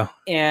Chicago.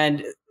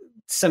 And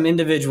some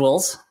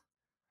individuals,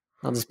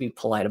 I'll just be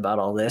polite about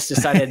all this,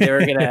 decided they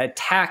were going to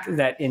attack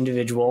that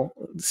individual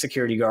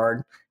security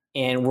guard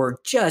and were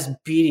just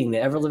beating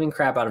the ever-living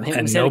crap out of him.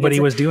 And nobody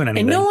was doing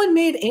anything. And no one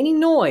made any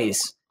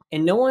noise.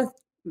 And no one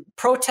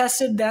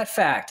protested that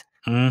fact.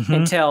 Mm-hmm.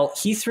 Until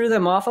he threw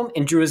them off him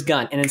and drew his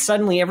gun. And then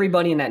suddenly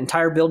everybody in that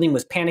entire building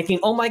was panicking.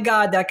 Oh my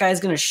God, that guy's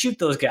going to shoot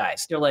those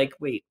guys. They're like,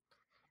 wait,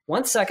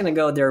 1 second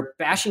ago, they're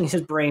bashing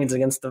his brains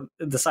against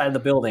the side of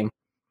the building,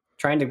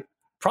 trying to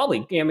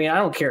probably, I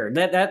don't care.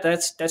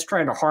 That's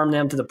trying to harm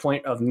them to the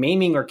point of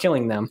maiming or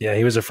killing them. Yeah,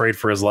 he was afraid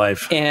for his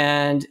life.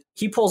 And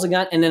he pulls a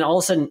gun, and then all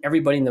of a sudden,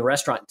 everybody in the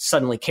restaurant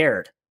suddenly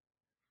cared.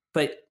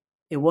 But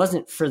it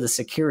wasn't for the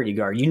security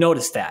guard. You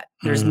noticed that.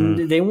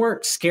 They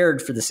weren't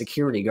scared for the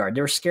security guard. They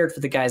were scared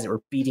for the guys that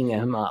were beating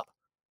him up.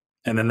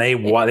 And then they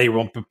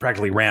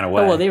practically ran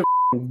away. Oh, well, they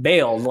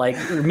bailed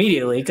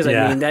immediately because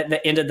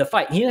that ended the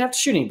fight. He didn't have to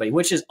shoot anybody,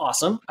 which is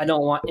awesome. I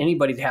don't want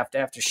anybody to have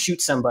to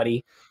shoot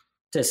somebody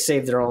to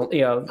save their own,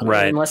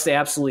 right. Unless they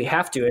absolutely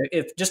have to.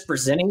 If just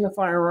presenting the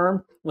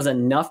firearm was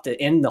enough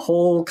to end the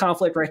whole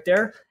conflict right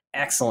there,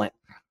 excellent.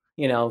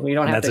 We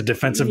don't have to. That's a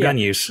defensive gun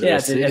use. Yeah,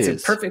 it's a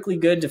perfectly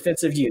good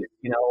defensive use.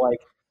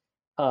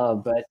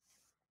 But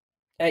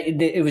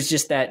it was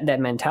just that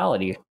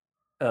mentality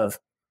of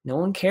no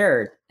one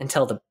cared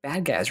until the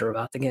bad guys were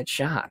about to get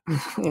shot.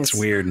 It's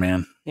weird,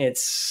 man.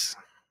 That's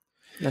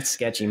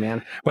sketchy,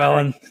 man. Well,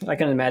 and I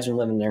can imagine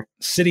living there.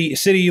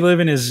 City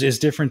living is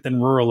different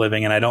than rural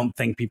living, and I don't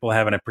think people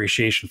have an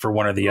appreciation for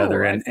one or the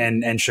other. Right.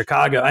 And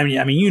Chicago,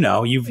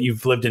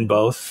 you've lived in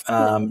both,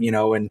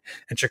 and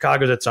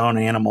Chicago's its own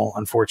animal.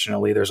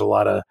 Unfortunately, there's a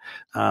lot of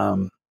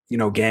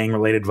gang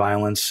related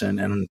violence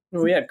and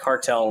we had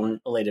cartel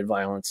related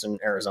violence in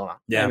Arizona.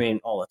 Yeah,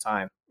 all the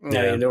time.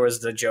 Yeah. There was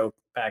the joke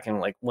back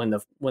in when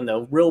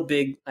the real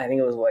big, I think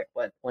it was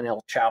when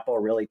El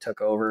Chapo really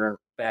took over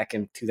back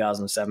in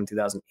 2007,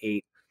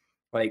 2008,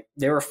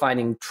 they were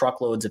finding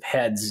truckloads of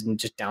heads in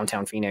just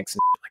downtown Phoenix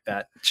and like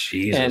that.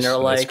 Jesus, and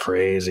they're that's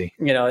crazy.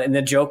 And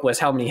the joke was,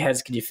 how many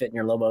heads could you fit in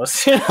your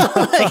Lobos? It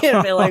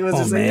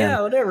was just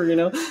yeah,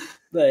 whatever,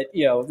 But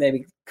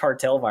maybe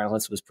cartel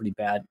violence was pretty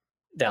bad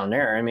down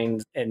there.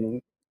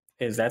 And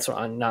that's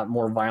not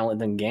more violent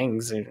than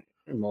gangs in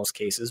most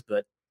cases,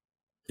 but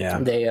yeah,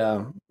 they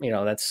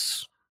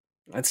that's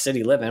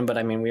city living. But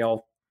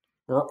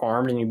we're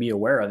armed and you'd be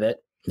aware of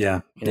it.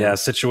 Yeah.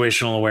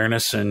 Situational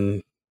awareness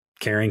and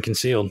carrying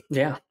concealed.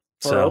 Yeah.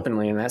 Or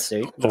openly in that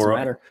state. Doesn't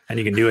matter. And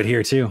you can do it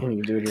here too.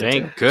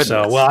 Thank goodness.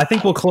 So, I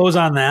think we'll close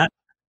on that.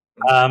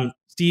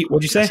 Steve,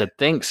 what'd you say? I said,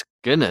 thanks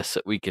goodness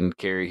that we can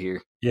carry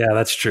here. Yeah,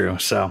 that's true.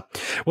 So,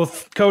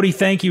 Cody,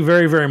 thank you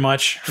very, very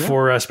much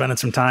for spending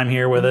some time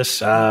here with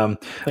us. Love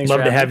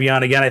to have you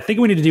on again. I think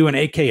we need to do an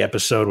AK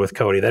episode with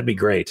Cody. That'd be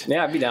great.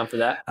 Yeah, I'd be down for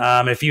that.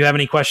 If you have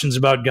any questions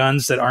about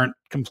guns that aren't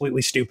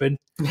completely stupid,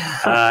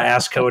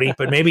 ask Cody,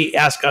 but maybe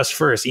ask us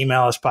first.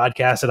 Email us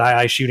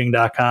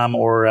podcast@iishooting.com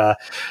or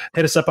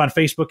hit us up on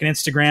Facebook and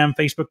Instagram,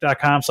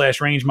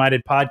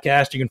 facebook.com/range-minded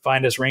podcast. You can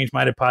find us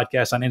Range-Minded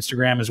Podcast on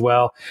Instagram as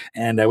well,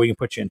 and we can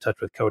put you in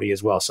touch with Cody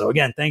as well. So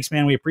again, thanks,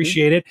 man. We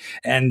appreciate it,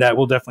 and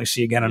we'll definitely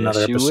see you again on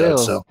another episode.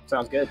 So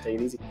sounds good. Take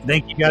it easy.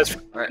 Thank you guys.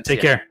 Right,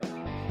 Take care.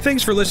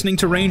 Thanks for listening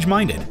to Range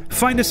Minded.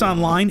 Find us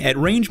online at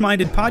Range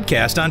Minded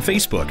Podcast on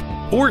Facebook,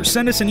 or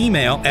send us an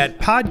email at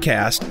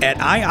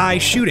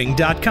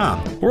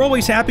podcast@iishooting.com. We're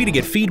always happy to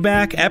get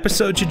feedback,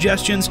 episode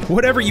suggestions,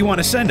 whatever you want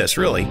to send us,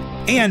 really.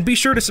 And be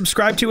sure to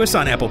subscribe to us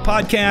on Apple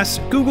Podcasts,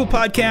 Google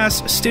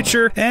Podcasts,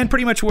 Stitcher, and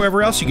pretty much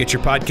wherever else you get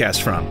your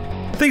podcasts from.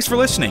 Thanks for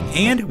listening,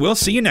 and we'll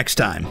see you next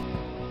time.